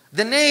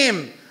 the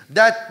name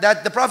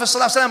that the Prophet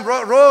ﷺ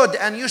rode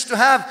and used to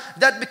have,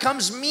 that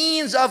becomes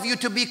means of you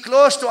to be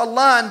close to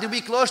Allah and to be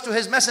close to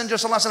His Messenger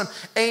ﷺ.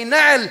 A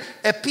na'al,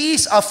 a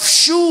piece of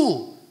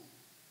shoe,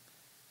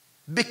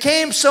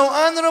 became so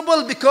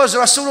honorable because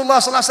Rasulullah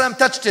ﷺ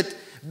touched it,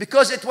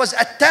 because it was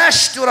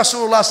attached to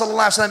Rasulullah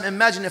ﷺ.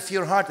 Imagine if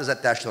your heart is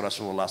attached to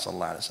Rasulullah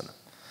ﷺ.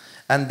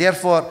 And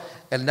therefore,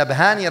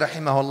 Al-Nabhani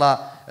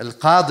rahimahullah,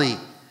 Al-Qadi,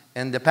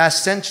 in the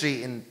past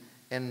century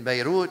in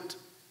Beirut,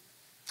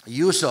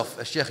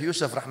 Shaykh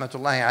Yusuf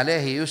rahmatullahi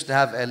alayhi, he used to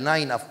have a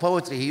line of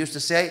poetry. He used to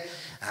say,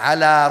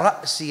 على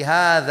رأس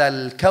هذا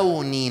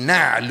الكون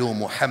نعل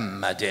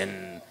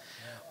محمد.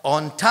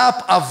 On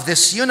top of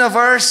this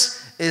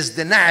universe is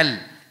the na'al,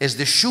 is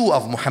the shoe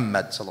of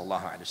Muhammad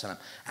sallallahu alayhi wa sallam.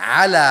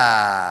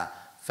 على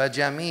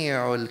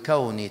فجميع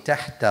الكون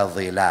تحت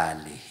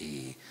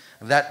ظلاله.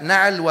 That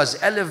na'al was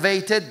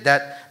elevated,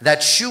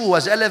 that shoe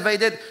was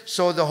elevated,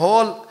 so the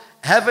whole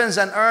heavens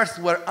and earth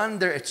were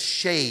under its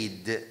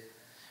shade.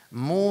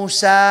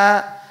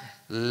 Musa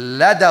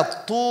لدى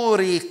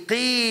الطور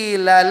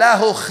قيل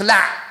له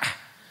خلع.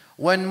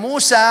 When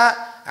Musa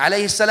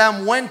alayhi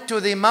salam went to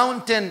the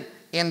mountain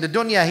in the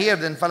dunya here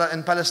in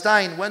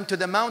Palestine, went to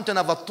the mountain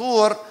of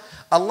At-Tur,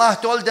 Allah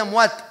told them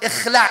what?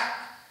 اخلع,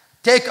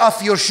 take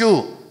off your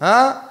shoe.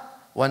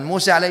 When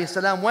Musa alayhi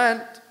salam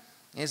went,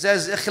 he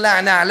says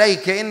اخلع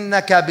نعليك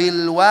إنك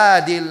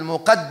بالوادي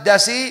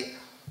المقدس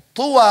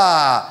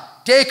طوى.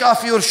 Take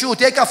off your shoe,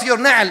 take off your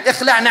na'al,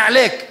 اخلع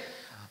نعليك.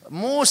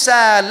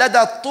 Musa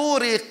لدى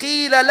الطور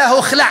قيل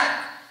له خلع.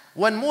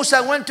 When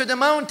Musa went to the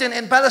mountain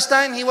in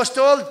Palestine, he was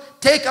told,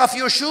 take off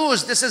your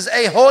shoes. This is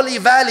a holy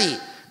valley.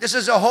 This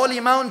is a holy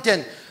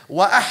mountain.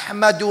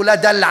 وأحمد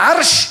لدى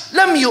العرش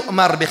لم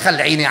يؤمر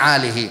بخلع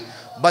نعاله.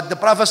 But the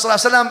Prophet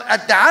ﷺ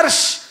at the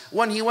Arsh,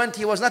 when he went,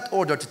 he was not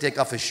ordered to take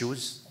off his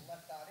shoes.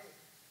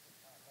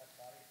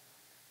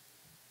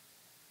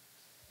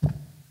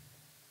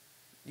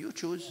 You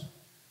choose.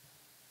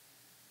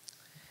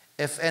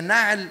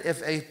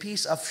 If a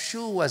piece of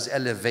shoe was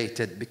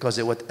elevated because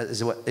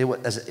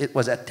it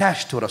was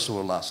attached to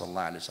Rasulullah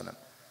sallallahu alaihi wasallam,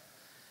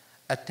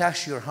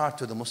 attach your heart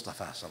to the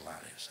Mustafa sallallahu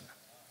alaihi wasallam.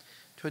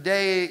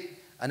 Today,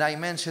 and I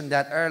mentioned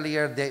that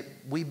earlier,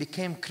 we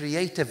became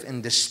creative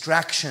in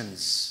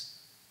distractions.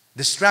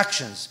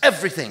 Distractions,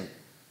 everything.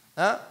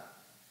 Huh?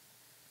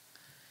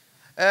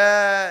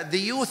 The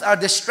youth are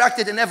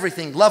distracted in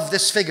everything. Love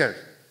this figure.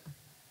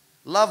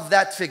 Love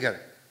that figure.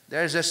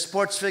 There's a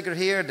sports figure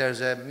here.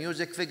 There's a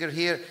music figure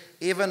here.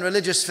 Even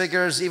religious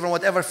figures, even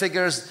whatever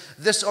figures.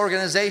 This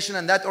organization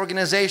and that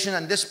organization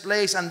and this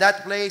place and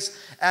that place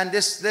and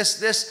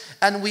this.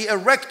 And we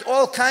erect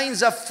all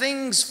kinds of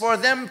things for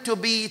them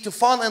to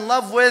fall in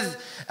love with.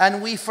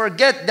 And we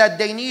forget that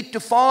they need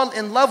to fall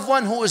in love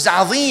one who is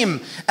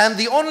azim. And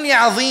the only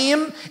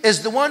azim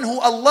is the one who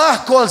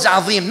Allah calls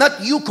azim,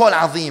 not you call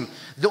azim.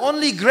 The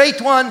only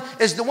great one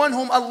is the one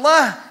whom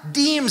Allah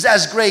deems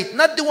as great,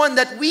 not the one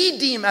that we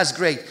deem as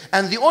great.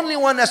 And the only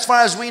one, as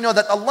far as we know,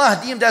 that Allah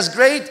deemed as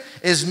great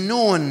is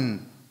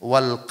Noon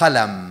wal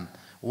Qalam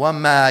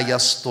وما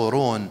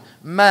يسطرون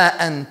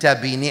ما أنت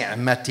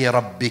بنعمة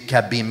ربك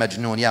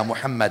بمجنون يا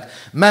محمد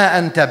ما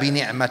أنت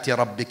بنعمة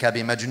ربك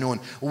بمجنون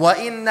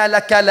وإن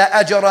لك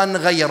لأجرا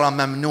غير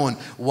ممنون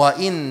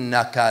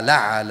وإنك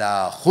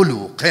لعلى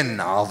خلق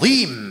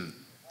عظيم.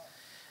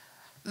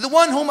 The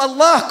one whom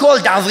Allah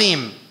called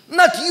Azim,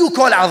 not you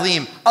call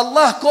Azim.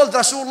 Allah called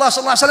Rasulullah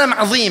sallallahu alaihi wasallam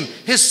Azim.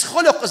 His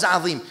khuluq is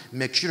Azim.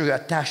 Make sure you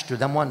attach to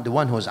the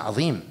one who is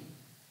Azim.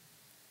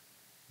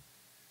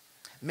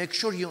 Make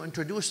sure you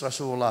introduce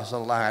Rasulullah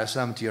sallallahu alaihi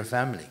wasallam to your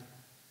family,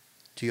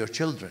 to your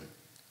children.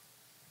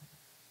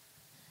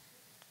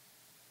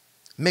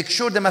 Make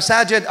sure the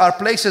masajid are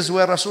places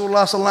where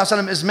Rasulullah sallallahu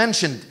alaihi wasallam is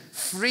mentioned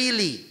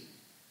freely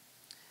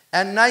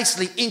and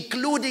nicely,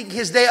 including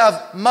his day of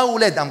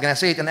Mawlid. I'm going to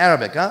say it in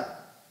Arabic, huh?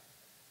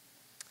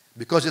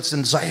 Because it's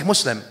in Sahih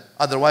Muslim.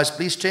 Otherwise,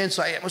 please change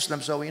Sahih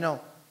Muslim so we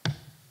know.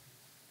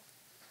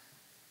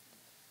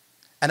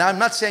 And I'm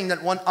not saying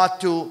that one ought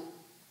to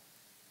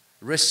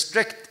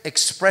restrict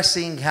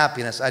expressing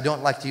happiness. I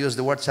don't like to use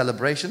the word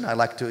celebration. I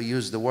like to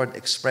use the word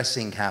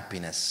expressing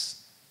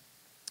happiness.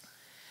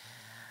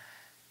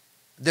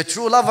 The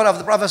true lover of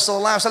the Prophet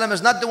ﷺ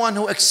is not the one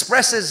who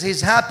expresses his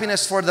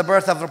happiness for the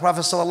birth of the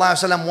Prophet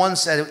ﷺ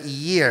once a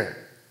year.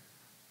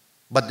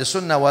 But the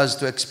sunnah was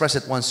to express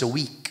it once a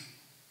week,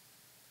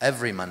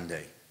 every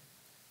Monday.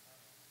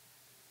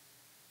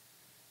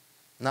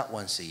 Not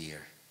once a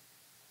year.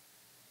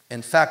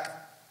 In fact,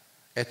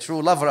 a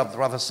true lover of the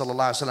Prophet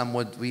ﷺ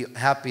would be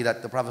happy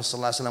that the Prophet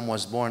ﷺ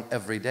was born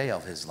every day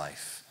of his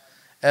life.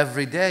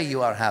 Every day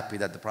you are happy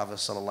that the Prophet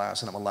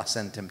ﷺ, Allah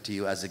sent him to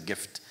you as a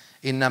gift.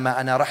 إنما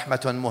أنا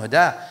رحمة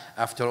مهداة.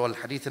 After all,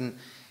 hadith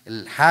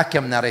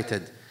al-Hakim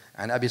narrated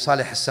and Abi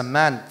Salih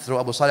al-Samman through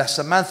Abu Salih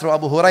al-Samman through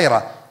Abu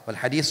Hurairah. Well,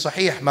 hadith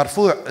sahih,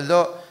 marfu',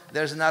 though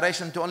there's a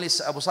narration to only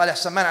Abu Salih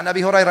al-Samman and Abi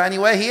Hurairah.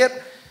 Anyway, here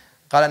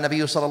قال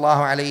النبي صلى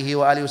الله عليه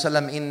وآله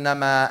وسلم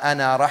إنما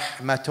أنا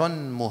رحمة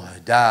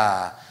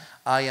مهداة.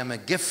 I am a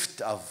gift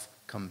of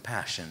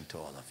compassion to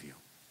all of you.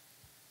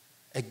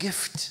 A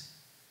gift.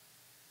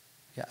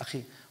 يا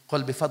أخي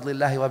قل بفضل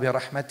الله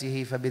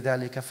وبرحمته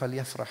فبذلك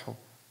فليفرحوا.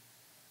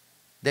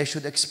 They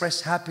should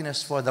express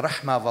happiness for the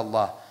rahmah of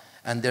Allah.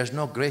 And there's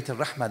no greater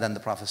rahmah than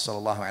the Prophet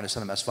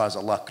ﷺ as far as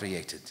Allah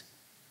created.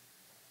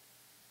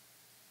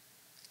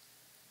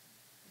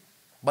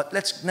 But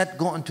let's not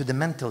go into the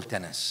mental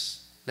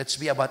tennis. Let's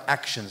be about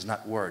actions,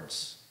 not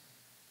words.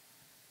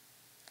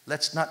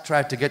 Let's not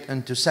try to get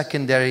into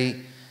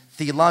secondary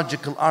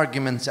theological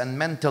arguments and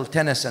mental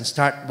tennis and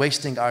start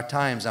wasting our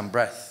times and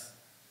breath.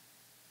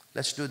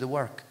 Let's do the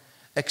work.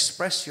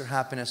 Express your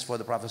happiness for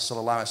the Prophet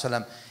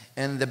ﷺ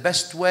in the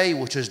best way,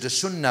 which is the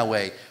sunnah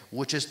way,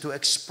 which is to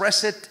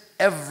express it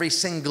every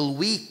single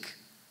week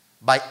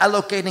by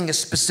allocating a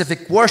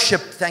specific worship,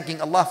 thanking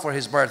Allah for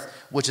his birth,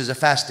 which is a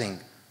fasting.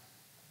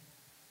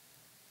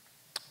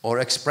 Or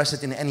express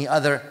it in any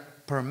other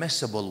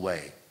permissible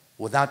way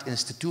without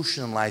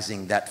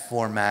institutionalizing that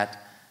format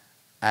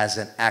as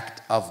an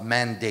act of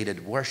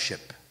mandated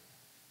worship.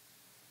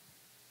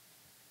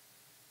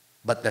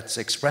 But let's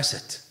express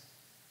it.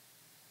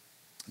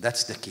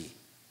 That's the key.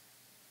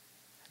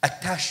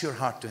 Attach your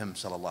heart to him,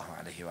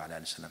 sallallahu alayhi wa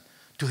sallam,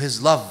 to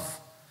his love.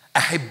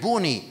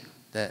 Ahibbuni,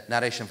 the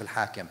narration from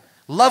Al-Hakim.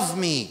 Love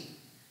me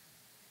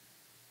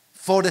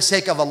for the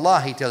sake of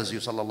Allah, he tells you,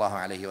 sallallahu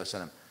alayhi wa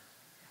sallam.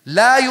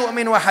 La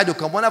yu'minu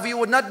ahadukum. One of you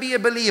would not be a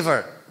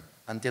believer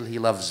until he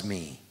loves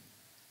me.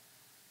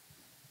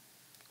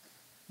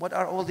 What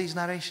are all these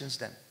narrations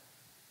then?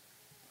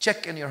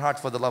 Check in your heart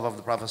for the love of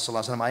the Prophet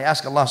sallallahu alaihi wasallam. I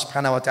ask Allah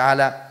subhanahu wa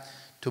ta'ala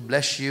to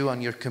bless you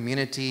and your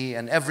community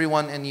and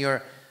everyone in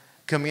your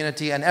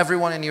community and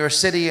everyone in your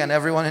city and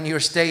everyone in your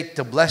state,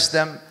 to bless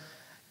them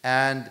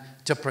and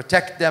to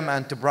protect them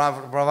and to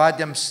provide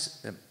them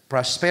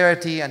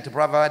prosperity and to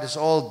provide us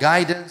all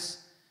guidance.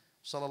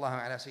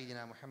 Sallallahu ala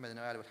Sayyidina Muhammadin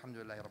wa alihi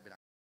walhamdulillahi rabbil alamin.